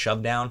he got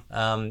shoved down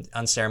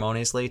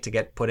unceremoniously to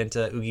get put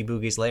into Oogie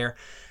Boogie's lair.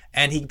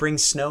 And he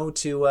brings snow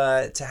to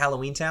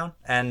Halloween Town,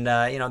 and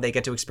they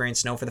get to experience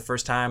snow for the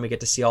first time. We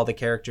get to see all the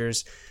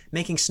characters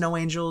making snow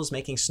angels,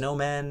 making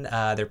snowmen.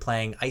 They're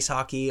playing ice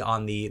hockey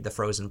on the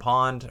frozen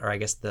pond, or I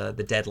guess the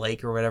dead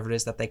lake, or whatever it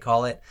is that they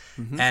call it.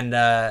 Mm-hmm.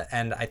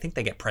 And I think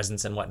they get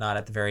presents and whatnot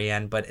at the very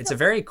end. But it's a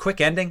very quick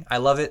ending. I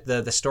love it.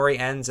 The story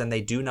ends, and they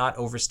do not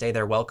overstay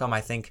their welcome.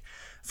 I think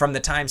from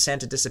the time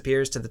Santa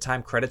disappears to the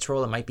time credits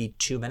roll, it might be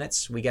 2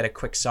 minutes. We get a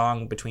quick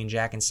song between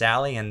Jack and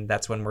Sally, and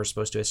that's when we're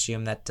supposed to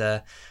assume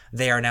that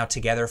they are now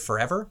together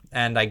forever.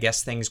 And I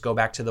guess things go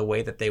back to the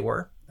way that they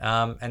were.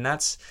 And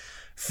that's,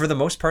 for the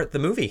most part, the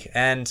movie.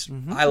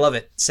 And I love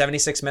it.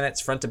 76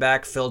 minutes, front to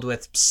back, filled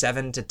with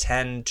 7 to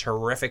 10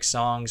 terrific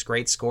songs,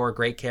 great score,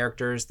 great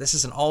characters. This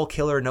is an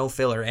all-killer,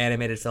 no-filler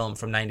animated film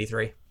from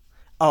 93.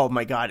 Oh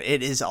my God,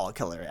 it is all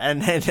killer,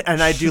 and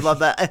I do love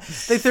that.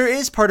 Like, there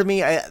is part of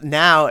me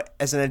now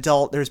as an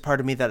adult, there's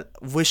part of me that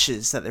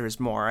wishes that there was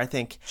more. I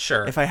think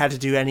if I had to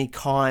do any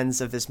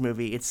cons of this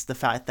movie, it's the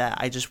fact that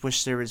I just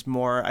wish there was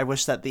more. I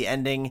wish that the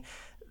ending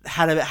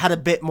had a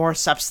bit more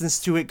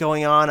substance to it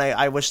going on.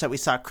 I wish that we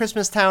saw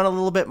Christmas Town a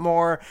little bit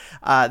more.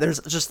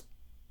 There's just.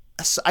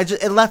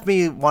 It left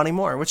me wanting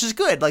more, which is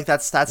good. Like,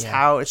 that's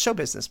how it's show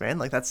business, man.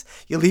 Like, that's,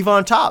 you leave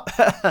on top.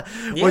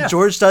 What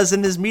George does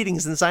in his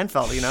meetings in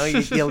Seinfeld,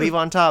 you leave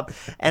on top,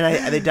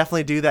 and they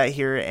definitely do that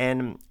here,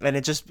 and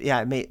it just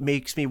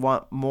makes me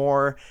want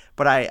more.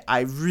 But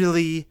I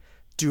really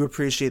do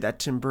appreciate that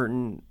Tim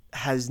Burton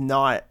has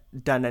not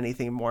done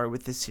anything more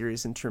with this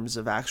series in terms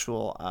of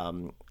actual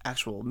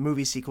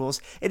movie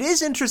sequels. It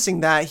is interesting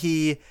that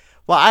he.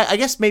 Well, I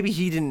guess maybe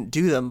he didn't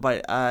do them,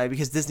 but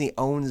because Disney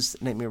owns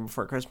Nightmare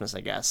Before Christmas, I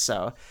guess.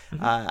 So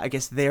I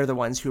guess they're the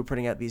ones who are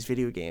putting out these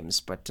video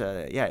games. But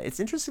it's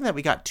interesting that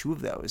we got 2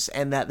 of those,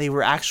 and that they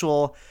were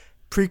actual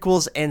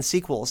prequels and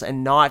sequels,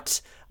 and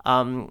not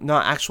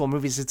actual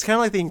movies. It's kind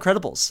of like the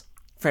Incredibles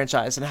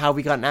franchise, and how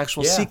we got an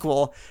actual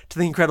sequel to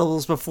the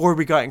Incredibles before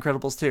we got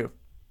Incredibles 2.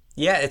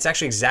 Yeah, it's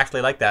actually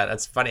exactly like that.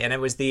 That's funny. And it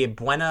was the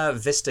Buena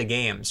Vista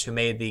Games who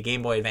made the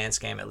Game Boy Advance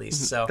game, at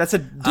least. So that's a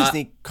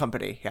Disney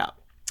company, yeah.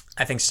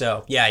 I think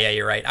so. Yeah,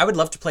 you're right. I would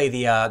love to play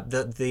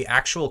the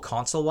actual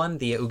console one,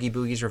 the Oogie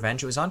Boogie's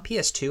Revenge. It was on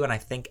PS2 and I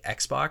think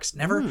Xbox.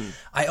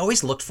 I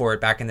always looked for it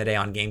back in the day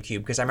on GameCube,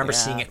 because I remember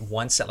seeing it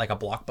once at like a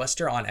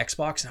Blockbuster on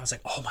Xbox, and I was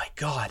like, oh my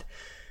God,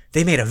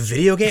 they made a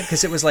video game?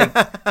 Because it was like,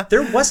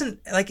 there wasn't,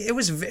 like, it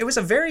was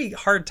a very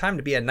hard time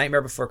to be a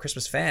Nightmare Before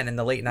Christmas fan in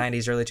the late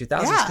 90s, early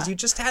 2000s, because you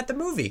just had the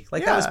movie.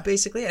 Like, that was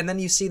basically, and then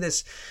you see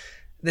this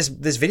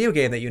video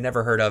game that you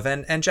never heard of,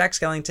 and Jack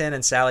Skellington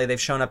and Sally, they've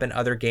shown up in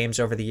other games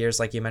over the years,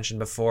 like you mentioned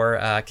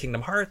before,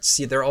 Kingdom Hearts.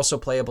 They're also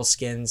playable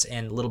skins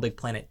in Little Big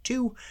Planet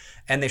 2,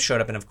 and they've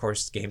showed up in, of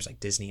course, games like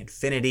Disney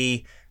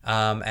Infinity,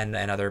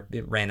 and other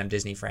random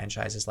Disney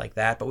franchises like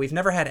that. But we've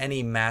never had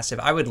any massive.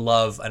 I would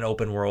love an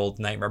open world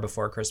Nightmare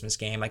Before Christmas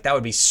game. Like that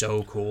would be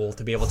so cool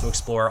to be able to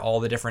explore all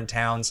the different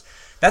towns.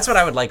 That's what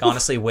I would like,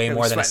 honestly, way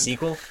more than a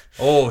sequel.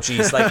 Oh,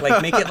 geez,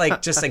 like make it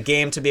like just a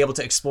game to be able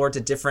to explore to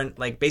different,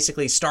 like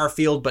basically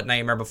Starfield, but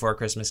Nightmare Before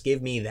Christmas.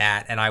 Give me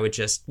that, and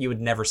you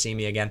would never see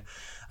me again.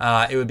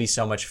 It would be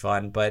so much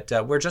fun. But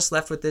we're just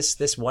left with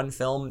this one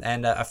film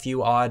and a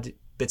few odd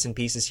bits and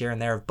pieces here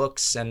and there of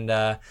books and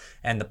the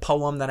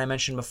poem that I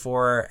mentioned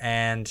before,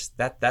 and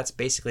that's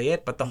basically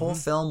it. But the whole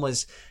film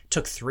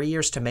took 3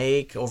 years to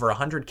make, over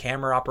 100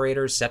 camera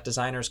operators, set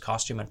designers,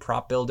 costume and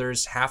prop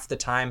builders. Half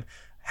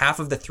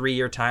of the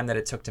 3-year time that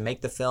it took to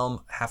make the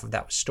film, half of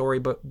that was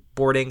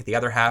storyboarding. The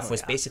other half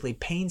was basically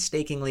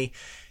painstakingly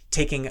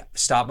taking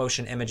stop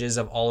motion images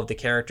of all of the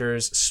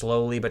characters,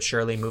 slowly but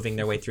surely moving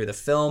their way through the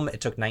film.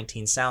 It took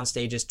 19 sound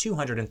stages,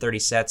 230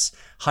 sets,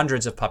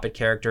 hundreds of puppet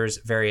characters,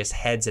 various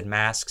heads and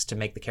masks to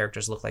make the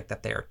characters look like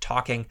that they are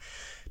talking.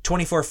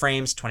 24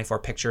 frames, 24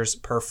 pictures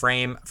per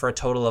frame, for a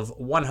total of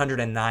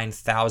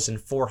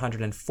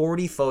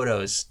 109,440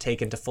 photos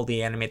taken to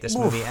fully animate this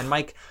movie. And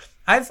Mike,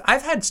 I've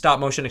had stop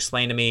motion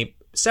explained to me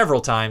several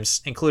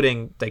times,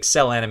 including like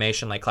cell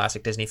animation, like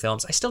classic Disney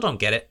films. I still don't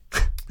get it.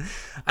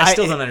 I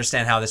still don't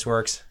understand how this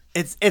works.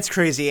 It's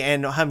crazy,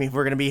 and I mean,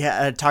 we're going to be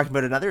talking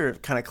about another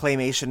kind of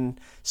claymation,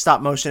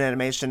 stop motion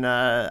animation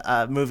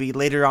movie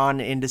later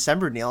on in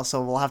December, Neil.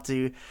 So we'll have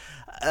to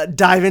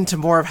dive into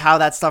more of how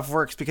that stuff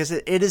works, because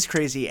it is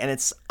crazy, and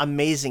it's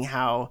amazing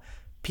how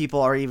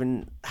people are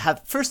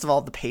have, first of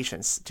all, the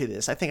patience to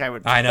this. I think I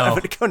would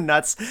go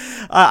nuts.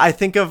 I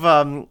think of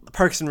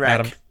Parks and Rec.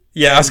 Adam.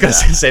 Yeah, I was going to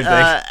say the same thing.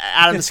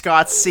 Adam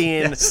Scott's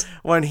scene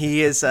when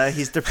he's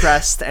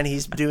depressed and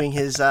he's doing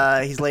he's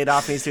laid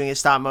off and he's doing his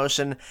stop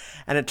motion,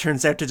 and it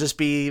turns out to just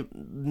be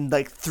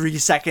like 3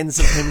 seconds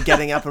of him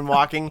getting up and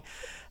walking.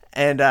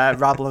 And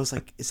Rob Lowe's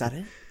like, "Is that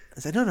it?"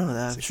 I said, "No,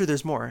 I'm sure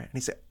there's more." And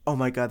he said, "Oh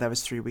my God, that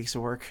was 3 weeks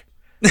of work."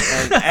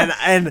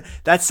 and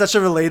that's such a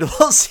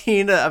relatable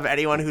scene of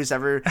anyone who's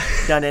ever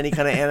done any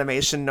kind of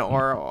animation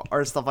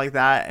or stuff like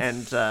that,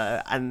 and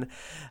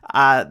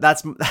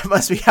that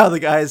must be how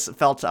the guys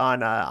felt on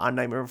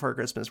Nightmare Before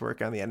Christmas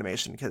working on the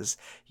animation, because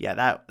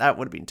that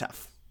would have been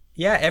tough.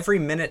 Yeah, every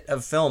minute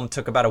of film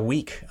took about a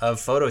week of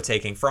photo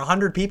taking for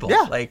 100 people.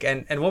 Yeah. Like,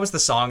 and what was the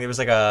song? It was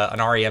like an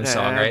REM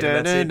song, right?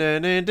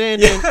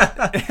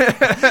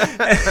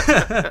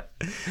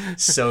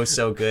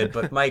 So good.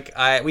 But Mike,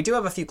 we do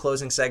have a few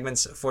closing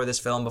segments for this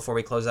film before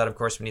we close out. Of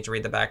course, we need to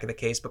read the back of the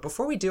case. But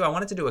before we do, I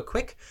wanted to do a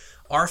quick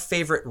our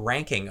favorite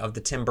ranking of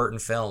the Tim Burton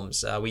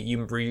films.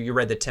 You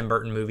read the Tim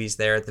Burton movies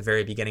there at the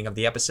very beginning of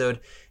the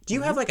episode. Do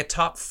you have like a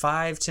top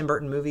 5 Tim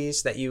Burton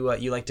movies that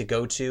you like to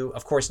go to?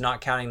 Of course,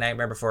 not counting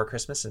Nightmare Before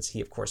Christmas, since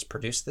he, of course,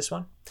 produced this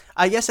one.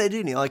 Yes, I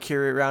do, Neil. I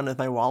carry it around with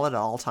my wallet at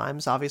all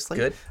times, obviously.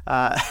 Good.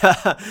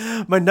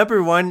 My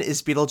number 1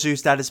 is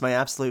Beetlejuice. That is my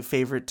absolute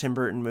favorite Tim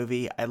Burton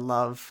movie. I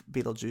love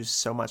Beetlejuice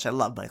so much. I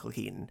love Michael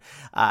Keaton.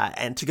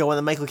 And to go on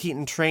the Michael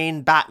Keaton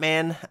train,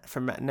 Batman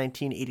from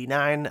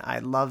 1989. I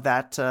love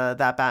that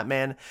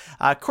Batman.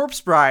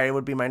 Corpse Bride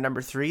would be my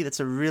number 3. That's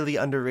a really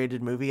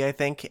underrated movie, I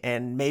think,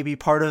 and maybe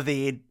part of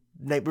the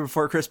Nightmare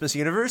Before Christmas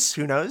universe.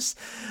 Who knows?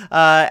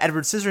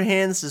 Edward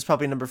Scissorhands is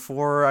probably number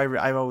 4.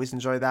 I've always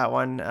enjoyed that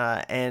one.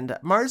 And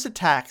Mars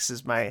Attacks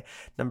is my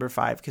number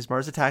 5, because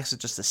Mars Attacks is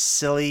just a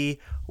silly,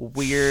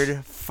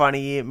 weird,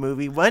 funny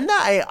movie. One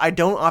that I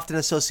don't often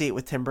associate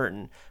with Tim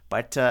Burton,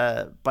 but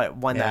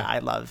one that I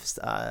love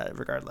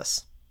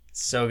regardless.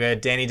 So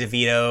good. Danny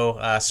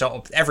DeVito.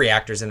 So every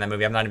actor's in that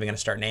movie. I'm not even going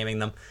to start naming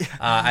them.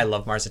 I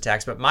love Mars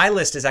Attacks. But my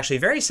list is actually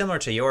very similar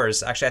to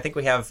yours. Actually, I think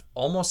we have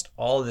almost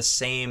all the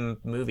same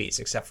movies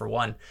except for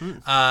one.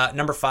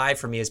 Number 5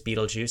 for me is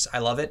Beetlejuice. I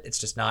love it. It's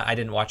just not, I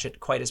didn't watch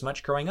it quite as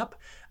much growing up.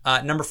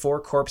 Number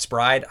 4, Corpse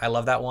Bride. I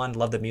love that one.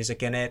 Love the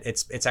music in it.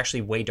 It's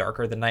actually way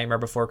darker than Nightmare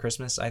Before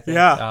Christmas, I think.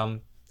 Yeah.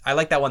 I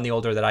like that one the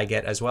older that I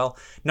get as well.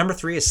 Number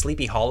 3 is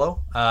Sleepy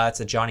Hollow. It's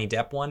a Johnny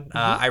Depp one.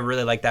 I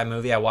really like that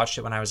movie. I watched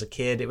it when I was a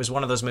kid. It was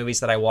one of those movies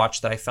that I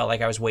watched that I felt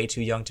like I was way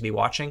too young to be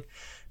watching.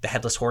 The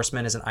Headless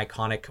Horseman is an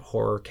iconic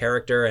horror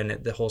character,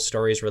 and the whole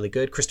story is really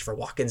good. Christopher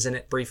Walken's in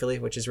it briefly,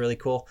 which is really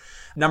cool.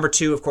 Number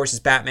 2, of course, is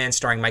Batman,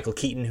 starring Michael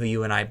Keaton, who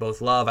you and I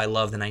both love. I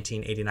love the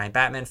 1989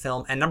 Batman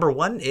film. And number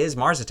 1 is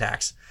Mars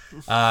Attacks.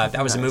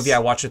 That was a movie I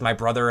watched with my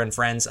brother and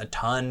friends a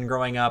ton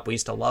growing up. We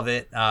used to love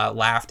it,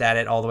 laughed at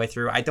it all the way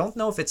through. I don't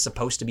know if it's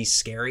supposed to be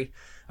scary.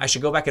 I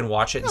should go back and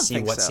watch it and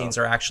see what scenes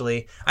are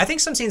actually... I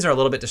think some scenes are a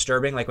little bit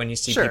disturbing, like when you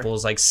see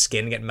people's like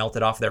skin get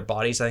melted off their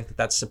bodies. I think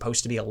that's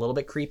supposed to be a little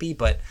bit creepy,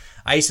 but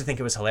I used to think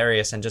it was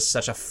hilarious and just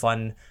such a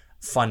fun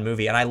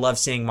movie. And I love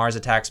seeing Mars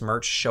Attacks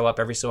merch show up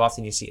every so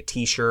often. You see a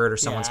t-shirt or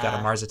someone's got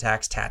a Mars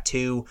Attacks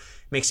tattoo.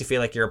 Makes you feel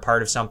like you're a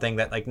part of something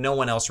that like no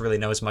one else really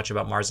knows much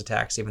about Mars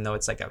Attacks, even though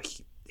it's like a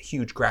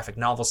huge graphic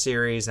novel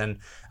series. And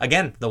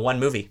again, the one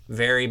movie,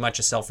 very much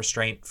a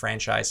self-restraint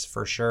franchise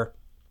for sure.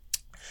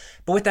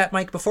 But with that,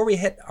 Mike, before we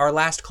hit our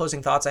last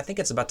closing thoughts, I think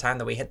it's about time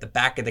that we hit the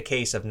back of the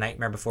case of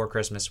Nightmare Before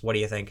Christmas. What do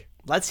you think?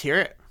 Let's hear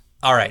it.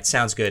 All right,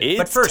 sounds good. It's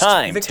but first,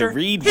 time Victor, to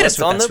read hit us what's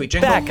with on that the sweet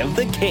jingle. back of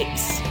the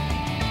case.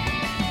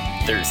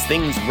 There's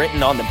things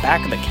written on the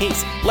back of the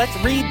case. Let's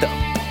read them.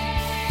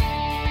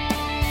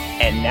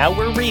 And now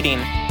we're reading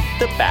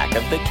the back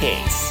of the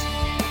case.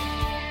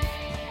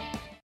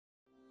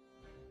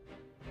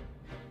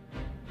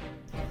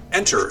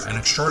 Enter an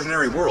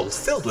extraordinary world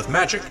filled with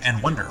magic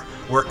and wonder,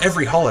 where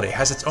every holiday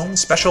has its own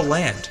special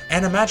land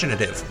and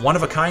imaginative,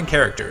 one-of-a-kind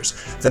characters.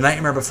 The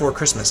Nightmare Before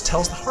Christmas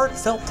tells the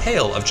heartfelt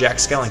tale of Jack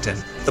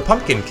Skellington, the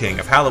Pumpkin King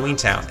of Halloween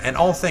Town, and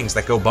all things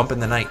that go bump in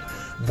the night.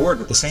 Bored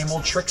with the same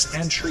old tricks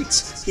and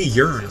treats, he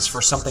yearns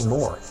for something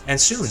more, and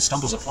soon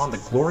stumbles upon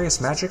the glorious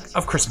magic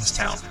of Christmas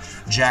Town.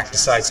 Jack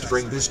decides to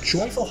bring this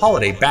joyful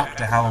holiday back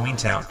to Halloween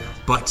Town,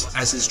 but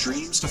as his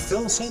dreams to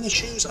fill Santa's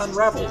shoes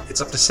unravel, it's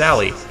up to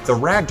Sally, the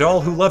rag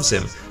doll who loves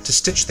him, to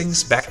stitch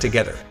things back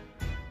together.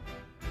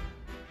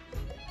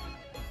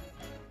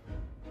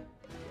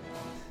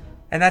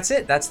 And that's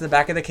it. That's the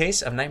back of the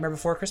case of Nightmare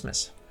Before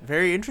Christmas.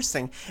 Very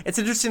interesting. It's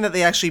interesting that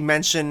they actually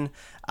mention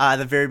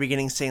the very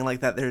beginning, saying like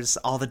that there's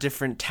all the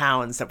different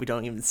towns that we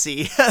don't even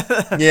see.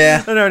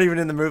 Yeah. They're not even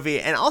in the movie.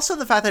 And also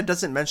the fact that it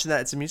doesn't mention that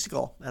it's a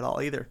musical at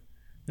all either.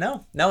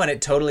 No, and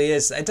it totally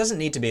is. It doesn't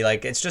need to be.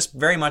 Like, it's just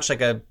very much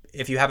like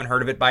if you haven't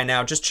heard of it by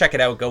now, just check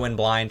it out. Go in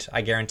blind.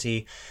 I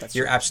guarantee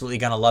you're absolutely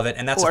going to love it.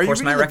 And that's, of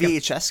course, my recommendation. Are you reading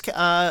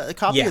the VHS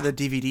copy or the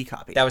DVD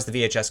copy? That was the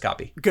VHS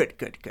copy. Good.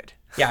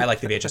 Yeah, I like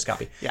the VHS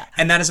copy. Yeah.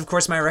 And that is, of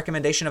course, my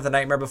recommendation of The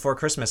Nightmare Before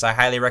Christmas. I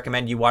highly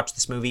recommend you watch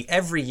this movie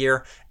every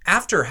year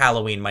after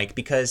Halloween, Mike,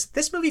 because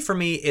this movie for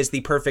me is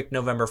the perfect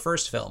November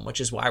 1st film, which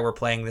is why we're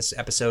playing this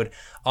episode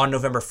on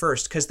November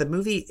 1st, because the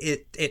movie,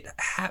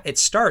 it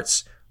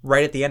starts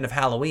right at the end of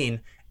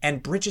Halloween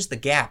and bridges the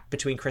gap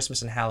between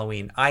Christmas and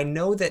Halloween. I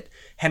know that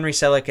Henry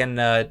Selick and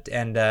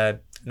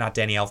not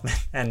Danny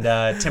Elfman,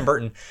 and Tim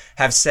Burton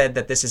have said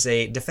that this is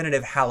a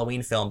definitive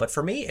Halloween film, but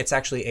for me, it's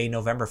actually a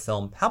November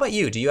film. How about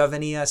you? Do you have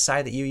any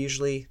side that you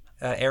usually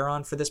air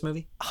on for this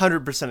movie?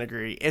 100%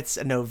 agree. It's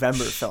a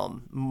November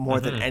film more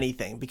than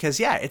anything, because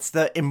it's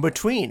the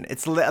in-between.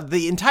 It's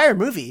the entire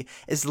movie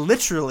is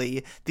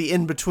literally the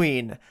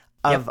in-between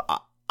of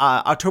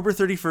October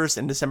 31st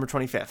and December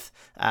 25th.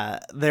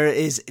 There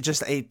is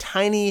just a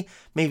tiny,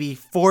 maybe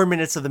 4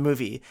 minutes of the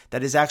movie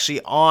that is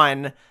actually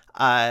on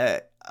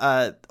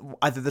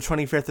either the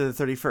 25th or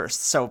the 31st.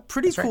 So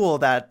pretty cool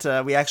that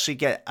we actually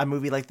get a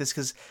movie like this,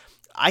 because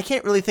I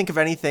can't really think of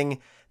anything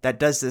that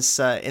does this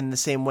in the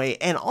same way.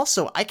 And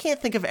also, I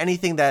can't think of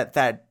anything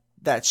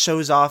that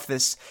shows off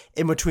this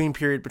in-between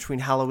period between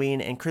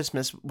Halloween and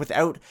Christmas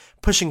without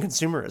pushing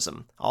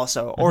consumerism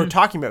also, or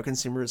talking about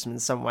consumerism in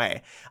some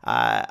way.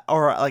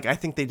 Or like, I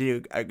think they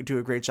do a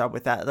great job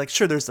with that. Like,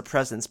 sure, there's the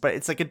presents, but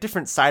it's like a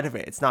different side of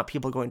it. It's not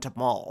people going to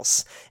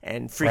malls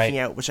and freaking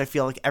out, which I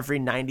feel like every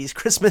 90s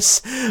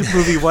Christmas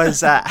movie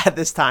was at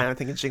this time. I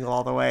think it's Jingle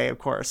All the Way, of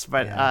course.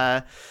 But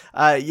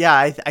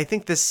I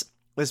think this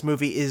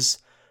movie is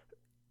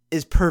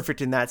perfect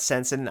in that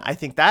sense. And I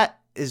think that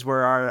is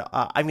where our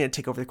I'm going to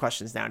take over the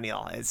questions now,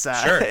 Neil. It's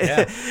sure,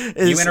 yeah.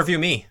 You interview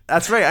me.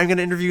 That's right. I'm going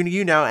to interview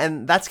you now,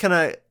 and that's kind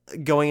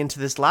of going into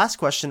this last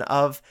question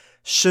of,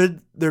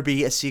 should there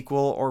be a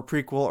sequel or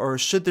prequel, or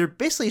should there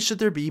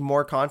be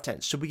more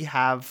content? Should we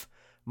have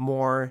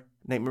more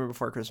Nightmare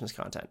Before Christmas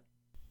content?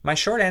 My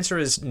short answer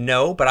is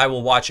no, but I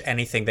will watch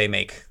anything they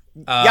make.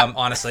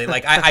 Honestly,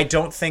 like I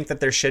don't think that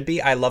there should be.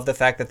 I love the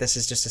fact that this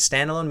is just a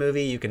standalone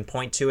movie. You can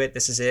point to it.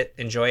 This is it.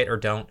 Enjoy it or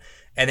don't.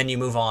 And then you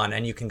move on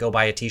and you can go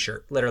buy a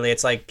t-shirt. Literally,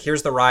 it's like,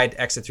 here's the ride,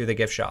 exit through the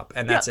gift shop,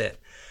 and that's it.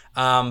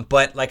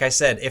 But like I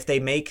said, if they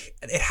make,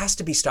 it has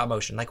to be stop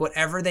motion. Like,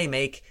 whatever they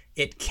make,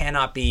 it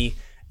cannot be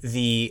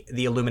the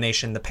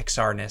illumination, the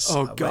Pixar-ness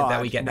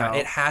that we get now.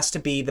 It has to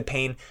be the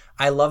pain.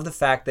 I love the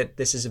fact that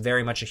this is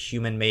very much a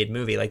human-made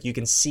movie. Like, you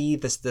can see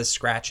the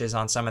scratches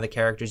on some of the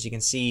characters. You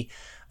can see,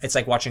 it's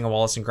like watching a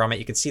Wallace and Gromit.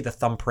 You can see the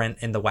thumbprint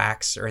in the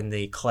wax or in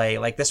the clay.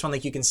 Like this one,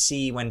 like you can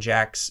see when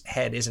Jack's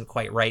head isn't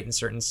quite right in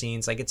certain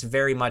scenes. Like, it's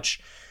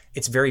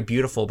very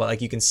beautiful, but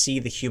like you can see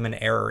the human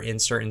error in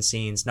certain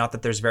scenes. Not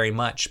that there's very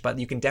much, but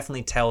you can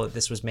definitely tell that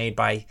this was made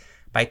by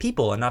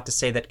people. And not to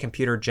say that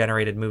computer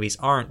generated movies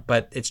aren't,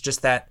 but it's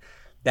just that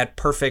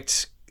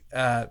perfectness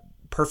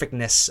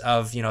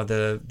of,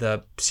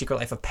 the Secret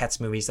Life of Pets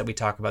movies that we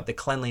talk about, the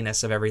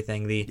cleanliness of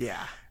everything,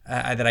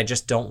 that I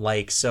just don't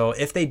like. So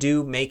if they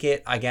do make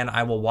it, again,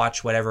 I will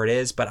watch whatever it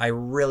is, but I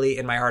really,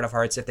 in my heart of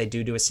hearts, if they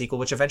do a sequel,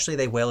 which eventually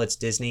they will, it's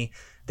Disney,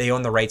 they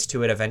own the rights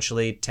to it.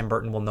 Eventually Tim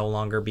Burton will no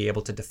longer be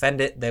able to defend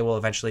it. They will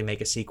eventually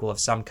make a sequel of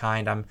some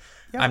kind.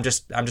 I'm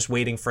just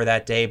waiting for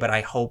that day, but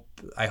I hope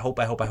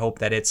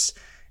that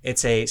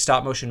it's a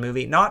stop motion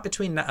movie, not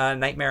between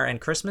Nightmare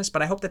and Christmas,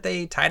 but I hope that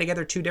they tie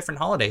together two different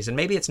holidays. And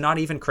maybe it's not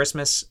even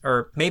Christmas,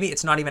 or maybe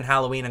it's not even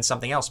Halloween and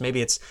something else.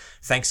 Maybe it's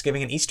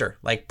Thanksgiving and Easter.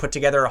 Like, put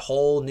together a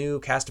whole new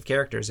cast of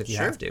characters if you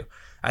have to.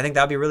 I think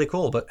that'd be really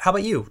cool. But how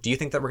about you? Do you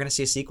think that we're going to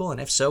see a sequel?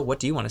 And if so, what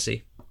do you want to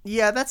see?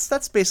 Yeah,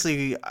 that's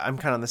basically, I'm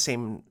kind of on the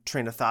same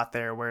train of thought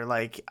there, where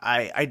like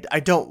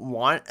I don't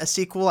want a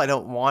sequel. I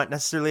don't want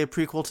necessarily a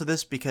prequel to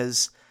this,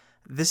 because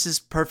this is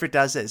perfect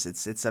as is.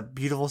 It's a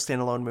beautiful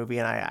standalone movie,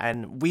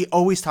 and we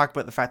always talk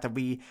about the fact that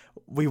we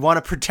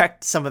want to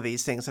protect some of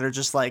these things that are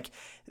just like,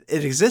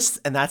 it exists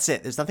and that's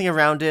it. There's nothing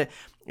around it.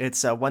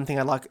 It's one thing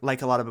I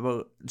like a lot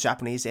about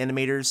Japanese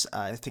animators.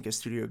 I think of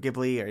Studio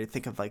Ghibli, or I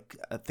think of like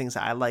things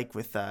that I like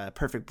with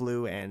Perfect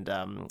Blue and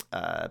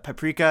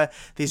Paprika.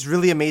 These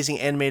really amazing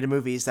animated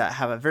movies that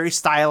have a very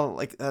style,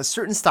 like a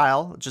certain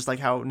style, just like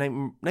how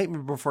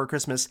Nightmare Before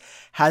Christmas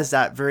has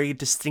that very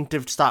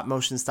distinctive stop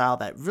motion style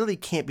that really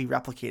can't be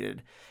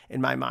replicated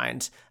in my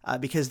mind,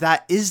 because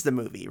that is the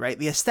movie, right?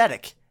 The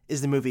aesthetic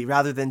is the movie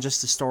rather than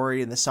just the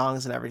story and the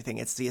songs and everything.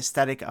 It's the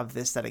aesthetic of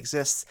this that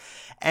exists.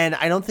 And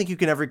I don't think you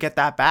can ever get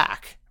that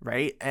back.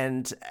 Right.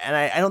 And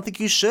I don't think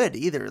you should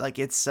either. Like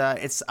it's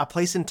a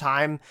place in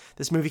time.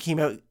 This movie came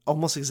out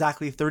almost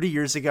exactly 30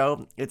 years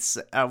ago. It's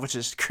which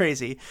is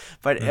crazy,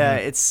 but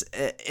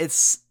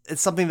it's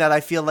something that I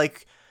feel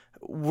like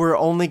we're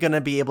only going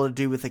to be able to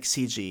do with like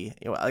CG. You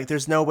know, like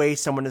there's no way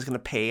someone is going to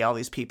pay all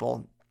these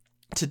people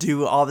to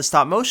do all the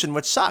stop motion,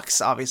 which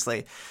sucks,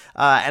 obviously.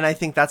 And I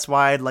think that's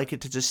why I'd like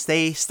it to just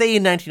stay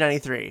in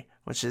 1993,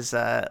 which is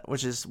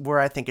where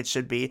I think it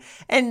should be.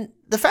 And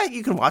the fact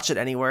you can watch it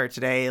anywhere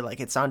today, like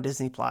it's on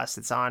Disney Plus,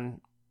 it's on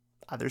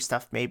other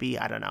stuff, maybe,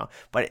 I don't know.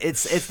 But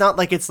it's not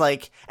like it's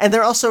like, and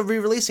they're also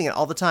re-releasing it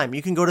all the time.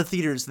 You can go to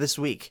theaters this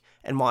week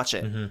and watch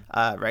it,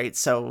 right?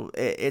 So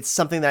it's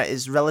something that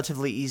is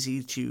relatively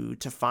easy to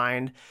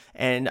find.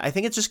 And I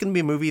think it's just going to be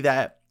a movie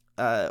that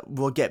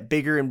will get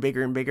bigger and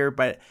bigger and bigger,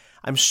 but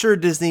I'm sure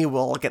Disney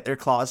will get their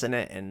claws in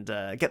it and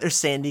get their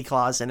Sandy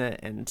claws in it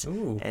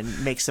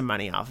and make some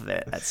money off of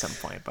it at some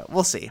point. But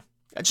we'll see.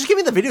 Just give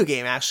me the video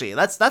game. Actually,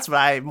 that's what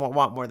I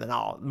want more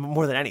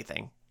than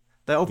anything.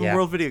 The open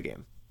world video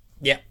game.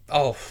 Yeah.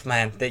 Oh,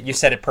 man. You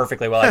said it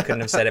perfectly well. I couldn't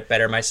have said it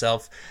better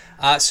myself.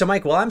 So,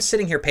 Mike, while I'm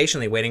sitting here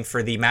patiently waiting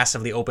for the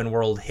massively open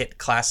world hit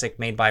classic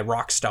made by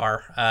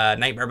Rockstar,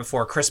 Nightmare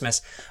Before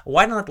Christmas,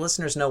 why not let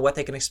listeners know what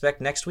they can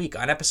expect next week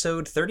on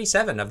episode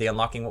 37 of the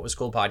Unlocking What Was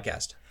Cool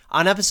podcast?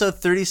 On episode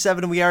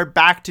 37, we are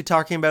back to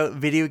talking about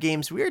video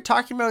games. We are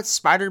talking about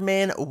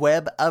Spider-Man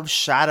Web of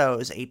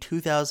Shadows, a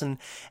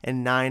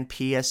 2009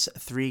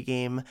 PS3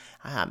 game.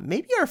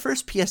 Maybe our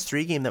first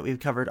PS3 game that we've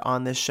covered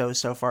on this show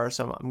so far,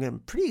 so I'm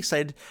pretty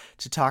excited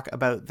to talk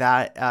about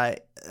that.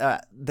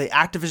 The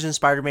Activision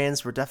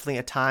Spider-Mans were definitely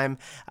a time.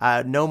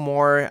 No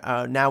more.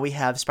 Now we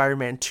have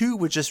Spider-Man 2,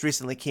 which just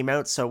recently came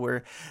out, so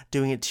we're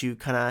doing it to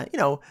kind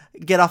of,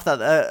 get off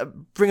the,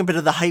 bring a bit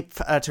of the hype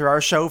to our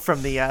show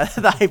from the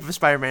hype of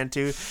Spider-Man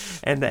 2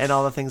 and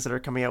all the things that are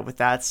coming out with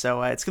that.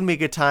 So it's going to be a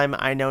good time.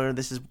 I know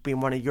this has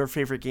been one of your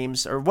favorite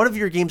games, or one of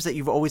your games that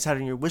you've always had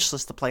on your wish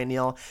list to play,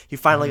 Neil. You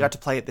finally got to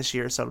play it this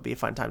year, so it'll be a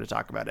fun time to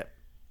talk about it.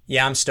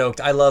 Yeah, I'm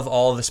stoked. I love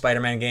all the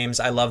Spider-Man games.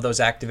 I love those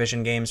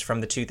Activision games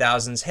from the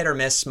 2000s. Hit or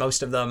miss,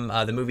 most of them.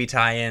 The movie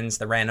tie-ins,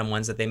 the random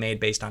ones that they made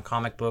based on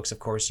comic books. Of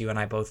course, you and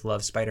I both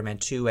love Spider-Man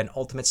 2 and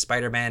Ultimate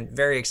Spider-Man.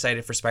 Very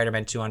excited for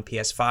Spider-Man 2 on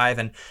PS5.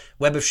 And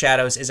Web of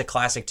Shadows is a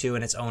classic too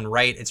in its own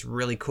right. It's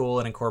really cool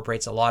and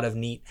incorporates a lot of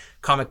neat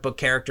comic book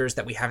characters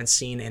that we haven't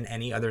seen in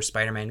any other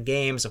Spider-Man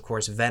games. Of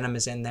course, Venom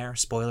is in there.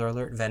 Spoiler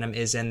alert, Venom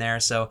is in there.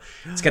 So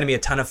it's going to be a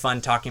ton of fun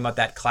talking about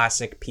that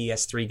classic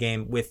PS3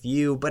 game with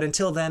you. But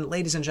until then,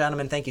 ladies and gentlemen,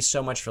 thank you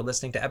so much for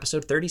listening to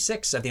episode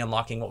 36 of the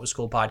Unlocking What Was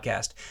Cool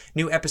podcast.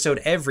 New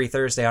episode every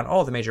Thursday on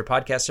all the major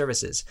podcast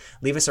services.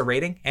 Leave us a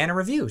rating and a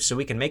review so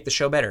we can make the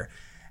show better.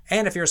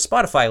 And if you're a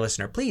Spotify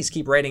listener, please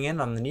keep writing in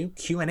on the new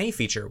Q&A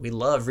feature. We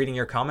love reading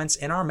your comments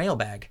in our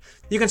mailbag.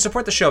 You can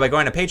support the show by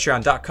going to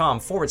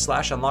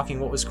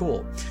patreon.com/unlocking what was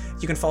cool.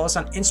 You can follow us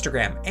on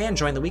Instagram and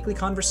join the weekly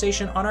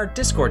conversation on our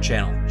Discord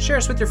channel. Share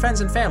us with your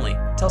friends and family.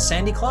 Tell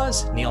Sandy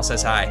Claus Neil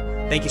says hi.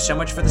 Thank you so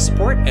much for the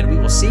support, and we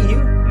will see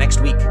you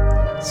next week.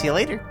 See you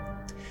later.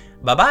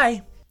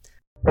 Bye-bye.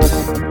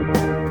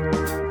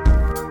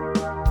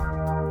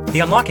 The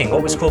Unlocking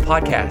What Was Cool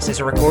podcast is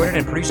a recorded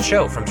and produced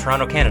show from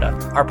Toronto, Canada.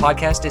 Our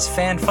podcast is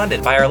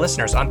fan-funded by our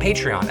listeners on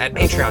Patreon at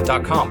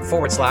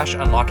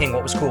patreon.com/unlocking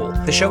what was cool.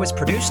 The show is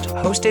produced,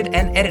 hosted,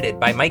 and edited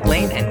by Mike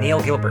Lane and Neil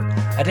Gilbert.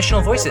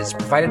 Additional voices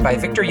provided by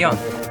Victor Young.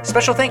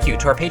 Special thank you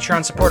to our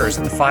Patreon supporters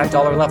at the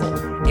 $5 level.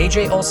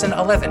 AJ Olsen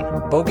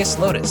 11, Bogus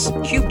Lotus,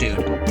 Cube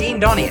Dude,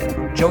 Dean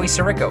Donian, Joey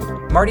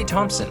Sirico, Marty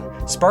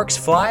Thompson, Sparks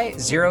Fly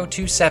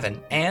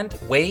 027, and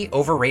Way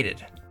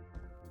Overrated.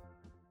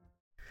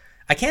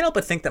 I can't help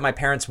but think that my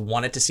parents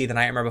wanted to see The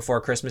Nightmare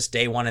Before Christmas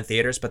day one in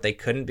theaters, but they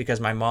couldn't because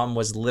my mom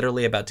was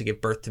literally about to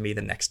give birth to me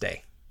the next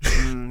day.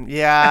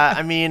 Yeah,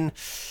 I mean,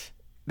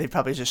 they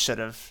probably just should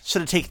have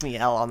taken the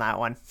L on that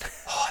one.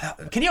 Oh,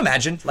 can you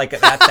imagine? Like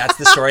that's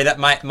the story that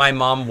my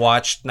mom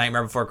watched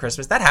Nightmare Before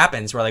Christmas. That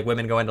happens where like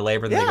women go into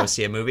labor and they go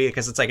see a movie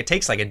because it's like it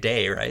takes like a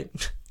day, right?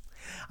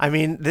 I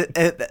mean,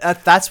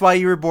 that's why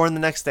you were born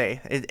the next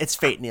day. It's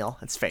fate, Neil.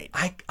 It's fate.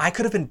 I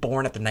could have been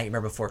born at the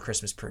Nightmare Before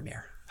Christmas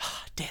premiere.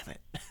 Damn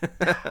it.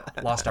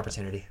 Lost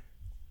opportunity.